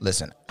nothing.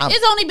 listen,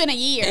 It's only been a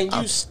year. And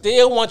you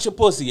still want your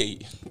pussy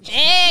ate.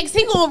 Eggs.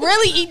 He gonna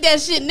really eat that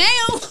shit now.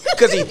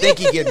 because he think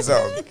he getting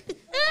some.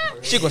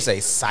 She gonna say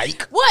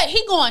psych. What?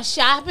 He going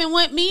shopping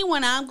with me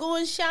when I'm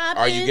going shopping?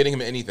 Are you getting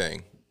him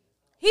anything?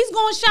 He's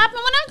going shopping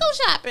when I go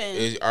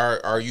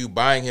shopping. Are you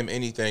buying him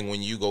anything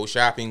when you go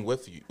shopping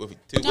with each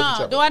No,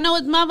 other? do I know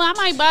his mother? I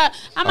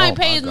might Oh,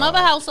 pay my his God. mother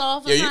house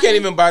off. Or Yeah, you something. can't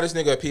even buy this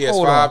nigga a PS5,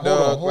 Hold on,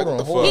 dog. hold on, What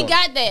the hold He fuck?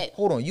 got that.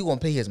 Hold on, you gonna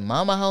pay his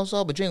mama house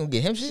off, but you ain't gonna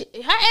get him shit?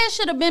 Her ass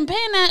should have been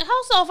paying that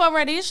house off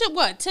already. It should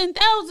what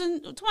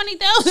 10,000,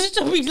 20,000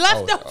 should be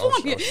left Oh, up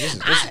oh, for you. this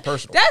is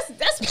personal.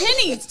 That's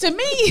pennies to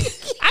me.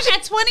 I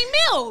got 20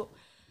 mil.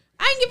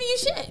 I ain't giving you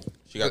shit.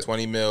 She got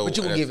 20 mil. But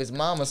you gonna and give his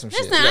mama some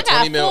shit. Listen, She I got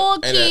 20 got mil 4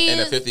 and a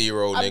kids,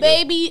 50-year-old a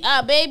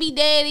nigga. baby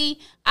daddy.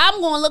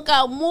 I'm gonna look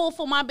out more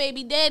for my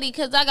baby daddy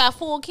because I got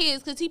 4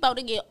 kids. Because he about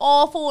to get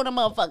all 4 of them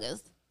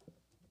motherfuckers.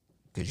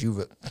 Cause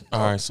you. All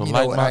right, so you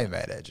like know what? my- I ain't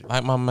mad at you.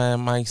 Like my man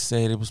Mike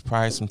said, it was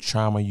probably some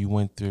trauma you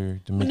went through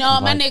to make No,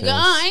 you my like nigga,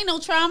 this. ain't no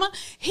trauma.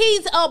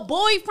 He's a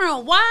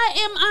boyfriend. Why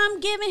am I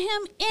giving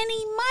him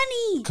any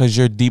money? Cause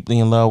you're deeply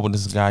in love with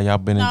this guy. Y'all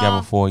been No.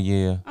 together for a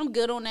year. I'm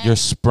good on that. You're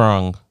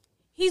sprung.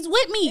 He's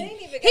with me.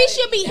 He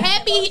should be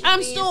happy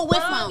I'm still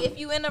with him. If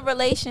you in a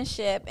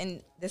relationship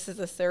and this is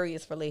a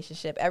serious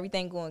relationship,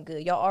 everything going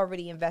good, y'all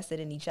already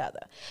invested in each other.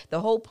 The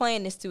whole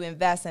plan is to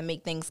invest and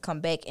make things come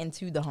back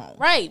into the home.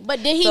 Right,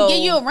 but did he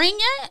give you a ring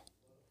yet?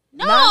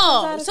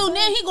 No. So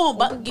now he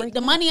gonna get the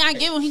money I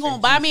give him. He gonna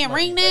buy me a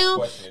ring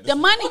now. The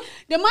money.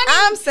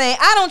 I'm saying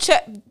I don't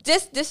check.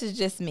 This is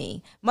just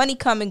me. Money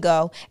come and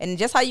go, and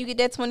just how you get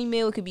that 20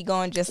 mil, it could be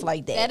gone just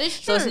like that. That is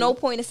So it's true. no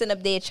point in sitting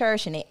up there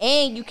cherishing it,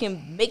 and you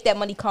can make that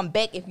money come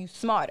back if you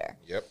smarter.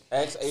 Yep.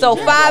 So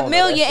 $5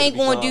 million ain't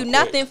gonna do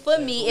nothing for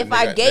me if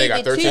I gave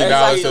it to you.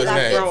 $13 to his I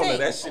name. got 15.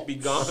 That should be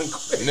gone quick.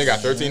 Nigga got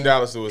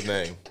 $13 to his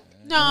name.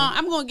 No,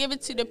 I'm gonna give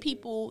it to the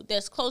people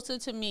that's closer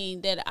to me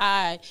that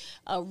I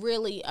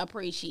really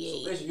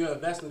appreciate. Basically, you're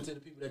investing to the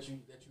people that you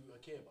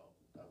care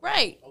about.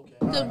 Right.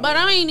 But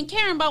I ain't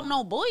caring about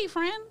no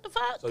boyfriend. The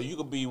fuck? So you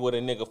could be with a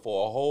nigga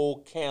for a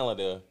whole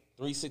calendar,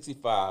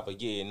 365 a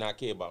year, and not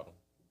care about him.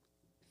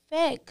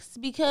 Facts.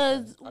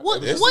 Because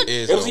what? This What?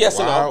 is It was a yes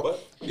or no, wild- but-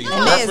 these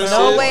And there's references,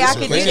 no way I this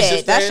could do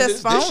relationship that. That's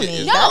standards, just this shit phony.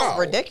 is That's wild.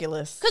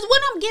 ridiculous. Because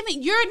what I'm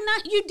giving, you're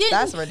not. You didn't.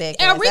 That's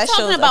ridiculous. Are we That shows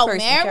talking a about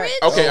person's marriage?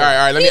 character. Okay, all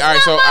right, let me. He's All right,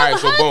 not so all my right,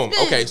 so boom.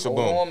 husband. Okay, so boom.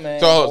 on, man.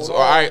 So all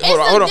right, It's hold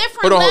on, a hold on,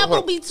 different hold on, level hold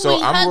on. between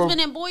So I'm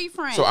husband and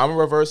boyfriend. So I'm gonna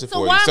reverse it So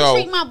for why you. So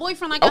treat my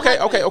boyfriend like a okay,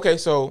 husband? okay.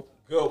 So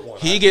Good one.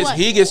 he gets What?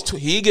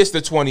 he gets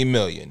the 20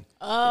 million.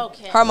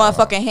 Okay. Her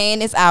motherfucking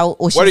hand is out,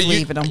 or she's What are you?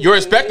 leaving him. You're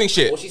expecting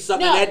shit. Well, she's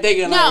sucking No, that dick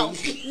and no,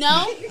 like,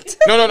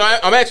 no, No.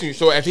 I'm asking you.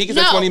 So if he gets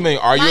no. that 20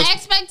 million, are you? My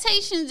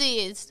expectations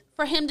is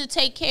for him to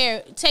take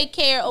care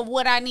of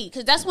what I need,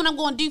 because that's what I'm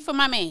going to do for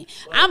my man.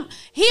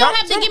 He don't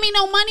have to give me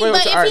no money, Wait,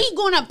 but all if right. he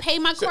going to pay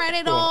my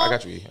credit Hold on, off,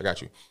 I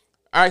got you.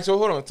 All right, so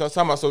hold on.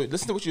 So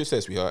listen to what you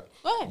said, sweetheart.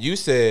 Go ahead. You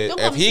said Don't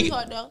call if me he.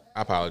 sweetheart, though.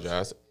 I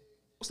apologize.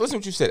 So listen to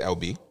what you said,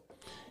 LB.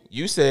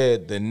 You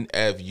said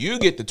if you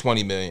get the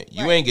 20 million,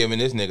 you ain't giving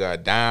this nigga a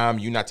dime.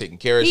 You not taking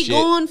care of he shit.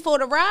 going for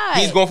the ride.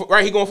 He's going for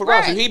right. He going for the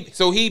ride. Right.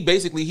 So he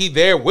basically he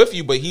there with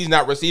you, but he's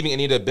not receiving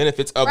any of the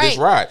benefits of this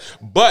Right. ride.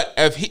 But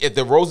if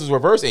the roles is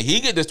reversed and he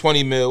get this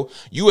 20 mil,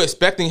 you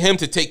expecting him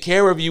to take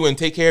care of you and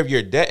take care of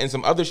your debt and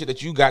some other shit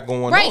that you got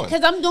going Right, on.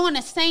 because I'm doing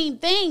the same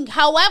thing.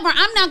 However,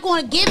 I'm not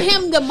going to give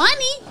him the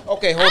money.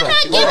 Okay, hold I'm on. not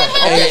Hold giving on. him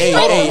Okay, the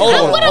hold money. on. Hold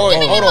That's on. what I'm Hold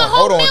giving on. him a whole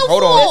Hold on. meal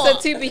Hold on. for.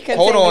 It's a to be Hold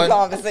continued on.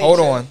 conversation.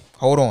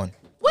 Hold on.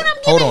 What I'm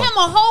Hold giving on. him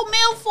a whole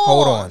meal for.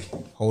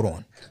 Hold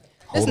on.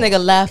 This nigga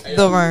left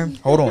the room.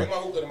 Hold on.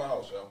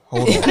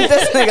 Hold on.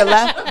 This nigga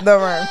left the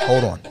room.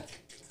 Hold on.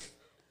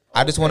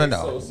 I just want to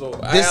know. So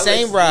This Alex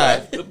same ride.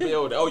 left the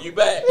building. Oh, you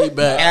back? he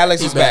back.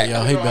 Alex He is back.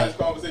 Yo, he back.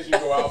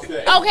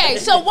 Okay,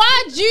 so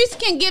why Juice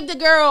can give the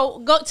girl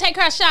go take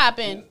her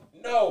shopping,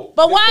 No.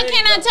 but the why thing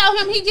can't I about- tell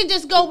him he can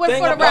just go with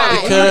thing for the about it,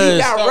 ride?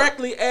 Because- he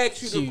directly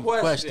asked you the She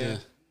question, questioned.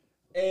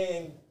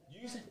 and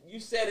you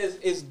said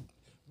it's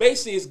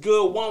basically it's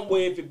good one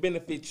way if it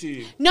benefits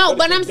you. No, if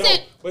but it I'm don't.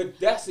 saying- But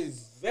that's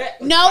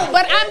exactly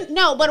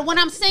But what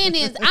I'm saying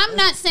is I'm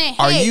not saying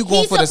Are hey, you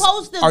going he's for the?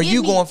 supposed to Are give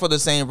you me- going for the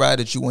same ride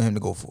that you want him to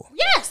go for?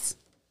 Yes.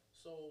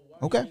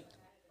 Okay.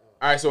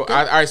 All right,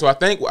 so I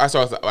think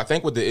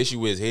what the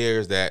issue is here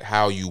is that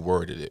how you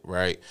worded it,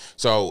 right?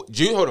 So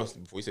Juice, hold on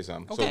before you say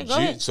something. Okay, go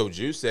ahead. So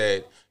Juice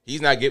said he's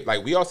not give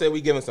like we all said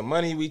we giving some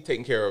money, we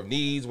taking care of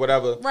needs,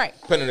 whatever, Right.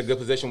 putting in a good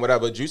position,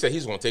 whatever. Juice said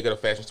he's going to take it to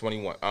Fashion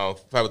 21,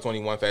 Forever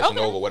 21, Fashion Okay.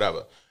 Nova,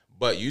 whatever.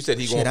 But you said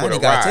he Shit, going I for the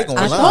ain't gotta ride. take on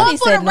I line. thought Going he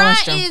for the said ride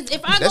Nordstrom. is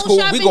if I That's go cool.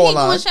 We shopping, go he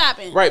online. going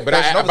shopping. Right, but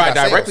Fashion I Nova's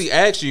got directly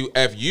sales. asked you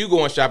if you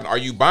going shopping, are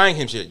you buying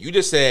him shit? You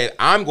just said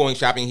I'm going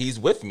shopping, he's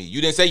with me. You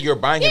didn't say you're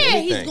buying him Yeah,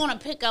 anything. he's gonna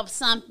pick up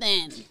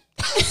something.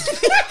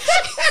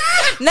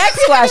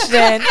 Next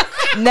question.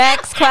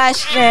 Next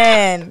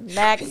question.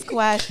 Next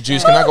question.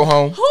 Juice, can I go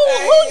home? Who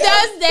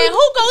does that?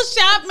 Who goes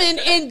shopping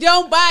and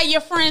don't buy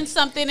your friends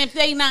something if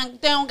they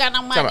don't got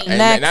no money? And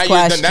Next now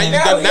question.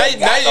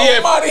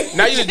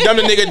 Now you just dumbed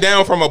the nigga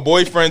down from a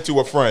boyfriend to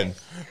a friend.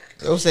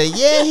 They'll say,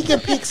 yeah, he can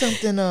pick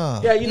something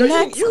up. Yeah, you know,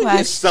 Next you question.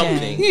 get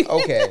something.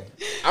 Okay.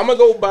 I'm gonna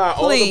go buy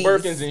Please. all the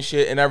Birkins and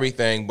shit and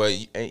everything, but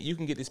you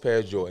can get these pair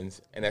of Jordans,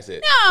 and that's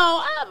it. No,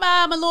 I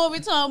buy him a Louis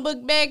Vuitton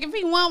book bag if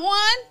he want one.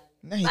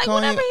 Now he Like,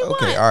 calling whatever he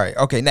Okay, want. all right.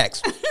 Okay,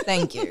 next.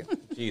 Thank you.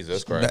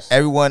 Jesus Now, Christ.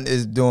 everyone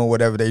is doing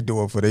whatever they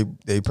doing for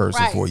they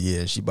person Right. for a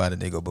year. She bought a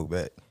nigga book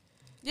bag.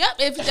 Yep,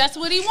 if that's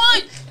what he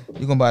want.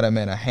 You gonna buy that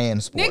man a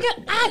hand sport.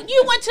 Nigga,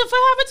 you went to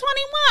Forever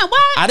 21.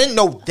 Why? I didn't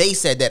know they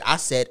said that. I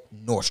said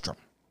Nordstrom.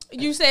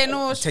 You said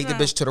no. Take the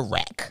bitch to the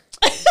rack.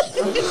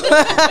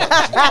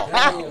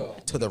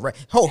 To the rack.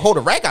 Hold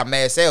the rack got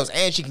mad sales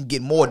and she can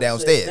get more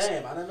downstairs.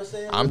 Damn, I never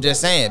said. I'm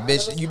just saying,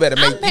 bitch, you better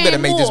make paying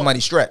this more. money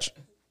stretch.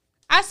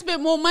 I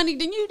spent more money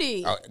than you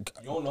did.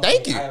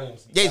 Thank you.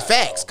 Yeah,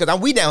 facts. Cause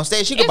we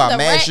downstairs. She could It's buy the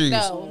mad rack, shoes.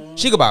 though.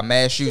 She could buy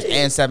mad shoes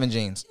and 7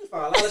 jeans. You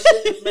find a lot of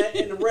shit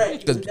in the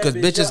rack. Cause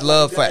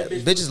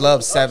bitches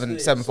love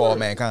 7 for all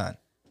mankind.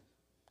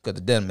 Cause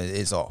the denim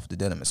is off. The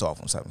denim is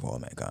off on 7 for all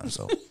mankind.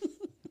 So,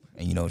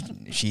 and you know,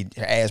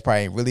 her ass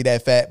probably ain't really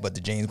that fat, but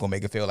the jeans gonna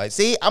make her feel like,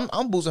 see, I'm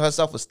boosting her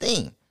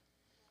self-esteem.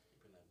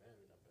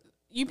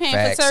 You paying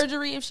Facts. for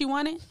surgery if she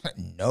wanted?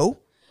 No.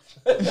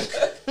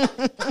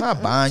 I'm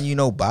not buying you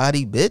no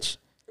body, bitch.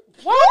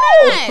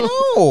 Why not?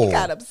 No. He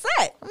got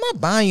upset. I'm not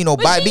buying you no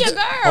But body she a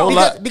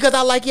girl. because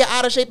I like your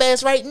out of shape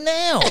ass right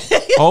now.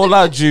 Hold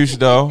up, Juice,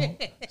 though.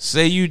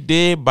 Say you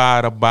did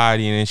buy the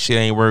body and shit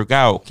ain't work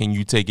out. Can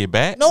you take it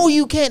back? No,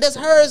 you can't. That's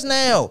hers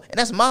now, and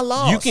that's my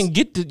loss. You can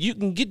get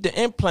the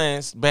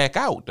implants back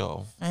out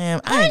though.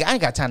 Man, I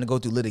ain't got time to go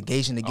through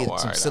litigation to get some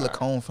alright,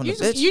 silicone from the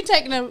bitch. You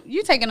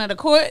taking her to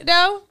court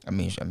though? I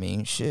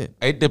mean, shit.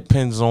 It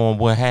depends on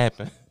what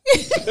happened.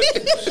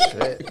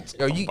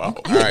 Yo, you All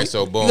right,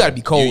 so boom. You gotta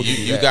be cold.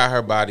 You got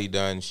her body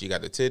done. She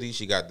got the titties.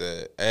 She got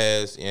the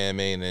ass. You know what I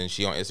mean? And then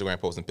she on Instagram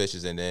posting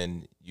pictures, and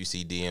then you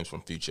see DMs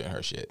from Future and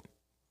her shit.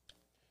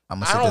 I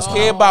don't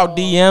care about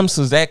DMs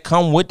because that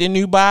come with the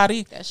new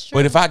body. That's true.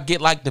 But if I get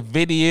like the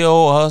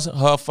video of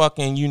her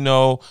fucking,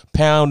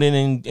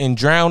 pounding and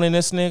drowning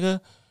this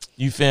nigga,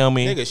 you feel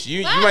me? Nigga,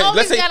 you Why might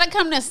always gotta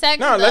come to sex?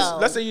 No, though?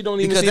 let's say you don't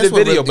even Because see that's the what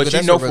video, really- but because you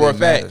that's know what for really a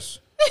fact. matters.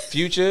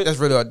 Future, That's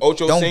really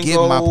Ocho don't Cinco,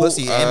 give my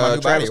pussy and my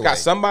new Travis body Scott. away.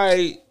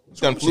 Somebody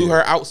done flew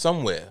her out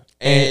somewhere,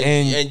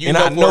 and you and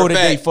know I for know a that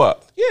fact, they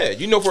fucked. Yeah,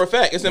 you know for a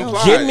fact it's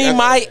implied. Give me That's-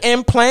 my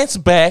implants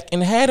back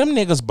and have them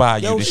niggas buy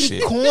you Yo, the she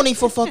shit. corny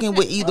for fucking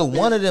with either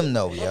one of them,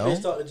 though, yo.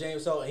 Bitch talk to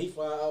James Hall and he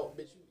fly out,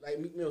 bitch. Like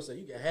Meek Mill said,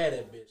 you can have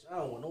that bitch. I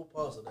don't want no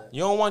parts of that.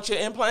 You don't want your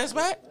implants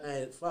back?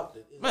 Man, fuck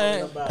it. It's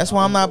Man, all about- That's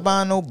why I'm not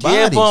buying no Give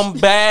bodies.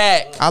 them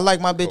back. I like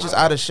my bitches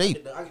out of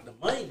shape. I get the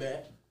money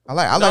back. I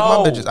like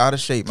No. my bitches out of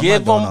shape. I'm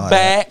Give not doing them all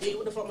that. back. Hey,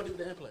 what the fuck am I do with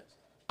the implants?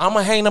 I'm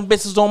gonna hang them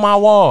bitches on my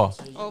wall.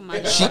 Oh my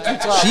god.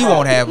 She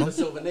won't have them.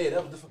 Sylvanette,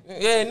 that was the fuck.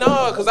 Yeah,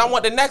 no, because I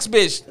want the next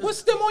bitch.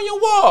 What's them on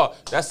your wall?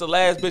 That's the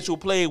last bitch who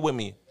played with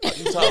me. What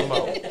you talking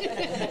about?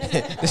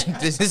 this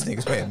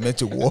nigga's playing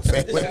mental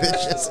warfare with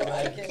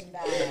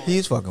bitches.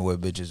 He's fucking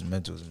with bitches'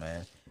 mentals,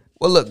 man.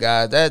 Well, look,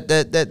 guys,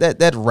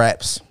 that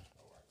wraps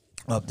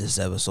up this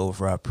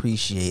episode. I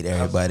appreciate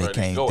everybody that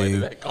came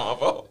through.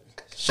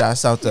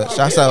 Shouts out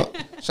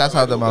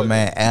to my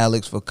man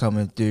Alex for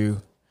coming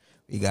through.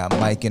 We got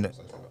Mike in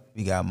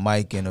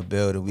the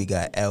building. We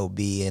got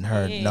LB and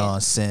her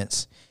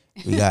nonsense.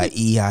 We got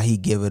E, how he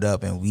give it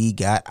up, and we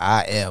got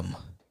IM.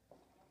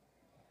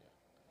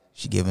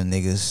 She giving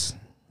niggas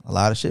a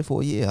lot of shit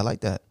for a year. I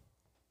like that.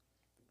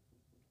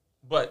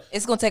 But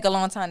It's gonna take a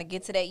long time to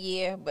get to that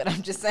year, but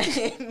I'm just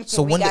saying.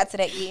 So we when got the-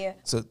 to that year.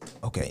 So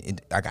okay,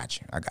 I got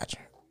you.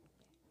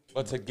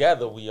 But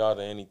together we are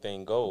the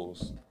anything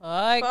goes.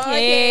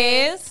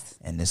 Podcast.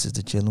 And this is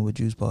the Chilling with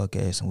Juice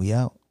podcast, and we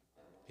out.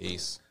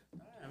 Peace.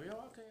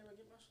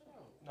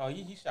 No,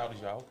 he shouted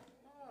you out.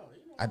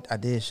 I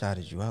did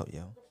shouted you out,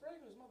 yo.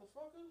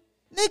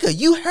 Nigga,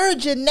 you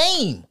heard your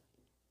name.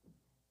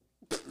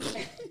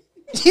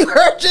 You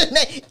heard your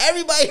name.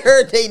 Everybody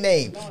heard their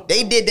name.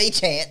 They did they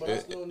chant.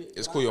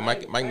 It's cool, yo.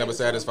 Mike never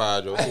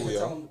satisfied, yo. It's cool,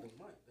 yo.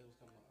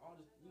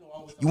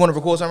 You want to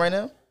record something right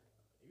now?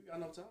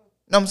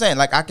 No, I'm saying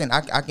like I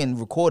can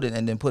record it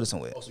and then put it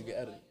somewhere.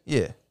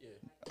 Yeah.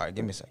 All right,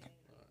 give me a second.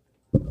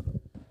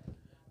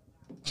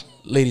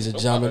 Ladies and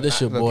gentlemen, this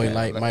your boy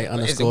Mike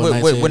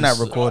We're not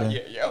recording.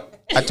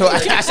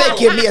 I said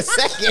give me a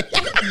second.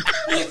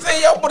 You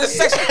say yo put a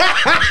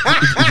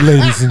section.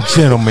 Ladies and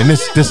gentlemen,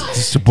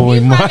 this your boy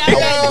Mike.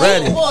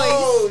 Ready.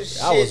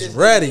 I was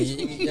ready.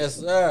 Yes,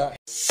 sir.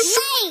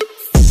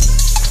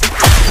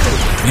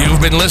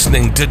 You've been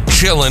listening to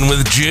Chillin'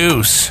 with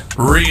Juice.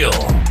 Real,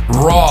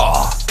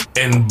 raw,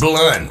 and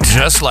blunt.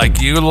 Just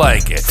like you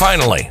like it.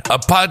 Finally, a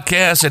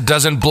podcast that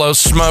doesn't blow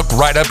smoke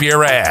right up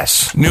your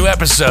ass. New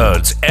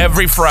episodes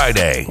every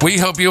Friday. We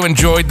hope you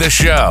enjoyed the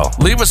show.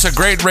 Leave us a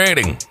great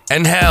rating.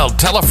 And hell,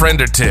 tell a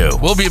friend or two.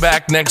 We'll be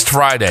back next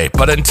Friday.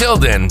 But until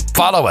then,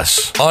 follow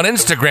us on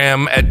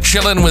Instagram at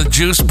Chillin' with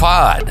Juice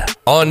Pod.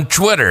 On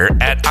Twitter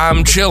at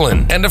I'm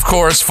Chillin'. And of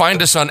course, find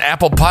us on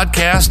Apple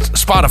Podcast,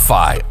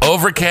 Spotify,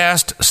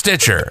 Overcast,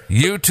 Stitcher,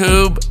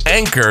 YouTube,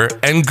 Anchor,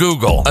 and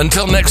Google.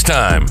 Until next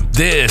time,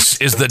 this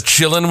is the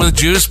Chillin' with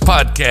Juice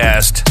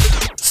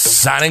podcast.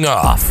 Signing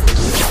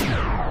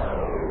off.